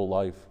practical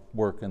life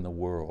work in the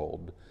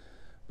world,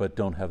 but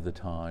don't have the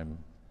time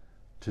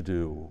to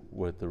do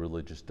what the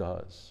religious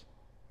does.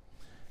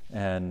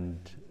 And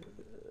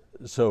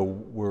so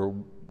we're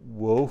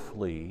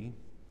woefully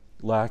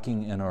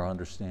lacking in our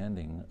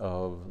understanding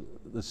of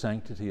the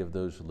sanctity of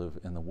those who live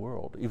in the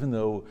world, even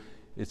though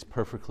it's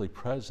perfectly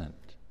present,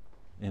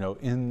 you know,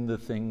 in the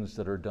things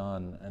that are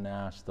done and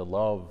asked, the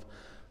love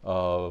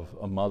of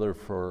a mother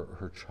for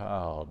her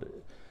child.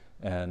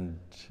 And,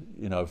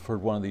 you know, I've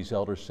heard one of these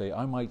elders say,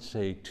 I might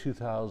say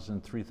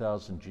 2,000,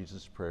 3,000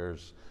 Jesus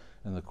prayers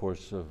in the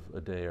course of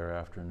a day or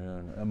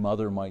afternoon. A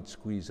mother might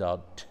squeeze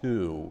out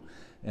 2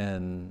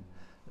 in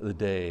the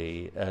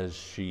day as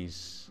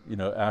she's, you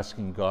know,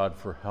 asking God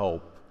for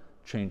help,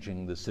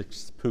 changing the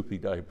 6th poopy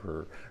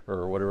diaper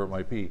or whatever it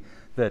might be,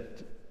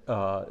 that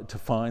to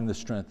find the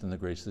strength and the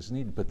grace that's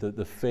needed. But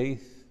the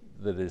faith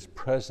that is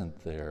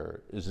present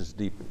there is as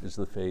deep as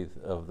the faith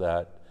of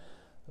that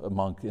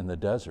monk in the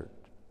desert,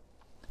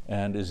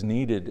 and is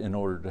needed in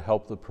order to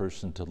help the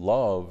person to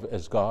love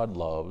as God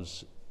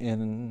loves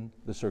in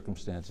the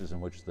circumstances in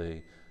which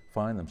they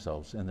find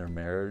themselves, in their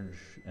marriage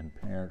and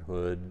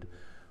parenthood,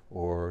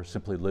 or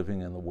simply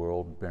living in the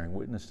world bearing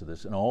witness to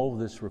this. And all of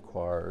this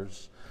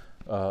requires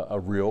a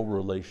real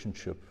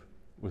relationship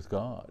with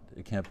God.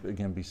 It can't,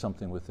 again, be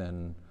something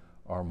within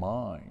our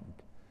mind.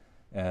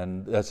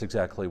 And that's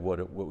exactly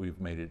what we've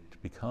made it to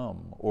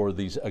become. Or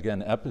these,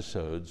 again,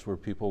 episodes where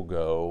people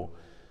go,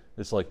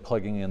 it's like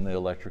plugging in the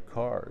electric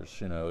cars.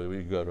 You know,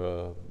 we go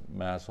to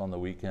Mass on the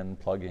weekend,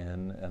 plug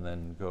in, and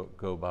then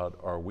go about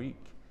our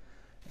week.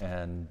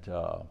 And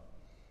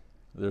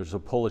there's a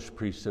Polish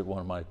priest at one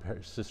of my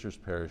sister's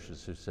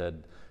parishes who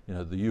said, you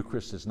know, the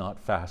Eucharist is not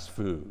fast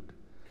food.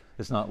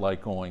 It's not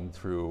like going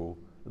through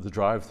the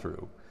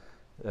drive-through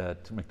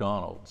at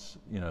McDonald's.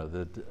 You know,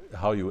 that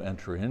how you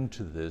enter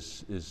into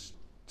this is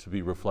to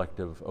be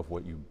reflective of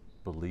what you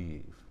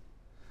believe.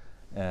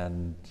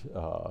 And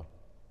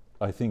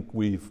I think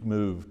we've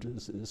moved,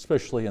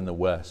 especially in the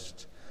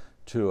West,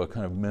 to a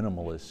kind of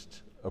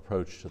minimalist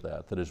approach to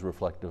that is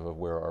reflective of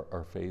where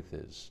our faith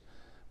is.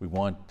 We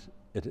want,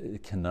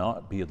 it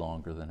cannot be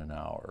longer than an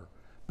hour.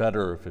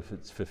 Better if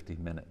it's 50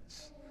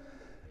 minutes.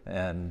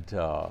 And,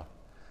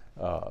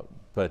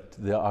 but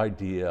the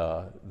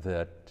idea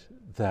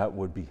that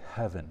would be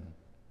heaven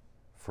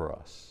for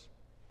us,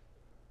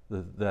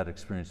 that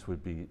experience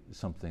would be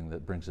something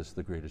that brings us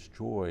the greatest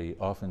joy,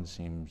 often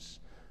seems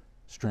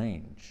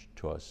strange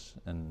to us.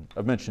 And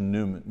I've mentioned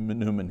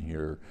Newman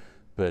here,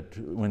 but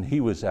when he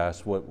was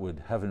asked what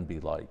would heaven be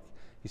like,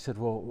 he said,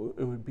 well,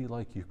 it would be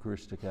like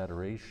Eucharistic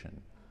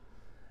adoration.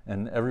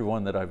 And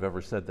everyone that I've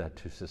ever said that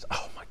to says,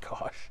 oh my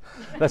gosh,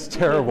 that's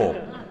terrible.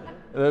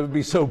 That would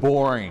be so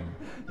boring,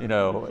 you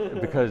know,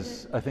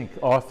 because I think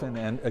often,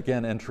 and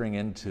again, entering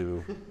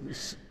into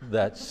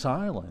that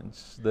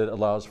silence that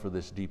allows for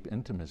this deep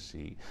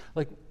intimacy.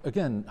 Like,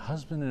 again,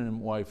 husband and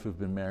wife who've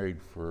been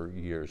married for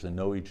years and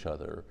know each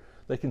other,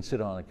 they can sit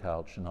on a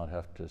couch and not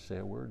have to say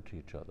a word to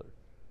each other.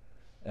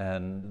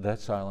 And that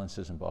silence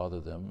doesn't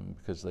bother them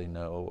because they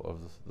know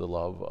of the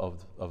love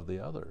of the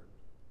other.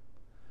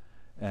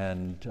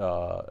 And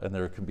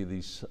there can be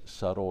these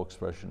subtle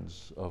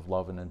expressions of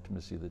love and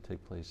intimacy that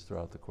take place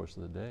throughout the course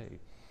of the day.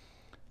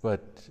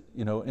 But,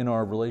 you know, in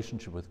our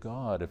relationship with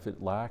God, if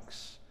it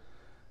lacks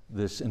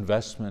this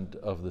investment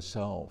of the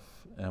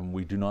self, and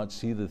we do not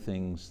see the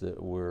things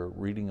that we're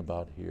reading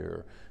about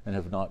here and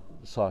have not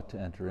sought to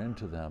enter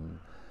into them,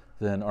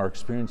 then our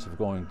experience of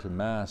going to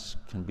Mass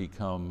can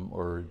become,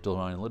 or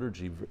Divine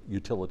Liturgy,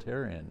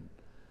 utilitarian.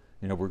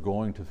 We're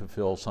going to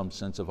fulfill some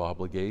sense of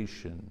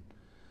obligation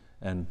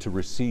and to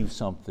receive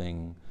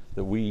something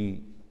that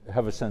we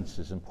have a sense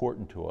is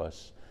important to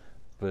us,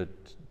 but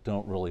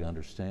don't really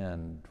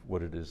understand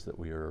what it is that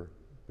we are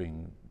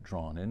being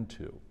drawn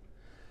into.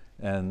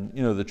 And,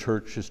 the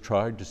church has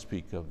tried to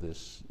speak of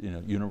this,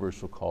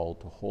 universal call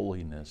to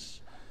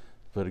holiness,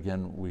 but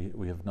again,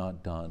 we have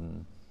not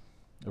done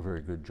a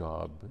very good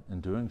job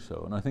in doing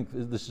so. And I think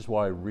this is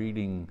why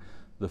reading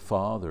the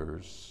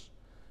Fathers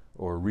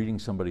or reading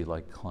somebody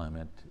like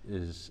Clement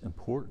is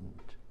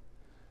important.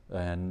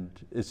 And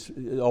it's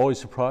always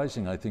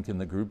surprising, I think, in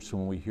the groups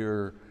when we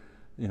hear,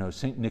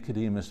 St.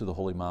 Nicodemus of the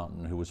Holy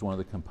Mountain, who was one of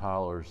the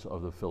compilers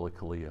of the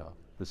Philokalia,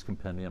 this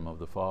compendium of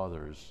the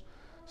Fathers,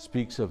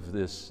 speaks of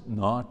this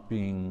not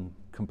being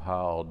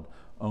compiled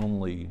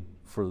only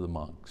for the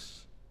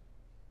monks.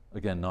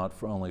 Again, not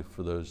only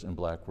for those in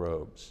black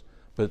robes,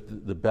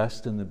 but the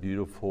best and the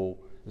beautiful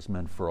is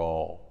meant for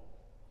all.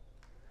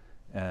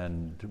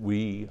 And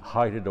we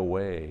hide it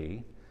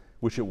away,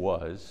 which it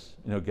was,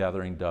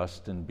 gathering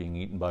dust and being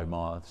eaten by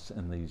moths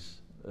in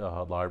these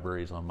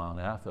libraries on Mount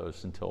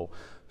Athos until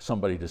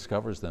somebody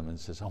discovers them and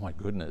says, oh my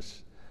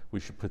goodness, we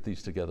should put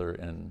these together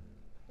and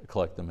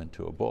collect them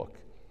into a book.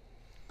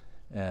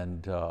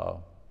 And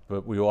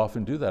but we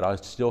often do that. I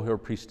still hear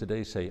priests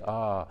today say,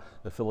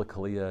 the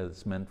Philokalia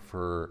is meant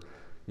for,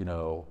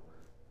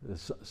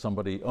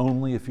 somebody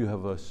only if you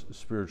have a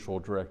spiritual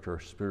director or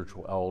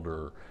spiritual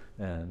elder,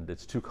 and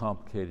it's too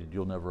complicated,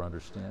 you'll never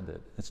understand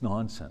it. It's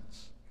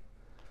nonsense.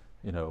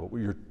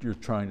 You're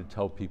trying to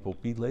tell people,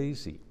 be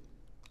lazy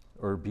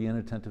or be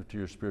inattentive to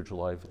your spiritual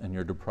life, and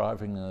you're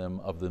depriving them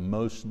of the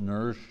most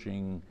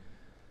nourishing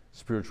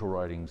spiritual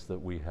writings that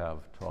we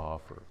have to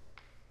offer.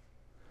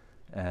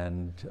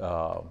 And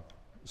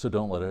so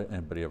don't let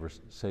anybody ever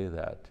say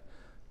that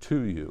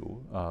to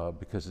you,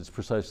 because it's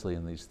precisely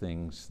in these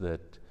things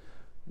that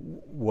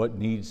what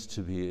needs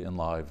to be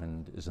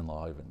enlivened is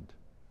enlivened.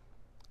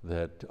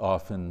 That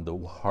often the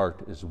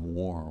heart is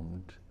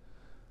warmed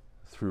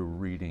through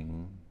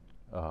reading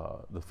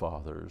the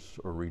Fathers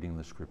or reading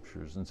the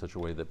Scriptures in such a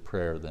way that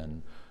prayer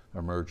then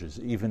emerges.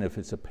 Even if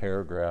it's a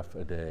paragraph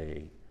a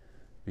day,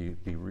 be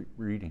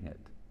reading it.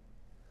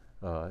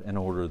 In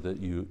order that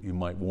you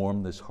might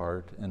warm this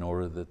heart, in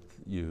order that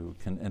you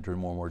can enter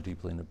more and more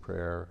deeply into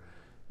prayer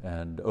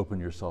and open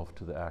yourself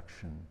to the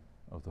action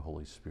of the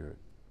Holy Spirit.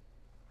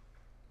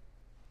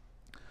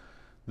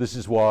 This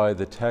is why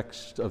the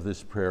text of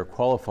this prayer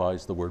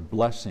qualifies the word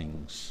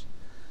blessings,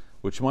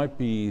 which might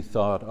be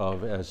thought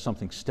of as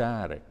something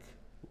static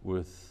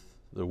with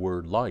the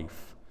word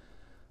life.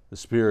 The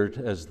Spirit,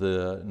 as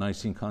the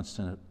Nicene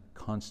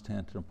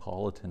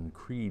Constantinopolitan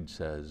Creed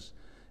says,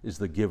 is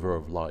the giver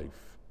of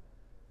life.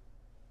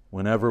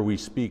 Whenever we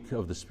speak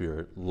of the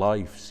Spirit,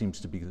 life seems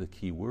to be the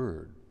key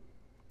word.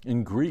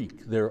 In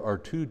Greek, there are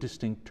two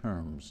distinct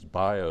terms,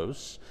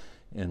 bios,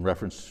 in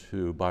reference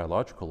to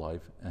biological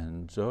life,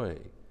 and zoe,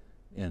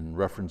 in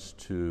reference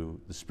to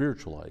the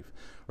spiritual life,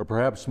 or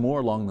perhaps more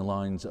along the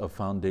lines of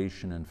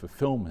foundation and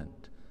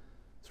fulfillment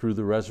through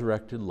the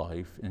resurrected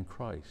life in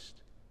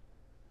Christ.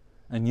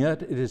 And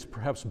yet, it is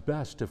perhaps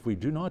best if we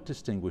do not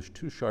distinguish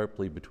too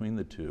sharply between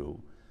the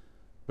two,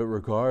 but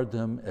regard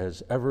them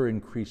as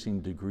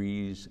ever-increasing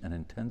degrees and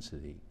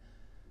intensity.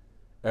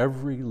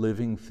 Every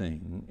living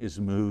thing is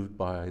moved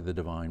by the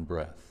divine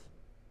breath.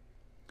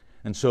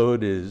 And so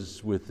it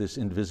is with this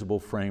invisible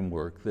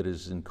framework that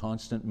is in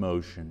constant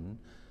motion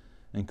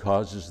and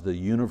causes the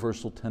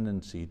universal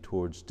tendency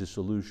towards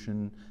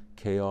dissolution,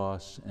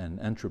 chaos, and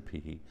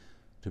entropy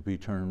to be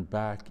turned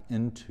back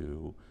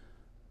into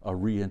a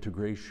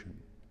reintegration,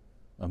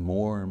 a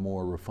more and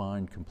more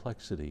refined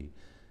complexity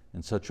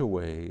in such a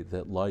way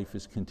that life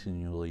is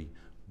continually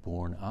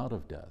born out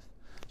of death.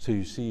 So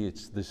you see,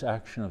 it's this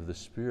action of the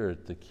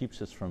Spirit that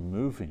keeps us from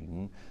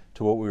moving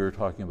to what we were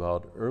talking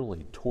about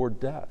early, toward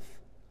death,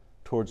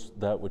 towards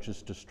that which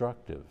is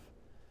destructive.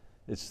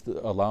 It's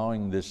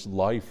allowing this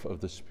life of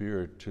the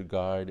Spirit to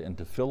guide and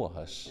to fill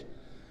us,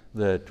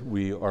 that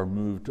we are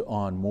moved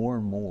on more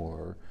and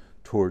more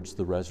towards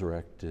the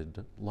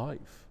resurrected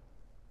life.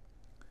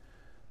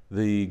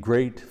 The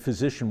great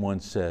physician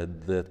once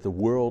said that the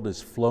world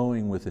is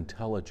flowing with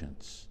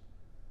intelligence.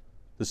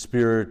 The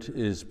Spirit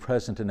is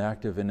present and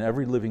active in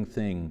every living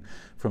thing,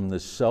 from the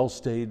cell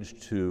stage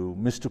to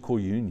mystical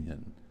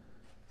union,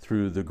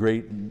 through the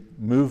great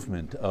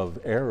movement of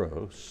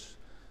eros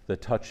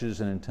that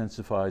touches and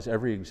intensifies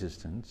every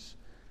existence,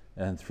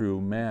 and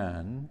through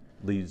man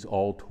leads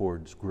all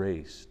towards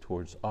grace,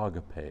 towards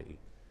agape,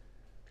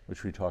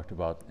 which we talked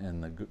about in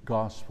the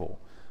gospel,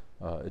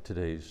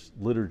 today's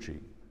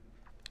liturgy.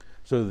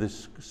 So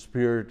this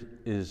Spirit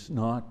is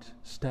not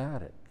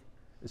static,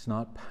 it's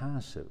not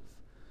passive,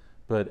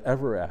 but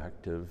ever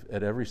active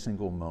at every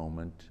single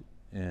moment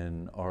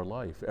in our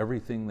life.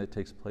 Everything that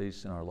takes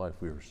place in our life,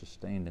 we are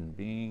sustained in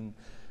being.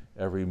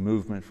 Every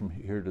movement from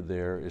here to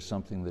there is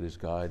something that is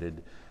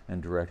guided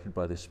and directed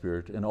by the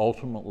Spirit. And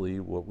ultimately,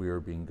 what we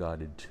are being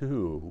guided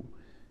to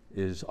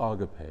is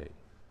agape,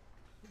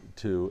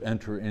 to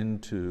enter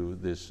into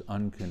this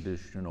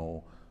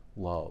unconditional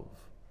love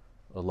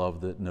a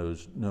love that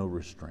knows no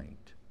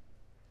restraint.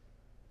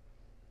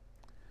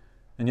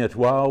 And yet,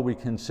 while we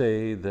can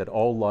say that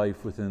all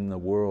life within the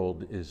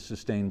world is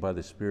sustained by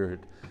the Spirit,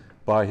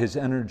 by his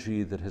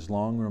energy that has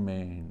long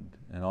remained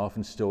and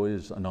often still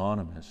is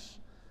anonymous,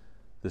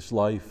 this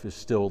life is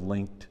still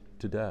linked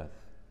to death.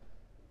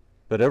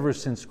 But ever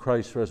since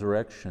Christ's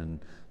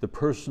resurrection, the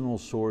personal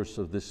source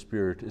of this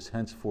Spirit is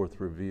henceforth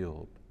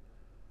revealed,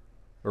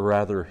 or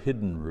rather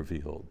hidden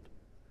revealed,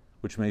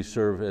 which may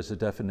serve as a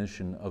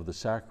definition of the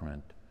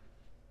sacrament,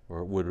 or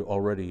it would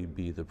already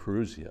be the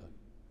parousia.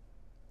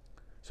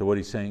 So what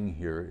he's saying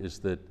here is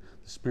that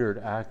the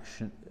Spirit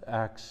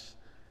acts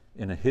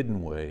in a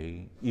hidden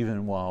way,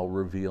 even while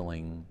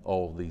revealing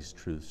all of these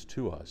truths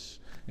to us.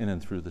 In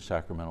and through the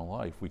sacramental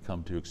life, we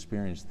come to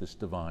experience this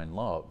divine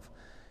love.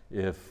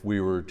 If we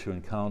were to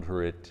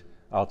encounter it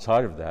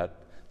outside of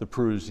that, the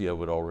parousia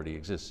would already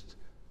exist.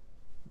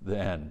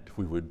 Then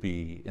we would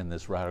be in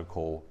this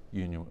radical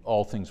union.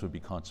 All things would be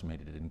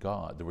consummated in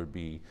God. There would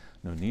be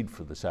no need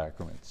for the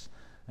sacraments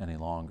any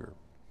longer.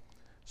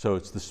 So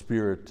it's the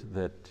Spirit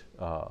that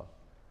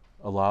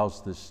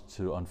allows this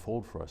to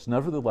unfold for us.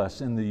 Nevertheless,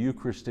 in the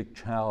Eucharistic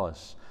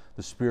chalice,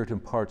 the Spirit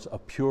imparts a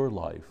pure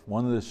life,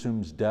 one that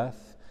assumes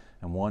death,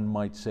 and one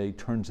might say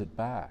turns it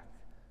back.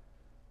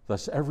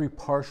 Thus, every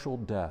partial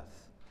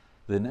death,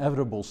 the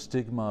inevitable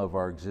stigma of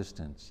our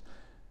existence,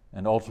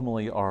 and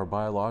ultimately our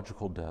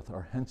biological death,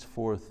 are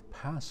henceforth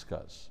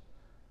paschas,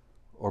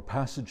 or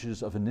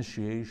passages of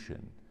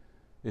initiation.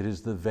 It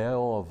is the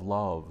veil of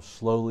love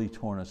slowly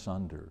torn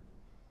asunder.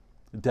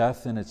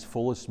 Death in its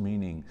fullest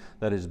meaning,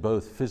 that is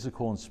both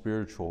physical and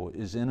spiritual,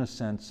 is in a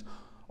sense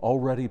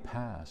already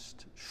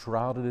past,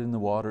 shrouded in the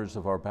waters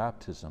of our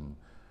baptism,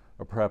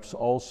 or perhaps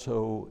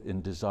also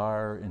in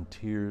desire, in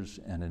tears,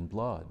 and in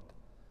blood.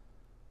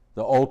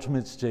 The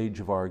ultimate stage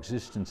of our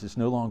existence is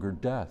no longer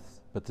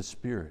death, but the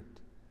Spirit.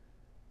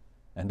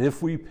 And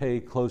if we pay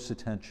close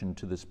attention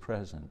to this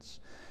presence,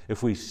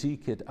 if we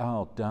seek it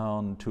out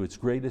down to its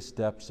greatest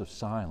depths of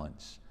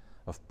silence,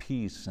 of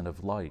peace, and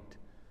of light,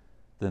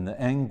 then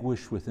the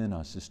anguish within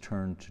us is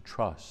turned to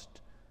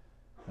trust,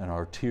 and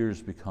our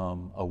tears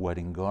become a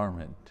wedding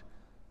garment,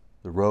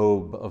 the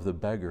robe of the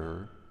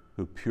beggar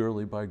who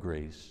purely by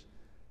grace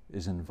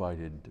is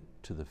invited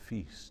to the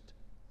feast.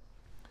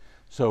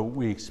 So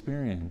we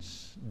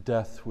experience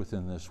death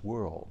within this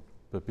world,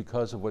 but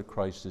because of what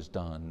Christ has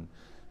done,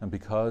 and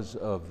because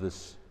of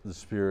this, the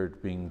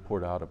Spirit being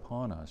poured out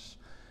upon us,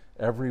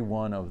 every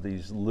one of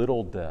these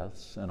little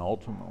deaths, and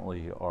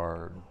ultimately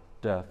our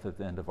death at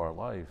the end of our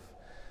life,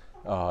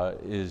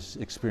 is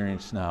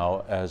experienced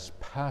now as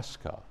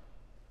Pascha,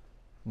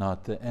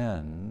 not the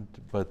end,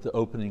 but the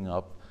opening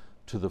up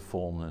to the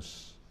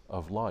fullness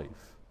of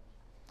life.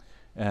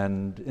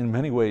 And in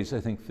many ways,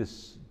 I think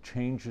this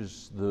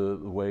changes the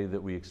way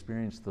that we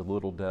experience the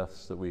little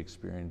deaths that we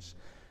experience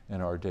in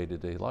our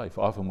day-to-day life.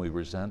 Often we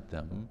resent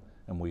them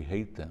and we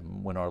hate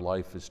them when our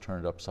life is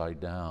turned upside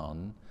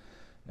down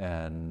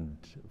and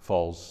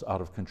falls out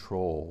of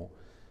control.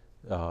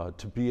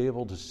 To be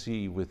able to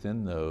see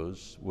within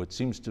those what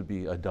seems to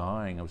be a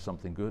dying of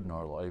something good in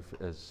our life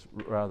as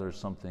rather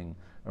something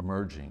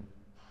emerging.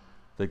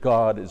 That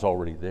God is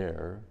already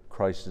there,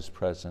 Christ is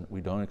present,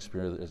 we don't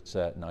experience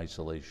that in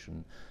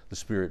isolation, the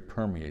Spirit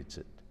permeates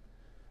it.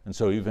 And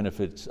so even if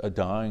it's a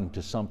dying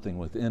to something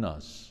within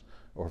us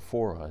or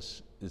for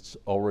us, it's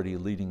already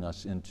leading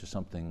us into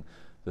something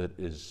that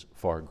is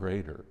far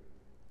greater.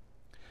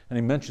 And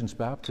he mentions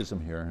baptism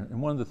here,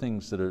 and one of the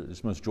things that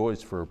is most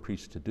joyous for a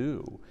priest to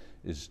do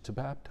is to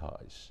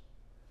baptize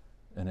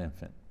an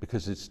infant,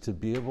 because it's to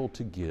be able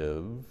to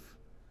give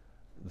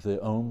the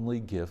only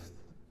gift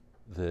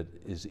that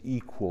is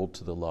equal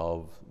to the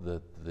love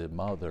that the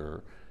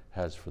mother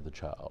has for the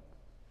child.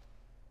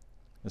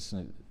 It's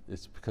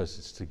because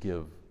it's to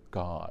give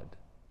God.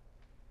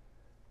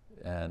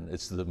 And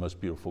it's the most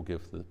beautiful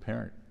gift that the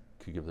parent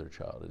could give their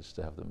child, is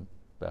to have them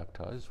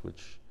baptized,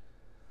 which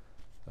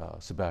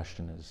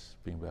Sebastian is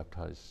being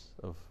baptized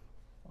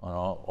on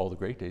all the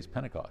great days,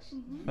 Pentecost.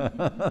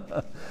 Mm-hmm.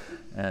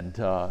 And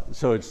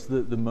so it's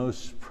the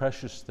most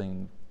precious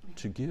thing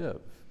to give.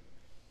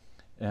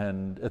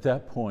 And at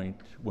that point,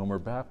 when we're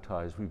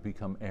baptized, we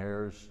become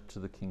heirs to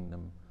the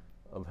kingdom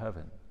of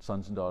heaven,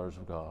 sons and daughters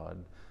of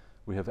God.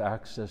 We have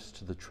access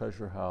to the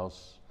treasure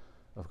house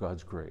of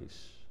God's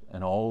grace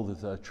and all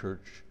that the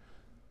church,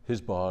 his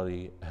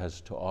body,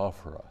 has to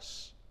offer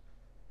us.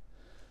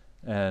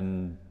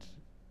 And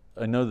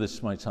I know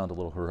this might sound a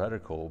little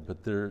heretical,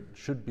 but there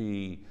should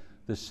be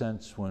this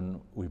sense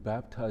when we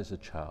baptize a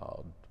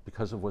child,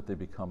 because of what they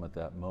become at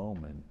that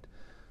moment,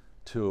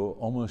 to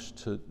almost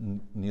to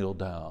kneel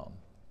down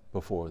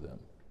before them,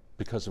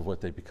 because of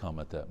what they become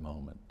at that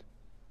moment.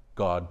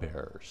 God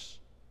bearers,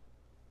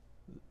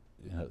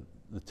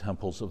 the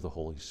temples of the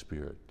Holy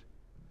Spirit,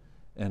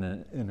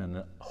 and in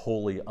a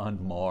wholly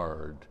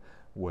unmarred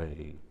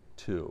way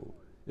too.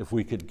 If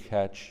we could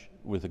catch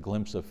with a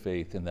glimpse of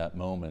faith in that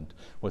moment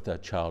what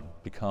that child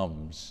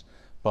becomes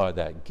by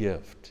that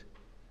gift,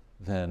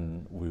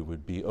 then we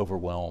would be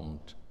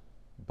overwhelmed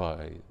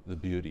by the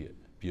beauty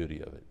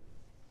of it.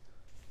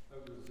 I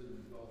was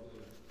involved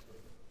in a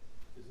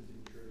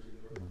Byzantine church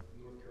in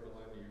North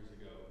Carolina years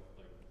ago,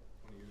 like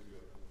 20 years ago,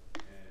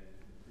 and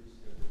the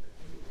priest had, I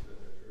think it was at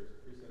that church,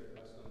 the priest had a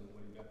custom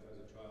when he baptized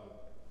a child,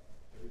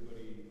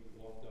 everybody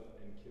walked up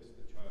and kissed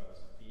the child's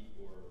feet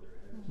or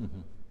their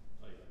hands,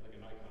 like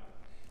an icon,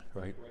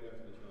 Right. right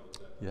after the child was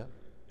baptized. Yeah.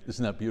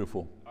 Isn't that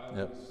beautiful?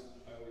 I Yep. always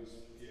thought that was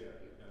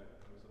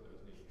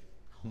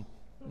neat.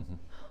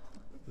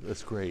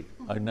 That's great.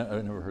 I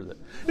never heard that.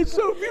 It's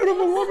so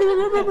beautiful.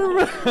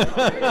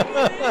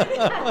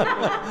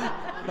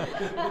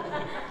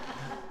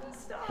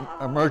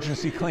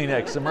 Emergency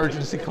Kleenex.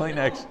 Emergency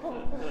Kleenex.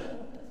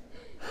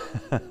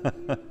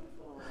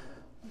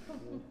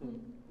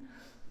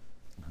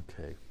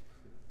 Okay.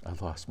 I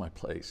lost my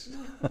place.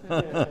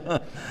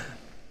 The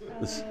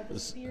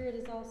Spirit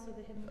is also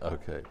the hidden God.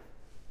 Okay.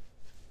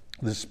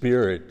 The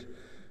Spirit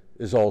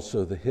is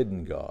also the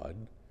hidden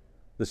God,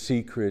 the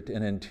secret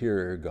and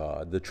interior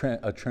God,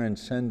 a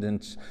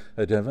transcendence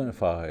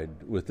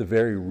identified with the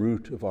very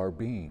root of our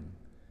being.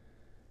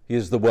 He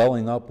is the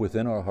welling up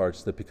within our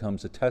hearts that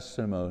becomes a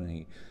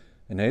testimony,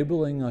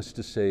 enabling us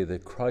to say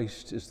that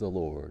Christ is the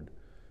Lord,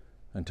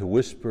 and to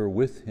whisper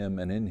with him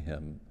and in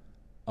him,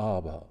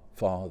 Abba,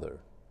 Father,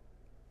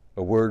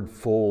 a word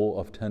full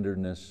of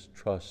tenderness,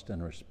 trust,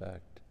 and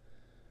respect.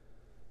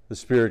 The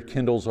Spirit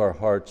kindles our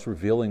hearts,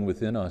 revealing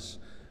within us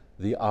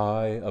the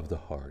eye of the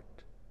heart,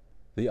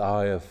 the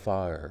eye of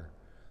fire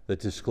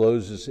that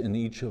discloses in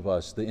each of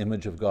us the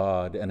image of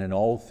God, and in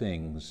all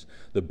things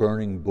the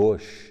burning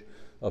bush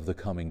of the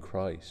coming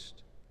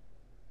Christ.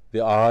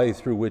 The eye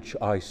through which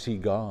I see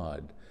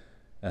God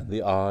and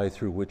the eye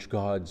through which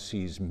God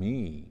sees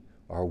me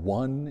are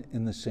one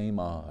in the same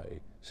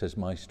eye, says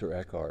Meister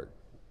Eckhart.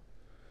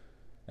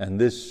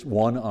 And this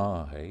one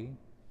eye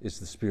is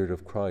the Spirit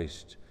of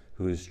Christ,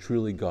 who is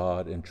truly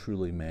God and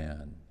truly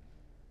man.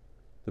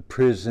 The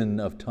prison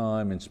of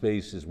time and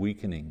space is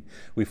weakening.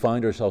 We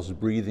find ourselves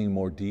breathing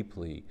more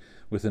deeply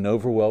with an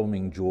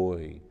overwhelming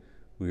joy.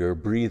 We are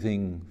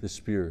breathing the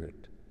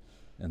Spirit,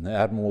 in the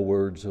admirable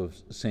words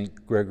of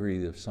St.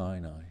 Gregory of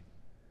Sinai,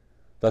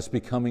 thus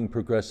becoming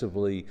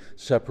progressively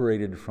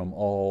separated from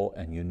all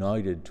and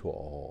united to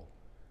all.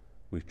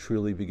 We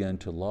truly begin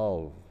to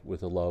love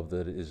with a love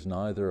that is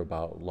neither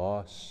about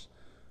loss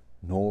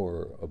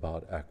nor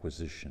about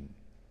acquisition.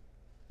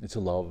 It's a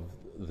love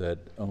that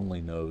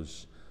only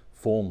knows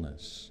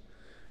fullness.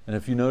 And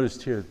if you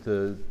noticed here at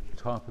the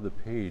top of the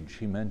page,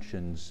 he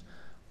mentions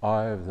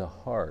eye of the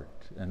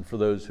heart. And for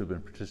those who've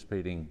been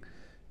participating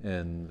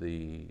in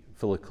the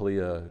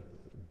Philokalia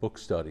book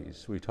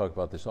studies, we talk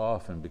about this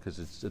often because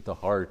it's at the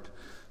heart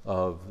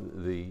of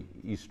the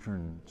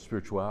Eastern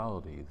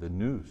spirituality, the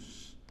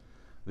nous,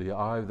 the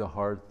eye of the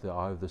heart, the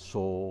eye of the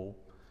soul,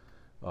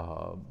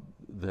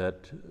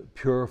 that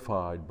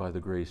purified by the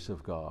grace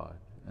of God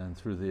and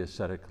through the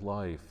ascetic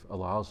life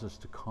allows us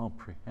to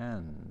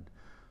comprehend,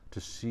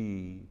 to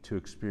see, to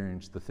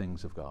experience the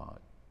things of God.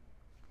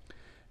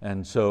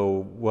 And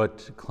so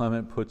what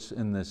Clement puts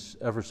in this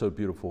ever so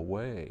beautiful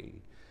way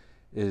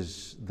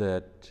is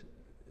that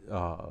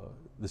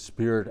the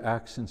Spirit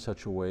acts in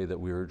such a way that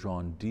we are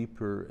drawn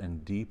deeper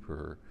and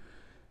deeper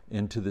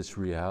into this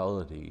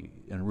reality,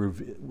 and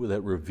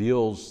that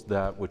reveals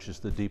that which is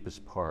the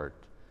deepest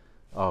part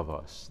of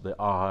us, the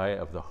eye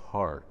of the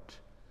heart.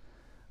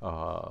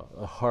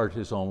 The heart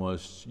is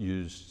almost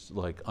used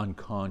like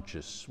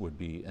unconscious would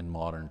be in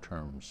modern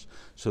terms.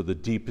 So the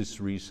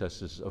deepest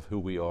recesses of who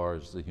we are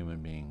as the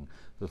human being,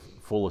 the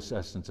fullest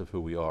essence of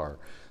who we are.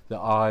 The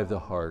eye of the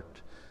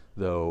heart,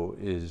 though,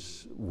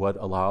 is what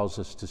allows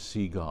us to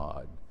see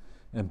God.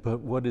 But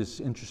what is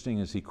interesting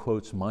is he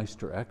quotes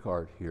Meister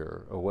Eckhart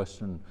here, a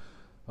Western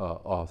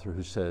author,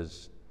 who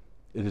says,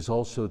 it is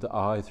also the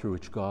eye through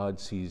which God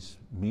sees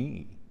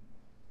me.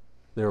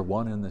 They're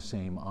one in the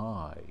same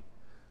eye.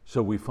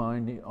 So we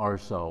find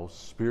ourselves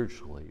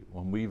spiritually,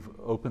 when we've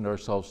opened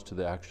ourselves to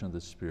the action of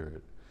the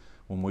Spirit,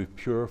 when we've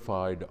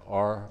purified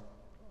our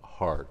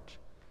heart,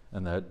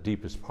 and that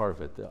deepest part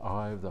of it, the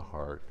eye of the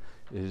heart,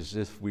 is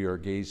as if we are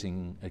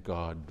gazing at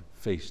God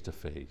face to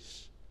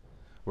face.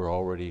 We're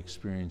already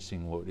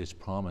experiencing what is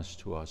promised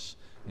to us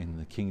in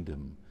the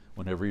kingdom,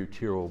 when every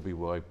tear will be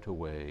wiped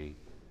away,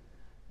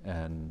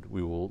 and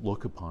we will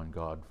look upon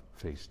God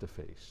face to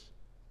face.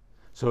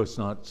 So it's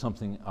not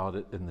something out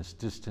in this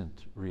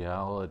distant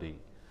reality,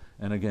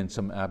 and again,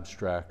 some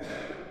abstract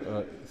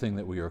thing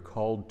that we are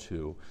called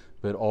to,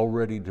 but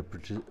already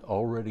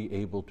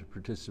able to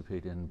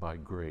participate in by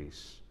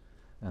grace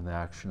and the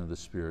action of the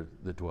Spirit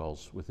that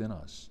dwells within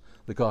us.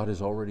 That God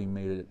has already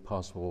made it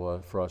possible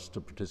for us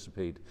to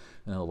participate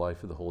in the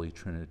life of the Holy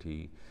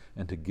Trinity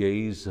and to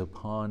gaze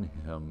upon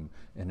Him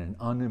in an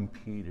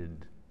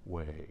unimpeded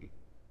way.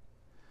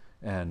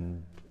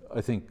 And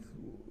I think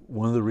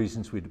one of the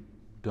reasons we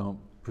don't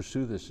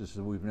pursue this is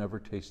that we've never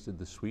tasted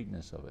the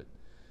sweetness of it.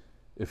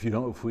 If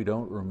we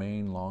don't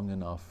remain long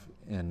enough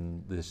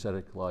in the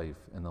ascetic life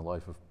and the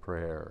life of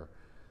prayer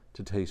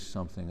to taste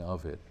something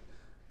of it,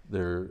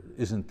 there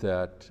isn't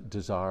that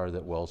desire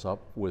that wells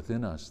up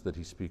within us that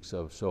he speaks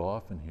of so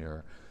often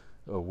here,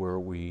 where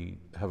we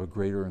have a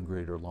greater and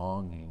greater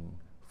longing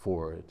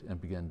for it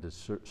and begin to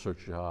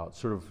search it out.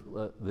 Sort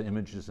of the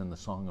images in the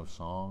Song of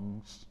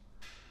Songs.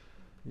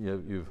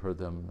 You've heard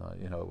them,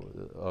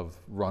 of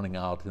running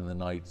out in the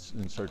nights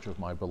in search of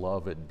my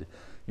beloved.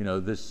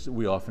 This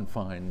we often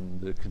find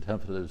the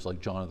contemplatives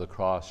like John of the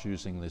Cross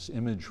using this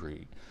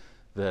imagery,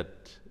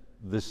 that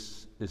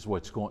this is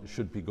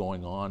should be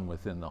going on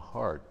within the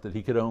heart, that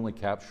he could only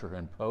capture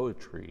in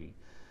poetry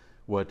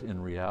what in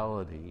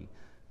reality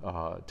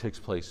takes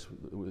place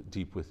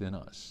deep within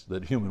us,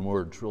 that human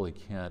words really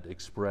can't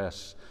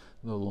express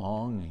the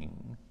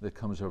longing that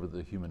comes over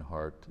the human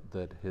heart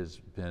that has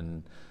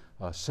been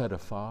set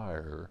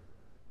afire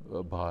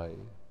by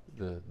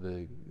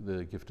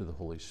the gift of the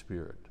Holy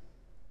Spirit.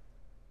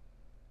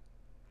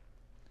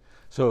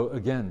 So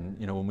again,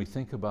 when we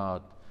think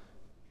about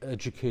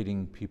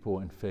educating people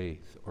in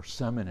faith or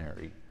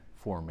seminary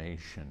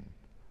formation,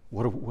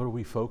 what are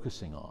we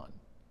focusing on?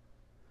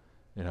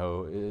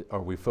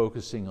 Are we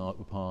focusing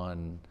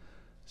upon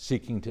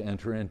seeking to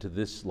enter into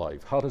this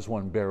life? How does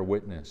one bear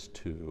witness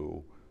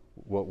to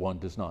what one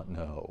does not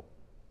know,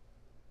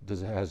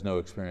 has no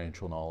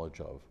experiential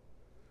knowledge of?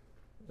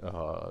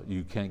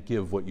 You can't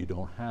give what you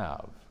don't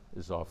have,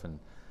 is often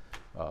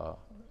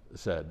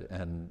said.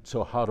 And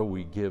so how do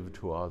we give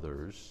to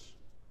others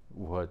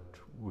what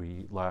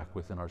we lack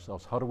within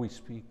ourselves? How do we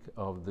speak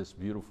of this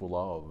beautiful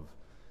love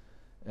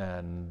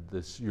and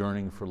this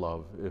yearning for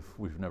love if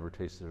we've never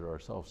tasted it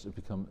ourselves?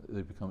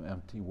 They become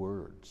empty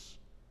words.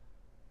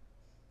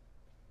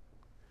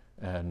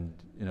 And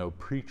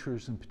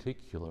preachers in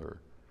particular,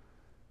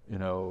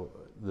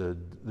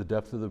 the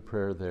depth of the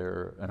prayer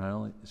there, and I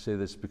only say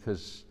this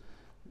because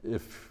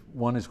if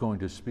one is going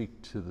to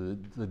speak to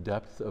the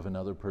depth of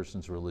another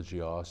person's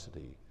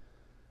religiosity,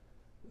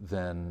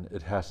 then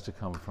it has to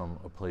come from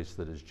a place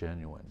that is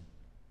genuine.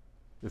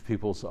 If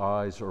people's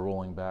eyes are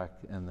rolling back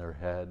in their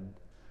head,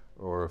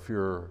 or if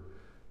your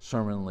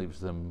sermon leaves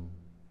them,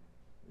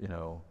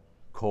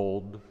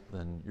 cold,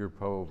 then you're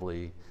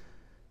probably,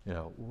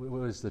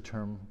 what is the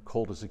term,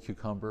 cold as a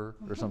cucumber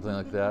or something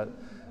like that,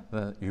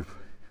 then you're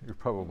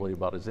probably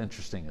about as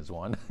interesting as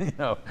one. They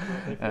feel like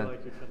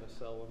you're trying to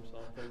sell them something.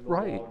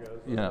 Right.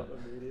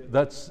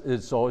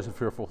 It's always a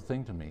fearful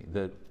thing to me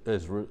that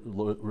as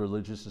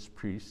religious as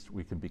priests,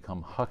 we can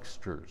become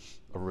hucksters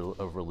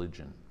of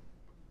religion,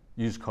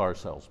 used car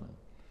salesmen.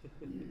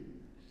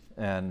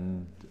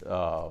 And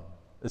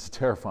it's a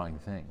terrifying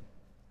thing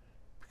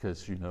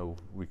because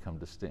we come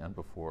to stand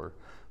before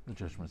the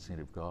judgment seat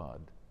of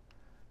God.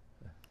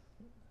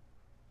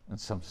 And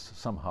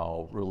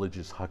somehow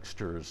religious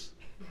hucksters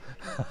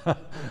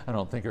I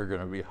don't think are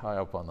going to be high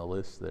up on the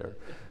list there.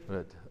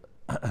 But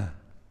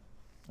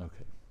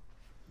okay.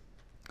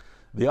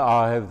 The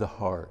eye of the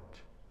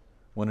heart,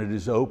 when it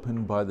is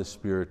opened by the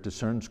Spirit,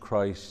 discerns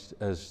Christ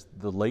as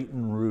the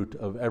latent root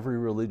of every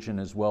religion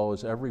as well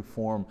as every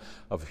form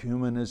of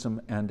humanism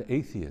and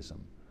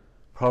atheism,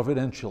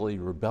 providentially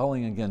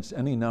rebelling against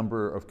any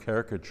number of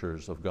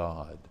caricatures of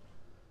God.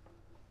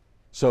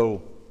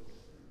 So,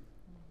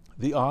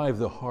 the eye of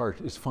the heart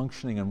is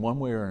functioning in one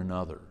way or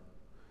another,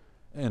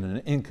 in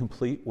an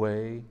incomplete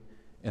way,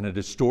 in a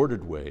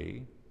distorted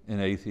way,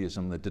 in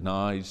atheism that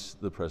denies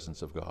the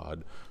presence of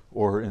God,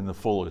 or in the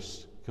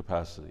fullest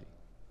capacity,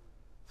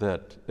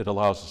 that it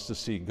allows us to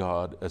see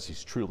God as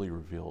He's truly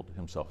revealed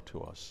Himself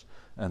to us,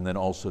 and then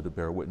also to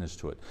bear witness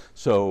to it.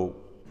 So,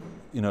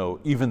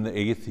 even the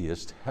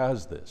atheist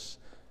has this.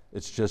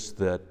 It's just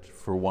that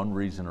for one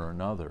reason or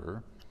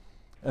another,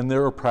 and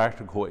there are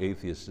practical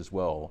atheists as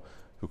well,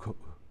 who,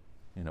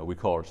 we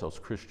call ourselves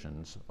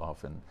Christians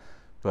often,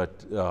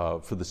 but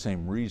for the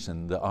same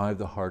reason, the eye of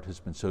the heart has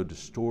been so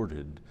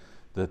distorted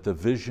that the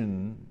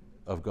vision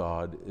of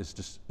God is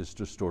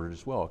distorted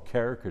as well, a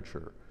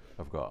caricature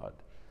of God.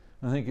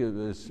 And I think it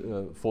was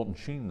Fulton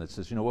Sheen that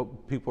says,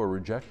 what people are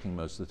rejecting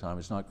most of the time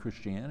is not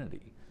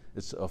Christianity.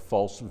 It's a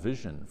false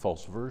version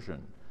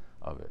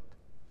of it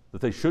that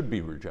they should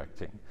be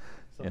rejecting,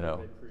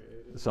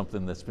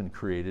 something that's been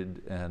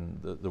created and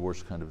the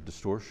worst kind of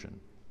distortion.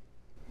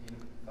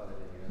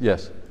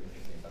 Yes.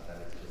 Interesting about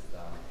that is just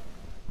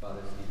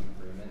Father Stephen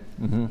Freeman.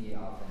 Mm-hmm. He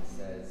often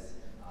says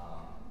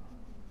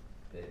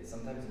that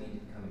sometimes you need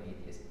to become an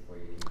atheist before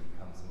you can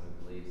become someone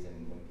who believes.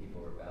 And when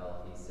people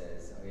rebel, he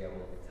says, "Oh yeah,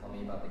 well, tell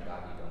me about the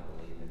God you don't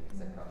believe in,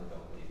 because I probably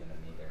don't believe in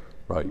him either."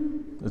 Right.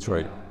 That's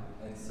right.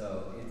 And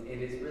so it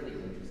is really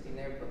interesting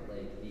there, but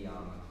like the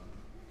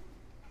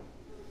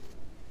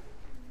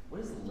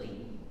what does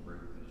latent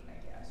root mean?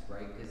 I guess,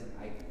 right? Because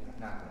I'm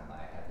not gonna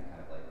lie, I had to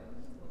kind of like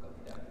look up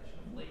the definition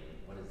of latent.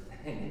 What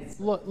is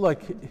that?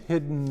 Like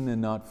hidden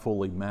and not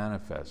fully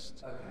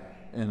manifest. Okay.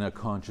 In a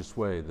conscious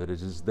way, that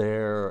it is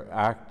there,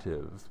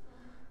 active,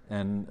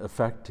 and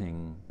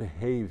affecting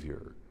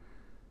behavior.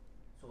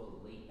 So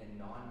a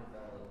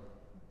non-developed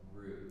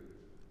root.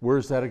 Where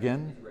is that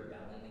again? Is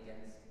rebelling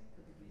against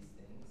these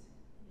things.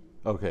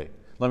 Okay,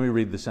 let me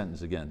read the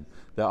sentence again.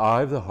 The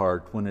eye of the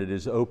heart, when it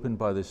is opened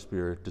by the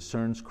Spirit,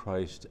 discerns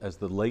Christ as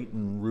the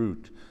latent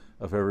root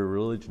of every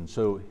religion.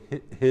 So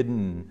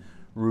hidden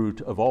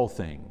root of all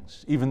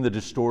things. Even the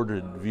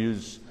distorted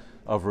views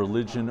of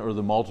religion or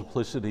the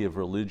multiplicity of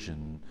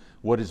religion,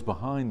 what is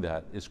behind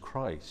that is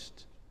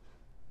Christ.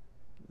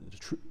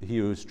 He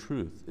who is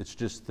truth. It's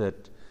just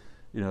that,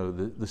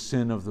 the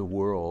sin of the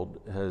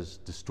world has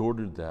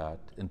distorted that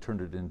and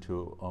turned it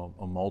into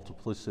a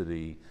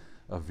multiplicity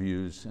of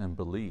views and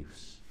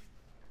beliefs.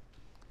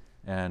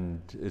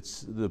 And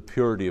it's the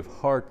purity of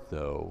heart,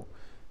 though,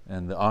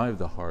 and the eye of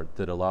the heart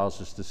that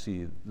allows us to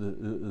see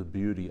the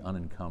beauty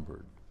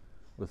unencumbered,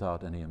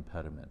 without any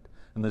impediment.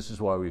 And this is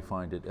why we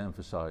find it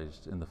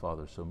emphasized in the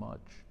Father so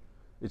much.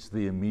 It's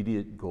the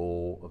immediate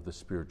goal of the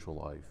spiritual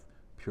life,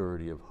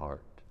 purity of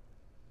heart,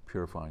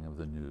 purifying of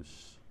the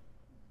nous.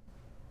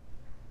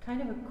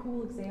 Kind of a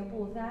cool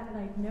example of that, and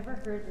I've never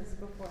heard this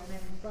before, and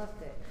I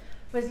loved it,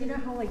 was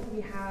how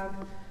we have,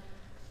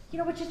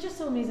 which is just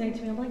so amazing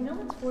to me. I'm like, no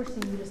one's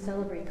forcing you to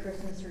celebrate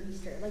Christmas or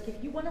Easter. Like,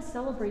 if you want to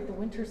celebrate the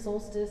winter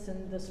solstice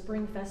and the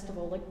spring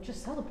festival,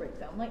 just celebrate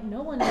them. Like,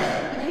 no one,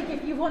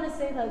 if you want to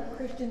say that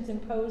Christians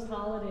impose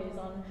holidays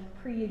on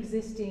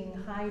pre-existing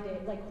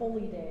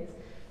holy days,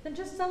 then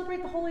just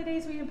celebrate the holy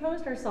days we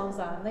imposed ourselves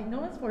on. Like, no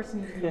one's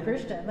forcing you to be a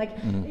Christian. Like,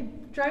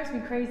 it drives me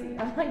crazy.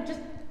 I'm like,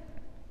 just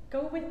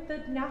go with the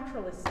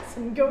naturalists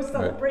and go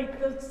celebrate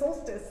the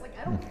solstice. Like,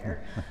 I don't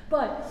care.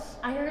 But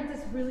I heard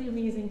this really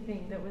amazing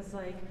thing that was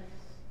like,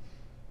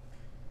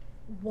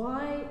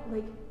 why,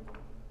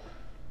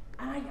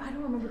 I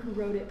don't remember who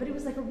wrote it, but it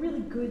was a really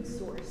good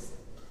source.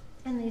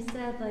 And they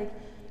said,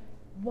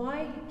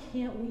 why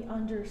can't we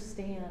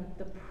understand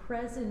the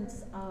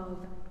presence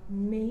of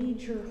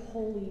major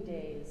holy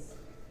days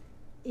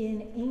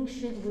in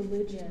ancient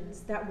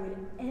religions that would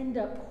end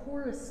up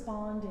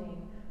corresponding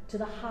to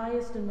the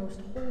highest and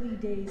most holy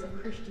days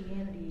of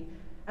Christianity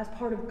as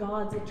part of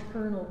God's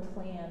eternal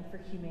plan for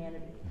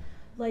humanity?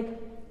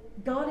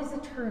 God is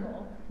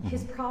eternal,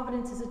 His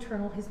providence is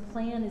eternal, His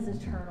plan is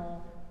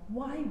eternal.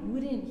 Why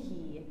wouldn't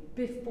He,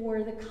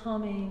 before the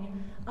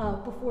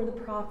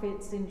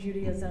prophets in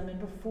Judaism and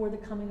before the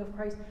coming of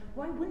Christ,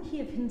 why wouldn't He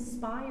have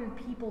inspired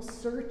people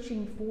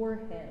searching for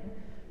Him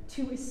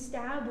to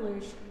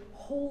establish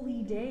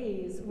holy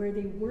days where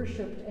they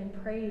worshiped and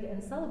prayed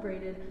and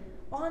celebrated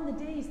on the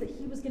days that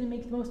He was going to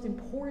make the most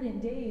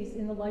important days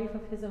in the life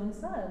of His own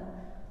Son?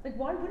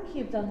 Why wouldn't He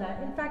have done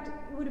that? In fact,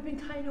 it would have been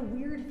kind of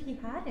weird if He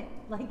hadn't.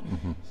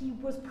 He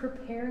was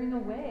preparing a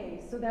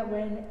way so that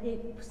when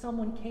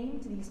someone came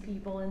to these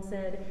people and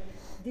said,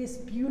 this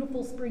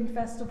beautiful spring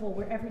festival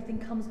where everything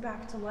comes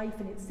back to life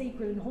and it's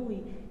sacred and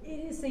holy,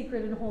 it is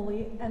sacred and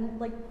holy, and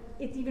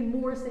it's even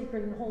more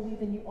sacred and holy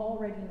than you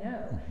already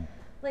know.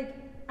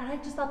 And I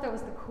just thought that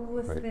was the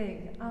coolest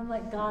thing.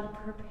 God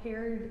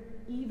prepared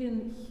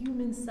even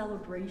human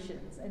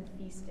celebrations and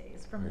feast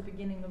days from the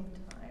beginning of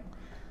time.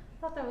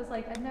 I thought that was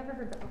I'd never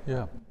heard that before.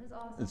 Yeah. It was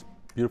awesome. It's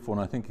beautiful,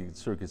 and I think it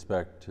sort of gets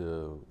back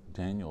to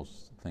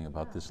Daniel's thing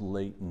about this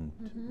latent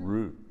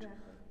root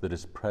that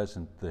is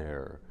present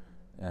there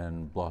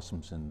and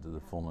blossoms into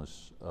the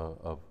fullness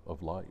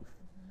of life.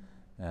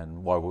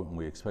 And why wouldn't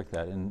we expect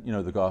that? And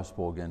the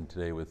gospel again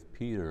today with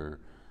Peter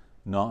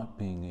not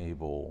being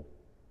able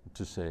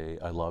to say,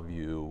 I love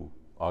you,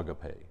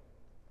 agape,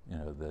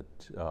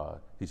 that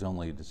he's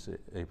only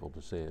able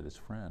to say it as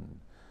friend.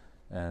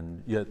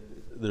 And yet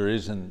there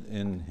is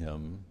in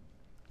him,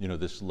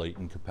 this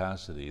latent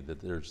capacity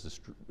that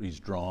he's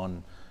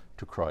drawn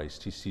to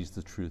Christ. He sees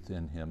the truth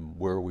in him.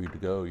 Where are we to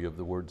go? You have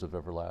the words of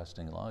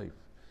everlasting life.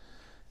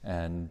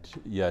 And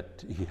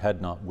yet he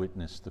had not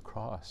witnessed the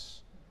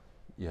cross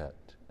yet.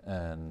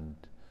 And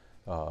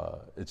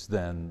it's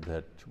then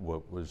that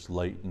what was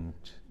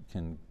latent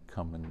can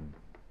come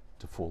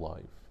into full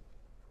life.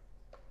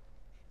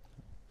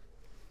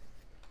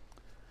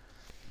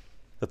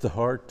 At the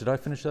heart, did I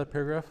finish that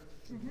paragraph?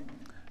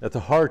 At the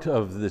heart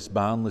of this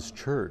boundless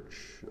church,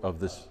 of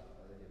this... I think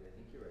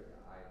you're right, the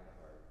eye of the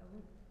heart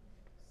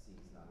sees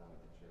not only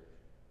the church.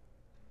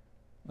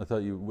 I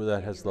thought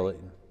that has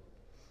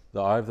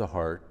the eye of the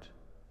heart.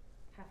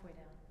 Halfway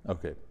down.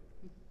 Okay.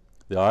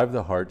 The eye of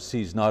the heart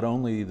sees not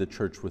only the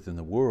church within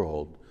the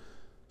world,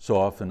 so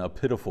often a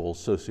pitiful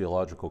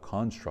sociological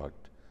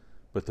construct,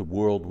 but the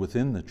world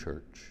within the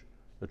church,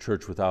 a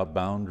church without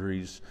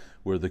boundaries,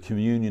 where the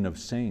communion of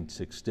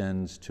saints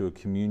extends to a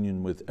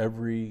communion with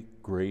every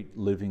great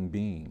living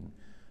being,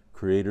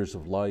 creators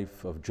of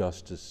life, of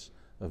justice,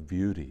 of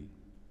beauty.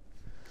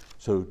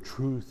 So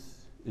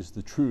truth is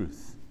the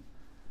truth,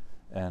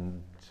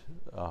 and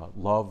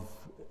love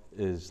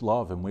is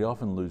love, and we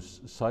often lose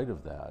sight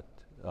of that.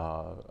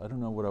 I don't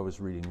know what I was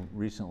reading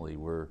recently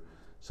where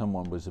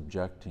someone was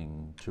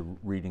objecting to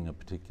reading a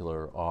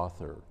particular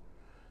author.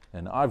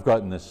 And I've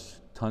gotten this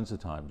tons of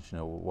times,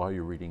 while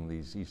you're reading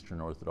these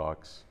Eastern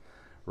Orthodox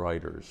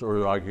writers,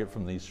 or I get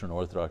from the Eastern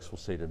Orthodox will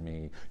say to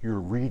me, you're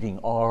reading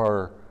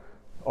our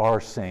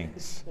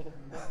saints.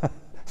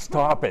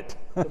 Stop it.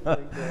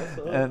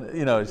 And,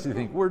 so you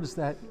think, where does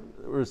that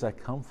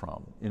come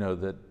from?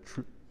 That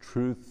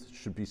truth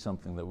should be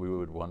something that we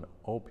would want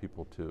all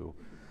people to,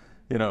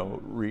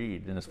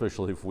 read, and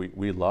especially if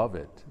we love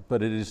it.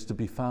 But it is to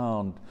be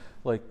found,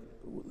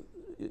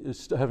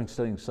 having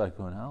studied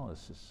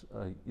psychoanalysis,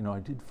 I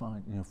did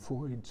find,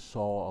 Freud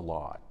saw a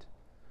lot.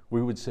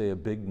 We would say a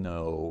big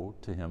no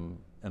to him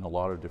in a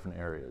lot of different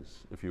areas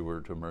if you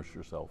were to immerse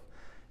yourself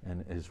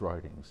in his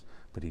writings.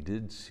 But he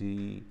did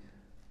see,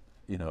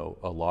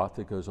 a lot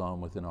that goes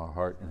on within our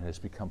heart, and it has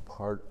become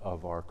part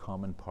of our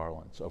common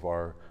parlance, of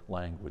our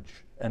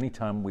language.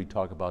 Anytime we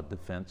talk about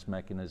defense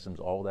mechanisms,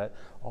 all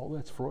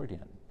that's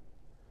Freudian.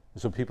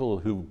 So people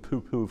who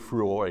poo-poo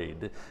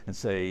Freud and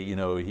say,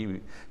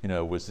 he,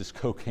 was this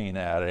cocaine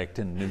addict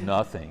and knew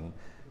nothing,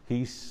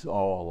 he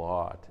saw a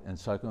lot. And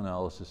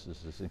psychoanalysis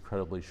is this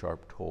incredibly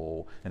sharp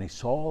tool. And he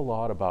saw a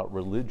lot about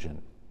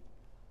religion.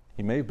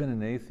 He may have been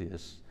an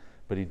atheist,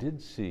 but he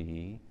did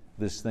see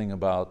this thing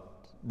about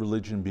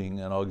religion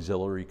being an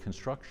auxiliary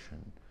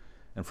construction.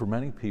 And for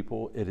many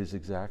people, it is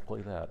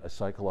exactly that, a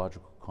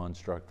psychological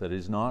construct that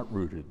is not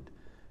rooted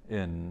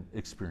in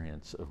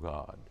experience of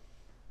God,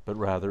 but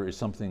rather is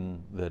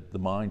something that the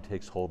mind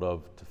takes hold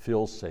of to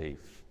feel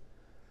safe,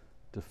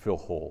 to feel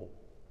whole.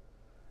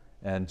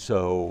 And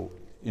so,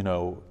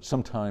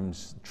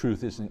 sometimes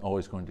truth isn't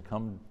always going to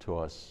come to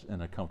us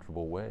in a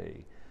comfortable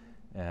way.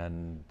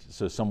 And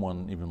so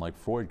someone, even like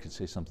Freud, could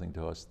say something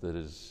to us that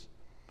is,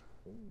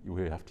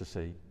 we have to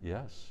say,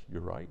 yes,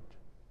 you're right.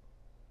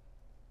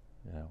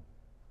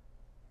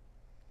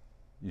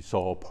 You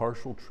saw a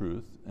partial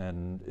truth,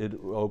 and it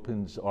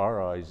opens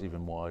our eyes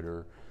even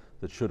wider,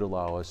 that should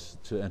allow us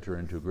to enter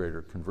into a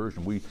greater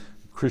conversion. We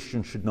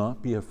Christians should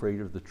not be afraid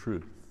of the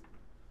truth.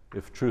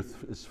 If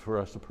truth is for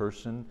us a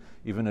person,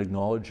 even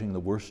acknowledging the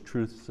worst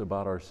truths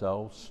about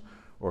ourselves,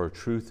 or a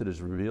truth that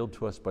is revealed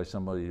to us by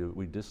somebody who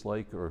we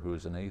dislike or who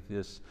is an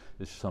atheist,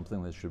 is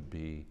something that should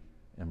be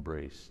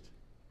embraced.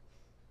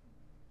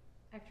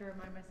 I have to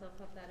remind myself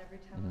of that every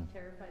time I'm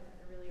terrified that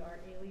there really are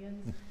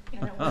aliens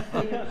and that once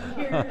they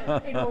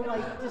appear, they will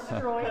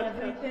destroy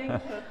everything.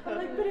 I'm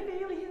like, but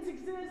if aliens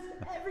exist,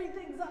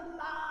 everything's a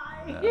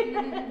lie.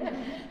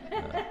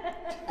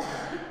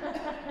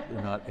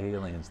 They're not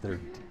aliens, they're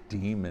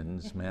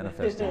demons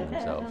manifesting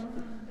themselves.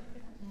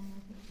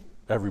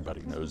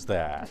 Everybody knows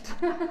that.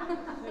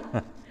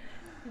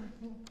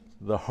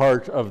 The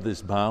heart of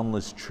this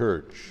boundless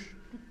church,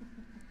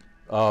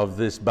 of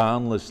this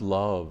boundless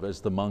love,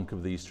 as the monk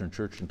of the Eastern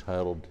Church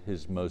entitled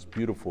his most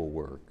beautiful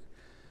work,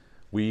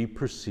 we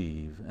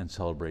perceive and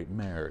celebrate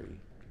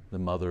Mary, the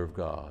Mother of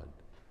God,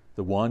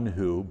 the one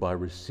who, by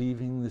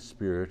receiving the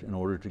Spirit in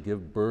order to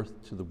give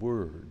birth to the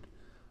Word,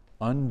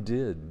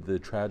 undid the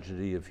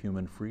tragedy of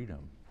human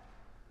freedom.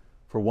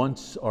 For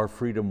once our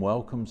freedom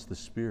welcomes the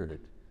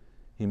Spirit,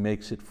 he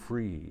makes it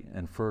free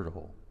and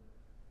fertile,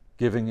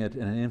 giving it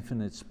an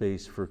infinite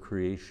space for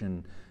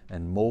creation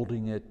and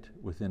molding it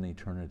within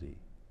eternity.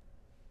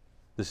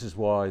 This is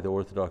why the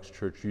Orthodox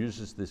Church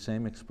uses the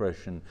same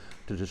expression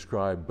to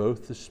describe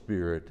both the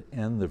Spirit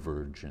and the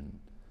Virgin.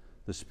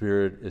 The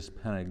Spirit is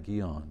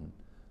Panagion,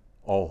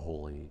 all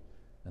holy,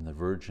 and the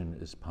Virgin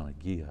is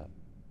Panagia.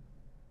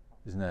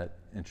 Isn't that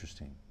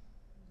interesting?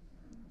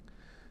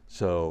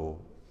 So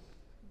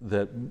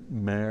that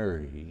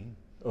Mary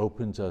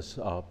opens us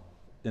up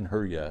in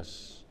her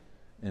yes,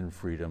 in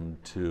freedom,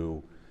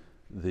 to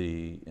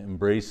the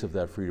embrace of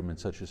that freedom in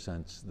such a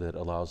sense that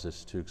allows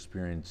us to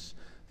experience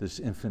this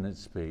infinite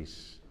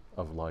space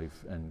of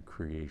life and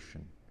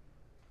creation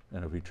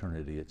and of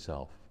eternity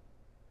itself.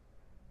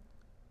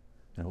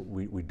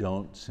 We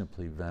don't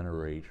simply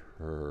venerate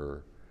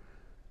her,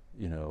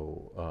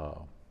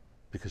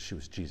 because she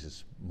was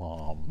Jesus'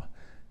 mom.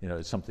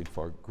 It's something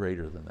far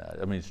greater than that.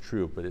 I mean, it's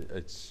true, but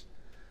it's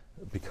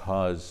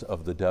because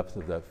of the depth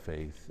of that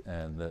faith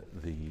and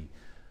the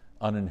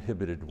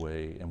uninhibited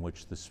way in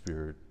which the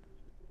Spirit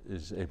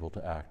is able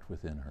to act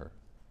within her.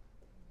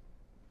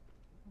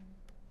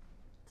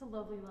 It's a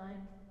lovely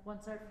line.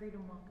 Once our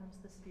freedom welcomes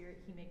the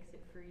Spirit, he makes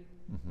it free.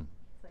 Mm-hmm.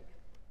 It's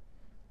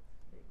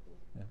very cool.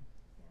 Yeah.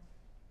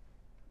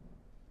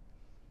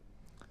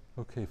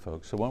 Okay,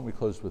 folks, so why don't we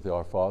close with the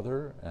Our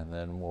Father, and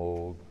then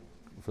we'll,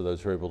 for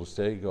those who are able to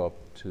stay, go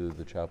up to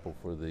the chapel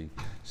for the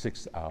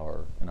 6th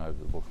hour, and I have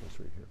the book list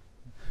right here.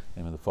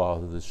 In the name of the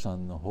Father, the Son,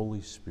 and the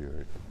Holy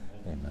Spirit.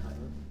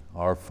 Amen.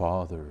 Our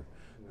Father,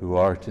 who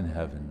art in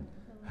heaven,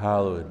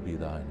 hallowed be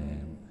thy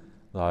name.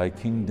 Thy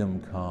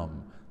kingdom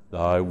come,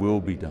 thy will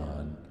be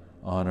done,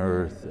 on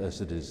earth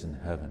as it is in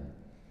heaven.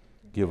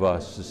 Give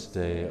us this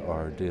day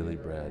our daily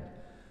bread,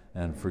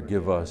 and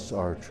forgive us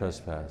our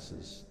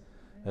trespasses,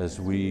 as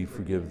we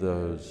forgive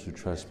those who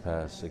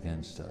trespass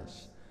against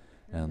us.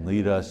 And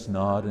lead us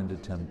not into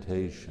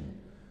temptation,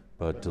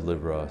 but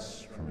deliver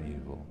us from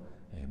evil.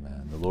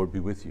 Amen. The Lord be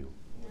with you.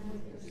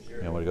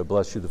 And I want to God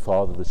bless you, the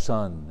Father, the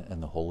Son,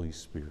 and the Holy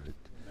Spirit.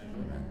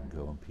 Amen.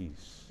 Go in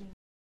peace.